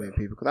people, how to win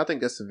people. Because I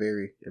think that's a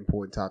very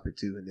important topic,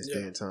 too, in this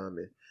day and time.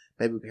 And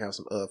maybe we can have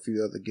a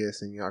few other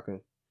guests and y'all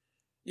can.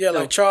 Yeah,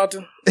 like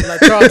Charlton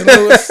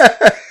Lewis.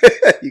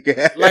 You can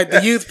have, like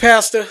the youth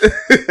pastor.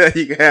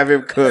 You can have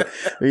him come.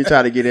 We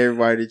try to get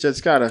everybody to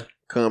just kind of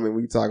come and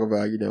we talk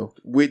about,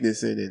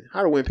 witnessing and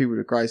how to win people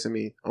to Christ. I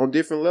mean, on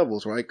different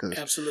levels, right? Because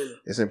absolutely,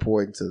 it's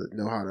important to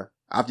know how to,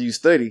 after you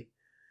study,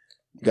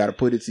 you got to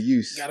put it to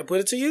use. Got to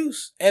put it to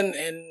use. And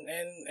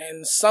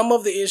some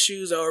of the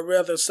issues, or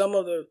rather some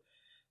of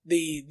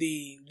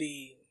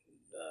the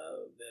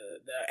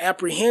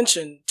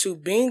apprehension to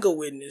being a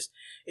witness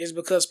is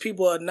because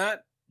people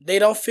they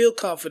don't feel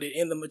confident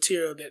in the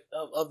material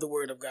of the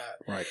Word of God.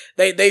 Right.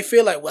 They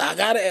feel like, well, I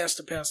got to ask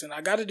the pastor and I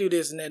got to do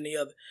this and that and the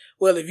other.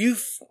 Well, if you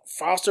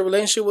foster a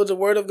relationship with the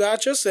Word of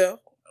God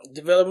yourself,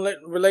 develop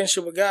a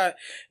relationship with God,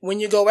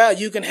 when you go out,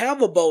 you can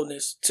have a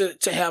boldness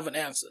to have an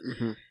answer.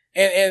 Mm-hmm.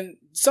 And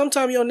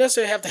sometimes you don't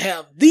necessarily have to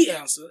have the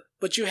answer,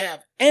 but you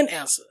have an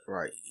answer.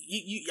 Right.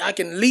 I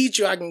can lead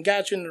you. I can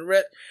guide you in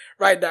the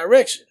right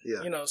direction.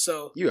 Yeah. You know,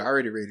 so. You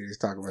already ready to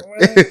talk about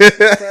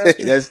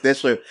it.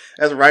 That's true.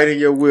 That's right in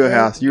your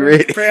wheelhouse. You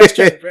ready? Prayer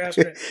strength.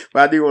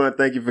 But I do want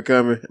to thank you for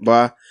coming,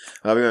 boy.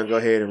 We're going to go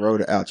ahead and roll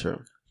the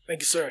outro.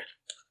 Thank you, sir.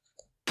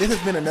 This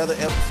has been another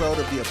episode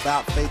of the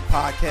About Faith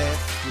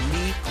podcast with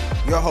me,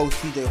 your host,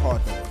 TJ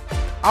Hawthorne.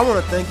 I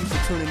want to thank you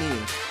for tuning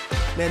in.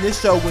 Man,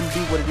 this show wouldn't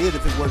be what it is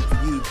if it wasn't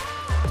for you.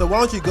 So why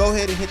don't you go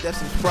ahead and hit that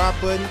subscribe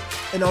button,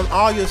 and on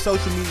all your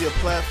social media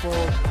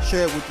platforms,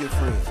 share it with your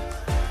friends.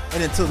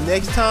 And until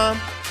next time,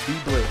 be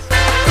blessed.